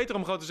 het is beter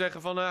om gewoon te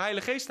zeggen van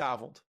Heilige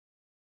Geestavond.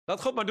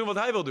 Laat God maar doen wat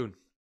hij wil doen.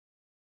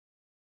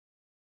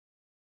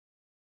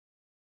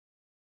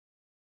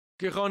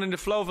 Kun je gewoon in de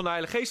flow van de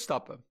Heilige Geest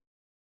stappen.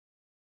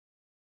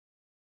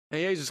 En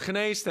Jezus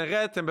geneest en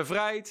redt en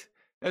bevrijdt.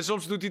 En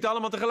soms doet hij het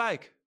allemaal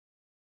tegelijk.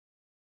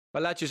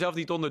 Maar laat jezelf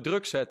niet onder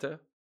druk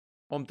zetten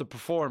om te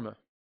performen.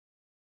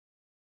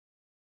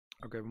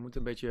 Oké, we moeten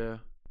een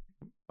beetje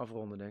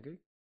afronden, denk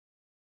ik.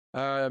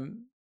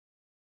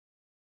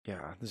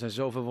 Ja, er zijn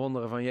zoveel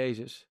wonderen van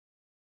Jezus.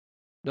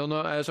 Dan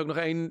er is ook nog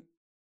één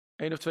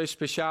of 2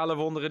 speciale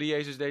wonderen die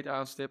Jezus deed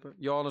aanstippen.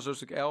 Johannes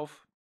hoofdstuk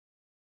 11.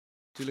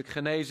 Natuurlijk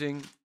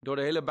genezing. Door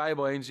de hele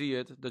Bijbel heen zie je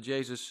het. Dat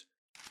Jezus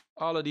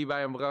alle die bij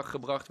hem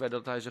gebracht werden,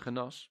 dat hij ze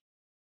genas.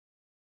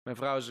 Mijn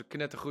vrouw is een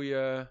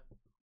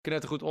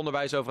knettergoed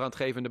onderwijs over aan het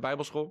geven in de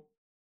Bijbelschool.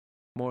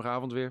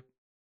 Morgenavond weer.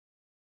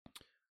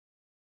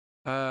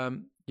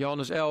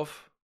 Johannes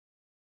 11.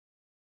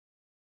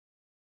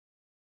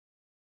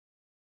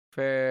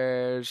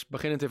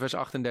 beginnend in vers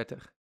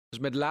 38. Dus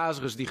met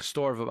Lazarus die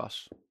gestorven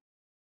was.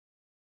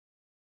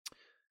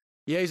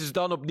 Jezus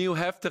dan opnieuw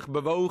heftig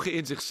bewogen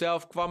in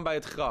zichzelf kwam bij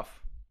het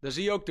graf. Daar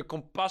zie je ook de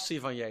compassie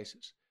van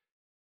Jezus.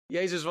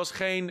 Jezus was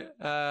geen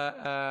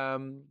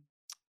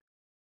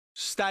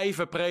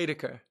stijve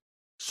prediker,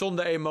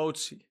 zonder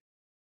emotie.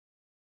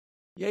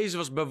 Jezus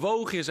was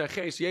bewogen in zijn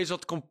geest. Jezus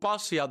had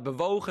compassie, had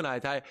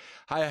bewogenheid.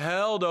 Hij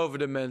huilde over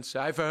de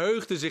mensen. Hij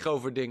verheugde zich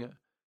over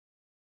dingen.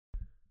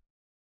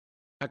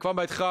 Hij kwam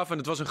bij het graf en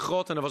het was een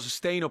grot en er was een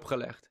steen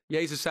opgelegd.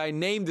 Jezus zei,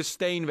 neem de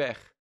steen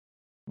weg.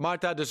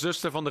 Martha, de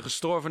zuster van de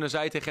gestorvene,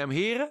 zei tegen hem,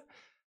 Heere,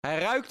 hij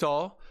ruikt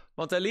al,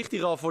 want hij ligt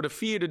hier al voor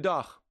de 4e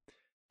dag.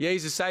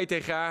 Jezus zei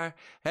tegen haar,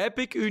 heb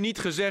ik u niet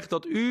gezegd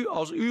dat u,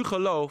 als u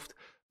gelooft,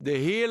 de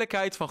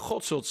heerlijkheid van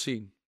God zult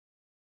zien?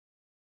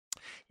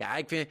 Ja,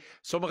 ik vind,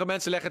 sommige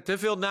mensen leggen te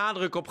veel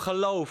nadruk op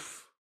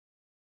geloof.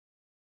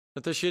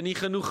 Dat als je niet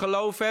genoeg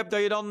geloof hebt,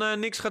 dat je dan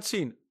niks gaat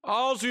zien.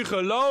 Als u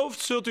gelooft,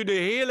 zult u de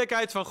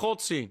heerlijkheid van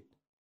God zien.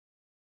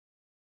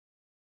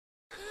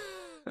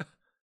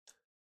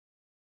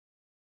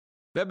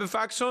 We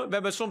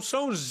hebben soms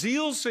zo'n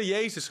zielse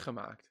Jezus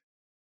gemaakt.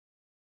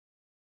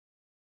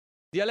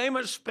 Die alleen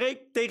maar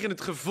spreekt tegen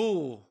het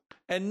gevoel.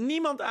 En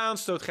niemand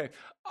aanstoot geeft.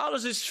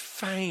 Alles is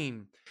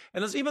fijn.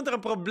 En als iemand er een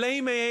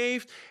probleem mee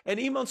heeft. En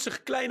iemand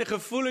zich kleine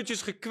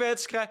gevoelentjes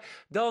gekwetst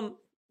krijgt.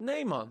 Dan,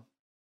 nee man.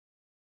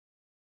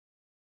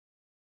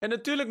 En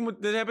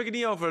natuurlijk dan heb ik het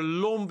niet over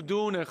lomp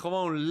doen. En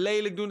gewoon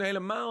lelijk doen.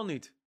 Helemaal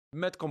niet.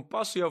 Met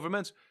compassie over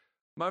mensen.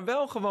 Maar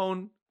wel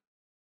gewoon.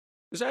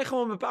 Er zijn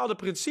gewoon bepaalde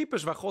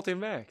principes waar God in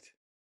werkt.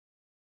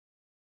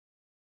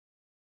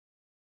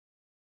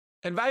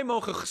 En wij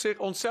mogen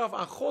onszelf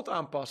aan God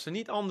aanpassen,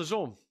 niet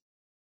andersom.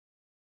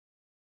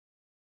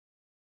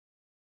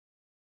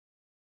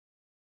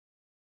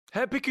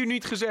 Heb ik u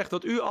niet gezegd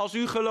dat u, als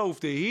u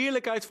gelooft, de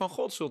heerlijkheid van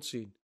God zult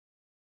zien?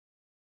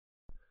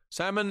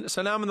 Zij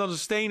namen dan een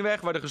steen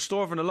weg waar de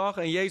gestorvene lag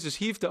en Jezus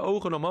hief de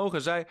ogen omhoog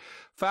en zei,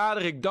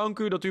 Vader, ik dank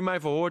u dat u mij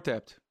verhoord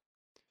hebt.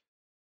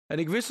 En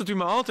ik wist dat u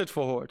me altijd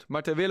verhoort,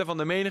 maar ter wille van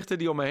de menigte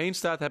die om me heen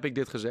staat, heb ik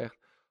dit gezegd.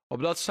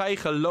 Opdat zij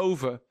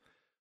geloven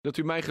dat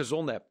u mij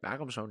gezonden hebt.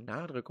 Waarom zo'n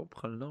nadruk op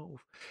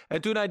geloof?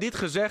 En toen hij dit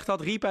gezegd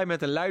had, riep hij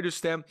met een luide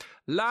stem,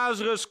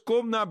 Lazarus,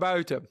 kom naar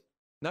buiten.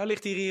 Nou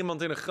ligt hier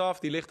iemand in een graf,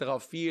 die ligt er al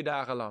 4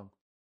 dagen lang.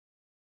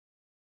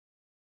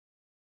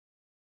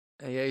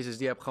 En Jezus,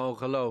 die heeft gewoon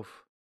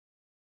geloof.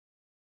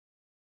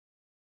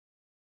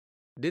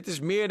 Dit is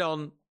meer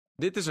dan,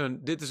 dit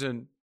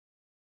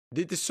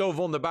is zo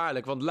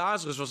wonderbaarlijk, want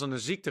Lazarus was aan een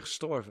ziekte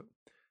gestorven.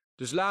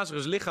 Dus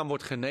Lazarus' lichaam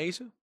wordt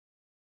genezen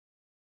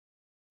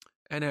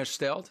en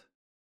hersteld.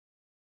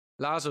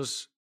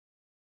 Lazarus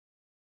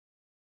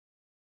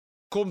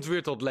komt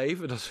weer tot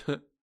leven,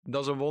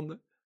 dat is een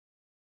wonder.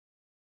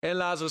 En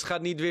Lazarus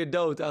gaat niet weer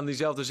dood aan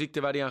diezelfde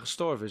ziekte waar hij aan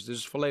gestorven is, dus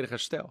het is volledig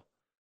herstel.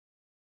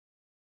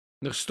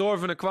 De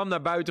gestorvene kwam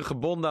naar buiten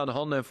gebonden aan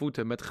handen en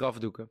voeten met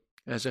grafdoeken.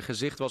 En zijn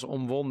gezicht was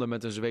omwonden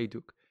met een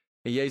zweetdoek.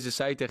 En Jezus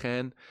zei tegen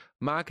hen,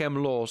 maak hem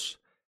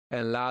los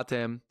en laat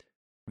hem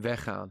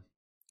weggaan.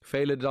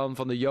 Velen dan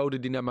van de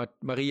Joden die naar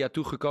Maria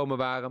toegekomen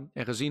waren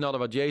en gezien hadden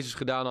wat Jezus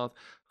gedaan had,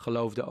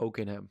 geloofden ook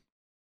in hem.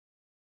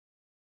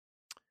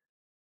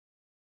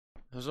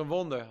 Dat is een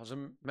wonder, als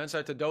een mensen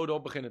uit de doden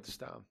op beginnen te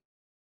staan.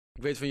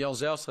 Ik weet van Jan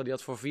Zijlstra, die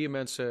had voor 4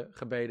 mensen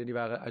gebeden, die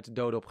waren uit de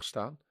doden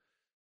opgestaan.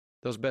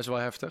 Dat is best wel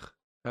heftig.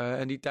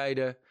 En die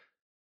tijden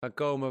gaan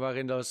komen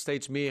waarin we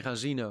steeds meer gaan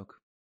zien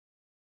ook.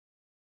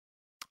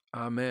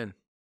 Amen.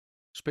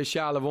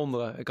 Speciale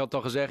wonderen. Ik had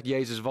al gezegd,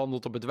 Jezus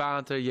wandelt op het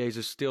water,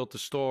 Jezus stilt de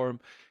storm,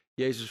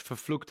 Jezus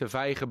vervloekt de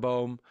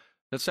vijgenboom.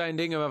 Dat zijn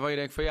dingen waarvan je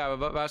denkt van ja,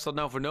 waar is dat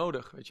nou voor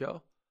nodig, weet je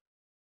wel?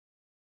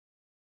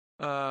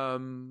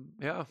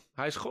 Ja,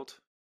 hij is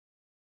God.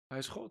 Hij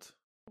is God.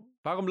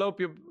 Waarom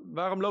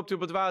loopt u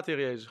op het water,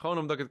 Heer Jezus? Gewoon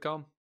omdat ik het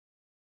kan.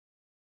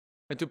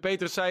 En toen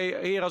Petrus zei,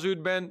 Heer, als u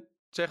het bent,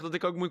 zeg dat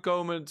ik ook moet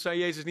komen. Zei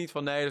Jezus niet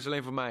van, nee, dat is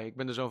alleen voor mij. Ik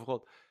ben de Zoon van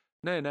God.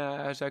 Nee,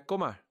 hij zei, kom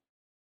maar.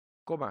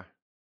 Kom maar.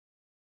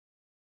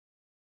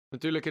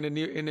 Natuurlijk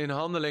in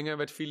Handelingen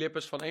werd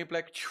Filippus van 1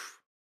 plek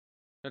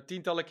naar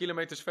tientallen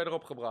kilometers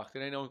verderop gebracht.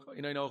 In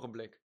één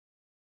ogenblik.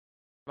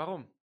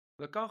 Waarom?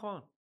 Dat kan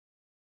gewoon.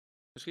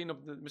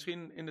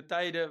 Misschien in de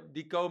tijden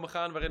die komen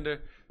gaan, waarin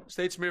er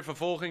steeds meer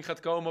vervolging gaat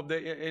komen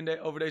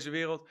over deze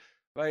wereld.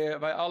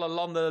 Waar alle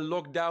landen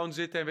lockdown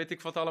zitten en weet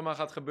ik wat allemaal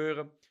gaat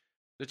gebeuren.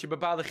 Dat je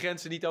bepaalde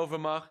grenzen niet over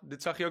mag.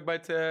 Dit zag je ook bij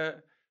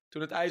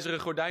toen het ijzeren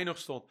gordijn nog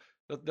stond.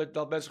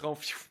 Dat mensen gewoon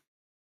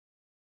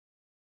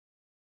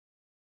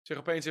zich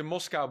opeens in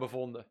Moskou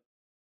bevonden.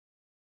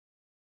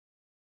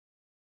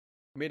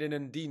 Midden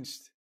in een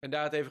dienst. En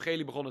daar het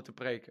evangelie begonnen te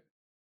preken.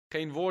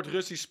 Geen woord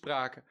Russisch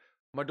spraken.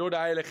 Maar door de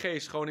Heilige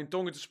Geest gewoon in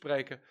tongen te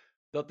spreken.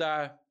 Dat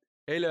daar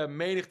hele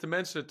menigte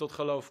mensen tot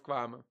geloof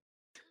kwamen.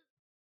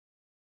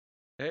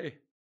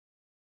 Hey.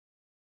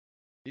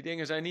 Die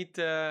dingen zijn niet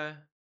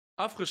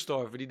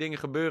afgestorven. Die dingen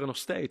gebeuren nog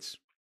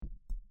steeds.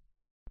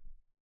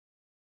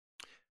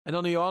 En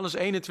dan in Johannes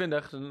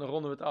 21, dan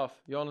ronden we het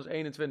af. Johannes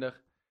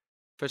 21,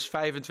 vers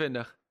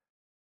 25.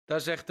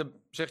 Daar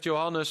zegt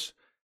Johannes,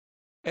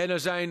 en er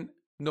zijn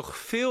nog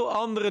veel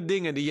andere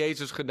dingen die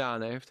Jezus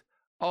gedaan heeft.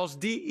 Als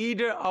die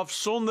ieder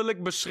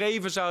afzonderlijk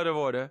beschreven zouden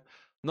worden,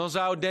 dan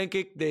zou, denk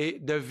ik,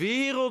 de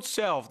wereld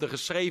zelf de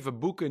geschreven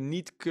boeken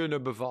niet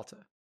kunnen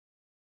bevatten.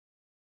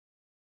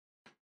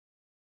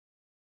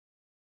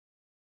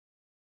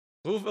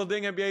 Hoeveel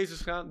dingen heb Jezus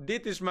gedaan?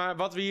 Dit is maar,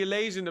 wat we hier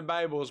lezen in de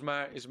Bijbel,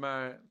 is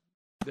maar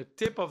de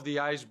tip of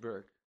the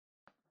iceberg.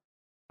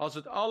 Als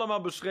het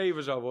allemaal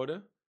beschreven zou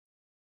worden,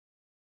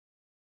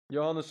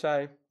 Johannes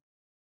zei,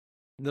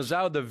 dan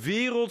zou de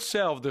wereld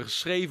zelf de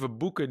geschreven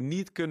boeken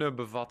niet kunnen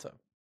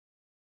bevatten.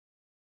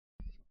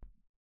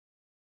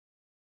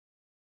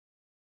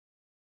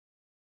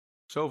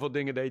 Zoveel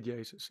dingen deed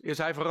Jezus. Is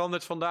hij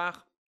veranderd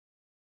vandaag?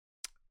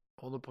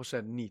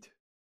 100% niet.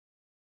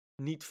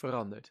 Niet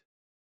veranderd.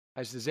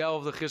 Hij is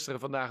dezelfde gisteren,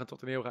 vandaag en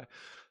tot in eeuwigheid.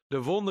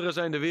 De wonderen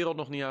zijn de wereld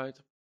nog niet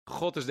uit.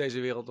 God is deze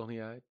wereld nog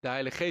niet uit. De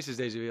Heilige Geest is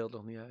deze wereld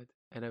nog niet uit.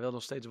 En hij wil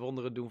nog steeds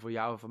wonderen doen voor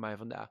jou en voor mij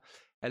vandaag.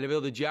 En hij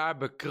wil dit jaar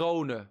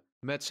bekronen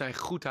met zijn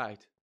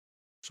goedheid.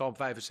 Psalm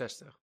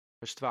 65,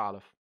 vers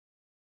 12.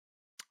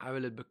 Hij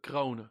wil het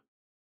bekronen.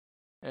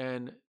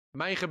 En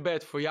mijn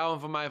gebed voor jou en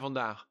voor mij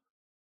vandaag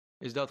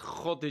is dat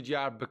God dit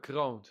jaar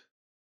bekroont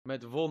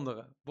met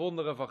wonderen.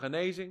 Wonderen van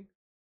genezing,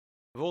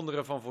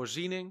 wonderen van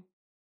voorziening,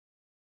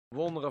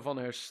 wonderen van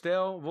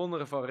herstel,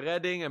 wonderen van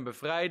redding en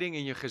bevrijding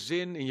in je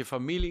gezin, in je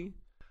familie.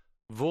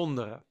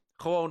 Wonderen.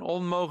 Gewoon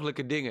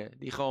onmogelijke dingen,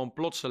 die gewoon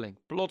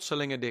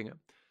plotselinge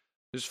dingen.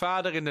 Dus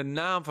Vader, in de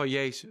naam van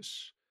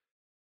Jezus,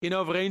 in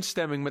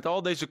overeenstemming met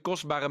al deze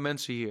kostbare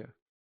mensen hier.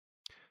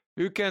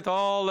 U kent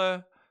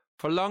alle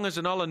verlangens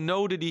en alle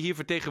noden die hier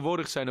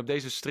vertegenwoordigd zijn op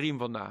deze stream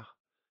vandaag.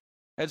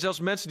 En zelfs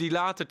mensen die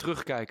later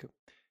terugkijken.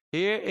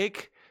 Heer,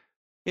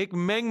 ik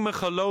meng mijn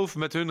geloof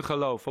met hun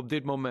geloof op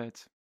dit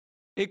moment.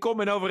 Ik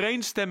kom in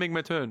overeenstemming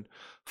met hun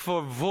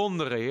voor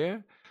wonderen,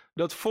 Heer.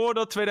 Dat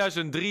voordat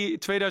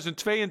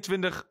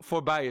 2022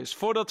 voorbij is,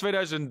 voordat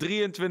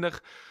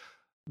 2023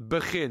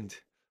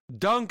 begint,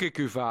 dank ik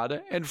u,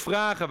 Vader, en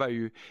vragen wij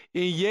u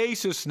in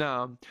Jezus'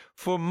 naam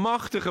voor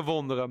machtige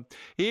wonderen.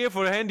 Heer,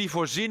 voor hen die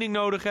voorziening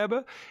nodig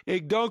hebben,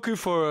 ik dank u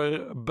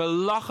voor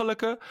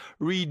belachelijke,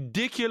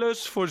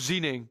 ridiculous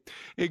voorziening.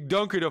 Ik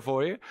dank u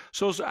daarvoor, Heer.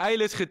 Zoals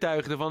Eilis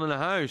getuigde van een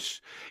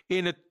huis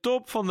in de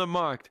top van de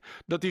markt,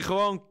 dat die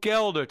gewoon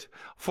keldert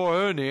voor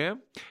hun,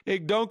 Heer.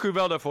 Ik dank u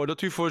wel daarvoor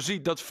dat u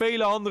voorziet dat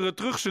vele anderen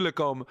terug zullen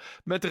komen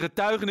met de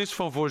getuigenis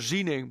van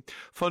voorziening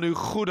van uw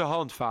goede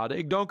hand, Vader.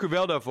 Ik dank u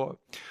wel daarvoor.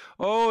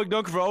 Oh, ik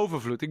dank u voor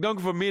overvloed. Ik dank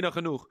u voor meer dan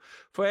genoeg.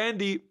 Voor hen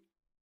die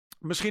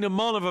misschien een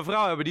man of een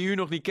vrouw hebben die u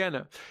nog niet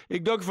kennen.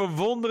 Ik dank u voor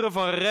wonderen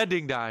van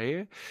redding daar,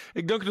 Heer.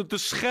 Ik dank u dat de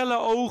schelle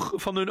ogen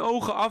van hun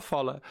ogen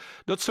afvallen.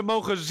 Dat ze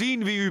mogen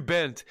zien wie u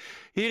bent.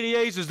 Heer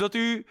Jezus, dat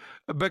u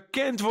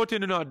bekend wordt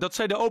in hun hart. Dat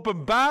zij de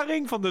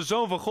openbaring van de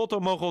Zoon van God al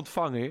mogen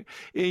ontvangen,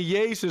 Heer. In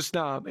Jezus'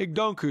 naam. Ik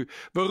dank u.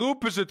 We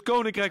roepen ze het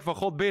Koninkrijk van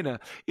God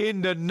binnen.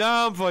 In de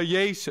naam van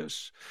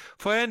Jezus.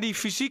 Voor hen die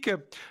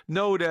fysieke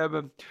noden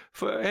hebben.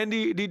 Voor hen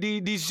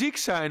die ziek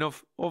zijn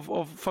of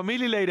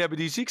familieleden hebben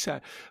die ziek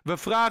zijn. We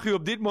vragen u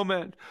op dit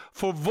moment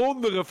voor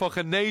wonderen van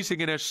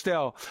genezing en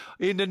herstel.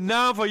 In de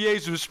naam van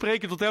Jezus, we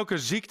spreken tot elke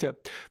ziekte.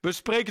 We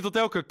spreken tot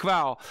elke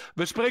kwaal.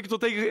 We spreken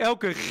tot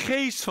elke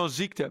geest van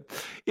ziekte.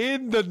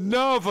 In de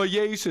naam van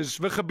Jezus,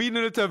 we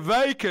gebieden het te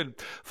wijken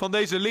van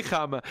deze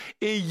lichamen.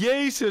 In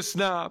Jezus'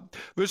 naam.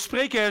 We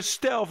spreken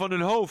herstel van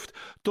hun hoofd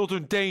tot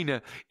hun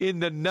tenen. In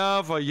de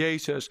naam van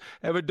Jezus.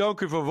 En we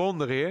danken u voor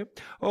wonderen, Heer.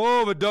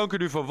 Oh, we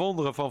danken u voor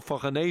wonderen van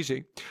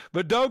genezing.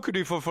 We danken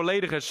u voor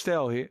volledig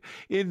herstel, Heer.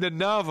 In de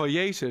naam van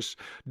Jezus.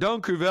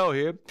 Dank u wel,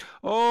 Heer.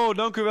 Oh,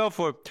 dank u wel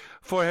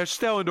voor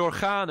herstel in de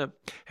organen.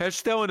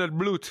 Herstel in het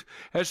bloed.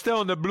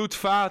 Herstel in de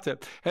bloedvaten.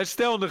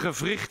 Herstel in de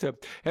gewrichten.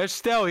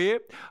 Herstel,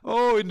 Heer.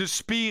 Oh, in de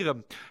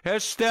spieren.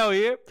 Herstel,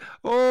 Heer.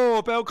 Oh,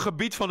 op elk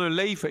gebied van hun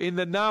leven. In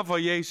de naam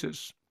van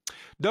Jezus.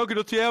 Dank u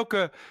dat u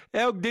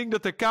elk ding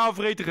dat de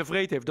kaalvreter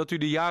gevreten heeft, dat u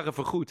de jaren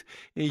vergoedt.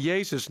 In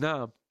Jezus'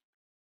 naam.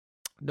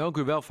 Dank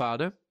u wel,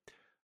 Vader.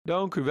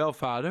 Dank u wel,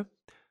 Vader.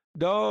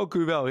 Dank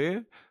u wel,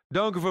 Heer.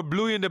 Dank u voor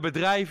bloeiende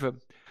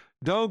bedrijven.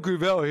 Dank u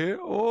wel,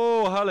 Heer.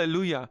 Oh,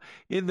 halleluja.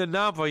 In de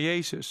naam van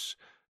Jezus.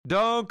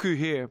 Dank u,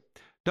 Heer.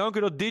 Dank u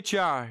dat dit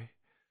jaar,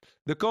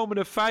 de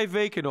komende 5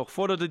 weken nog,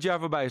 voordat het jaar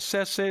voorbij is,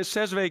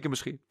 6 weken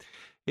misschien.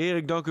 Heer,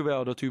 ik dank u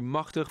wel dat u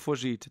machtig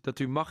voorziet, dat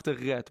u machtig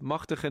redt,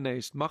 machtig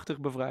geneest, machtig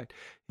bevrijdt.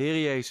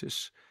 Heer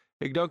Jezus,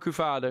 ik dank u,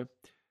 Vader,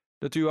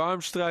 dat u uw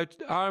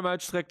arm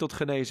uitstrekt tot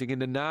genezing in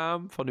de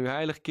naam van uw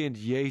heilig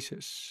kind,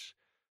 Jezus.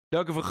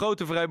 Dank u voor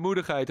grote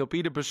vrijmoedigheid op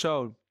ieder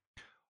persoon,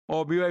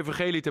 om uw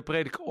evangelie te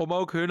prediken, om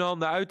ook hun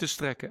handen uit te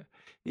strekken,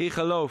 in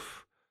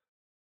geloof,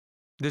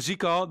 de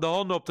zieke de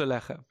handen op te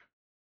leggen,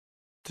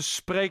 te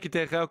spreken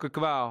tegen elke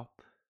kwaal,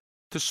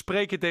 te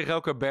spreken tegen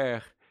elke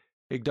berg.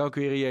 Ik dank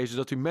u, Heer Jezus,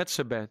 dat u met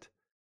ze bent,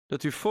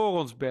 dat u voor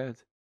ons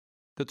bent,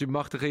 dat u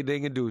machtige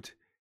dingen doet.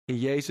 In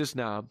Jezus'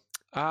 naam.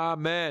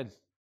 Amen.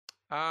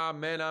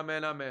 Amen,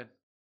 amen, amen.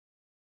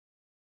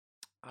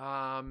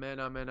 Amen,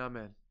 amen,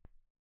 amen.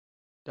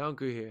 Dank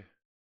u, Heer.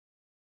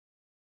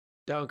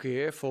 Dank u,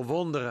 Heer, voor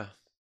wonderen.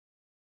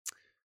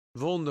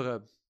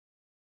 Wonderen.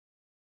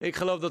 Ik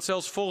geloof dat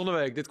zelfs volgende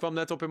week, dit kwam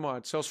net op in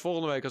maart, zelfs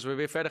volgende week als we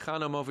weer verder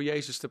gaan om over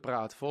Jezus te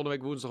praten, volgende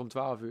week woensdag om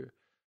 12 uur,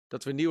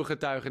 dat we nieuwe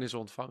getuigenissen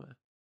ontvangen.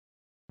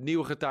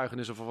 Nieuwe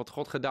getuigenissen over wat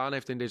God gedaan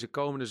heeft in deze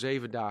komende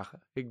 7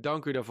 dagen. Ik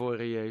dank u daarvoor,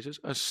 Heer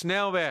Jezus. Een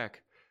snel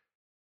werk.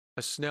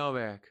 Een snel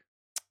werk.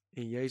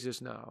 In Jezus'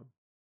 naam.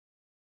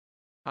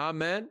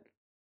 Amen.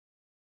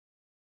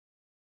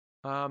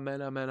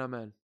 Amen, amen,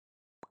 amen.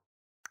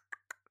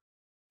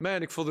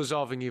 Man, ik voel de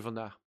zalving hier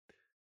vandaag.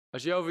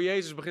 Als je over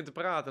Jezus begint te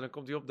praten, dan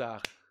komt hij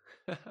opdagen.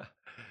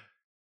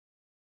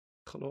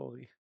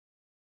 Glorie.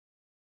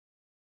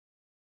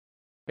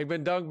 Ik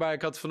ben dankbaar.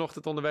 Ik had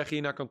vanochtend onderweg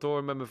hier naar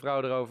kantoor met mijn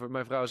vrouw erover.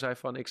 Mijn vrouw zei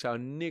van, ik zou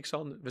niks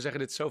anders... We zeggen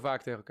dit zo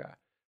vaak tegen elkaar.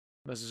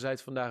 Maar ze zei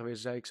het vandaag weer.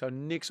 Ze zei, ik zou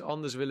niks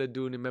anders willen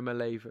doen met mijn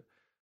leven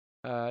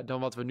dan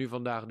wat we nu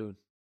vandaag doen.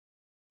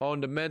 Gewoon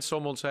de mensen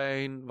om ons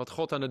heen. Wat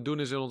God aan het doen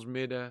is in ons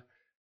midden.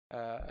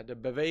 De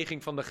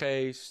beweging van de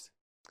geest.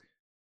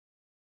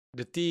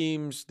 De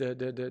teams,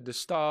 de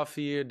staf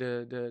hier,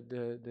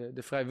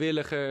 de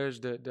vrijwilligers,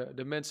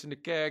 de mensen in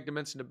de kerk, de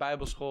mensen in de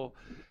bijbelschool.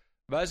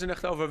 Wij zijn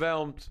echt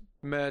overweldigd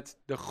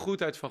met de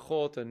goedheid van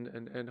God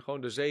en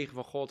gewoon de zegen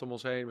van God om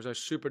ons heen. We zijn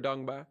super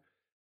dankbaar.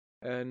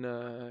 En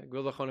ik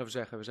wil dat gewoon even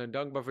zeggen. We zijn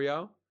dankbaar voor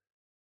jou.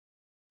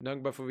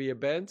 Dankbaar voor wie je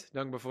bent.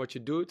 Dankbaar voor wat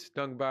je doet.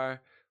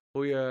 Dankbaar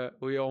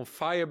hoe je on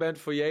fire bent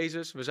voor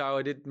Jezus. We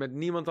zouden dit met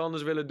niemand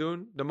anders willen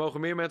doen. Er mogen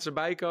meer mensen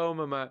bij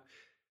komen, maar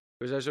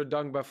we zijn zo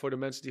dankbaar voor de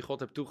mensen die God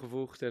heeft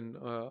toegevoegd. En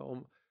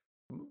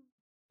moet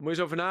je eens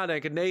over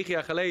nadenken. 9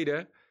 jaar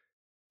geleden,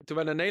 toen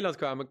wij naar Nederland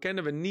kwamen,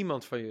 kenden we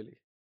niemand van jullie.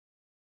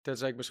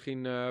 Tenzij ik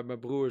misschien mijn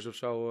broers of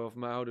zo, of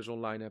mijn ouders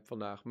online heb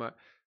vandaag.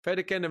 Maar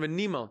verder kennen we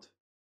niemand.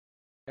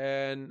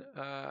 En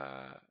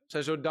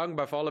zijn zo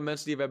dankbaar voor alle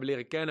mensen die we hebben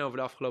leren kennen over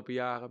de afgelopen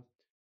jaren.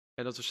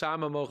 En dat we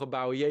samen mogen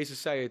bouwen.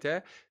 Jezus zei het, hè?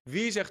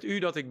 Wie zegt u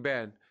dat ik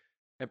ben?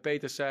 En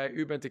Petrus zei,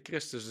 u bent de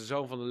Christus, de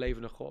Zoon van de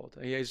levende God.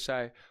 En Jezus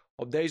zei,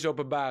 op deze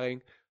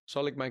openbaring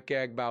zal ik mijn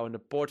kerk bouwen. De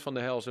poort van de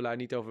hel zal hij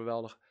niet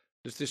overweldigen.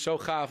 Dus het is zo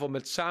gaaf om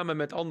samen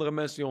met andere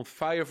mensen die on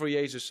fire voor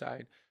Jezus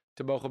zijn,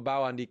 te mogen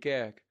bouwen aan die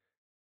kerk.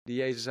 Die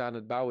Jezus aan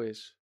het bouwen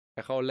is.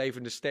 En gewoon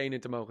levende stenen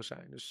te mogen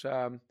zijn. Dus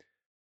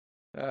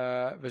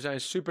we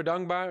zijn super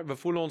dankbaar. We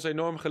voelen ons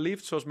enorm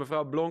geliefd. Zoals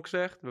mevrouw Blonk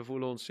zegt. We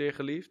voelen ons zeer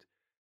geliefd.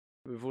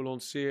 We voelen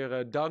ons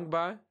zeer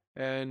dankbaar.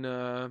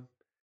 En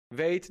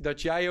weet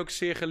dat jij ook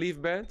zeer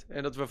geliefd bent.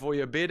 En dat we voor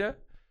je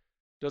bidden.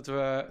 Dat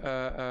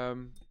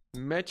we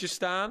met je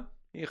staan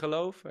in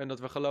geloof. En dat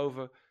we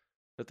geloven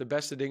dat de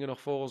beste dingen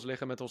nog voor ons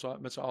liggen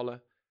met z'n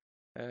allen.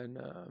 En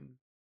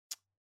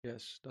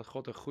dat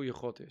God een goede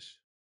God is.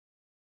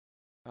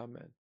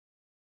 Amen.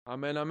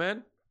 Amen,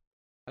 amen.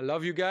 I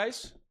love you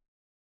guys.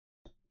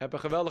 Heb een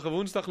geweldige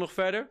woensdag nog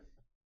verder.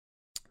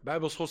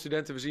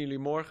 Bijbelschoolstudenten, we zien jullie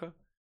morgen.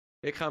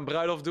 Ik ga een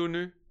bruiloft doen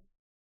nu.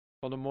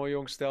 Van een mooi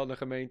jong stel in de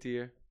gemeente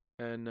hier.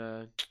 En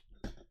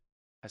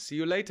I see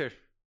you later.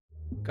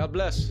 God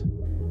bless.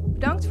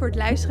 Bedankt voor het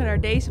luisteren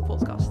naar deze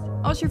podcast.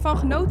 Als je ervan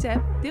genoten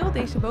hebt, deel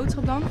deze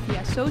boodschap dan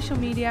via social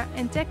media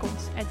en tag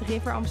ons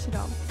 @River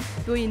Amsterdam.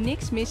 Wil je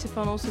niks missen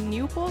van onze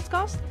nieuwe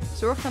podcast?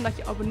 Zorg dan dat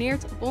je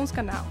abonneert op ons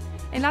kanaal.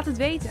 En laat het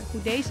weten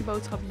hoe deze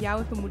boodschap jou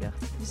heeft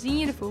bemoedigd. We zien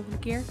je de volgende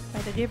keer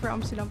bij de River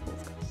Amsterdam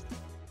podcast.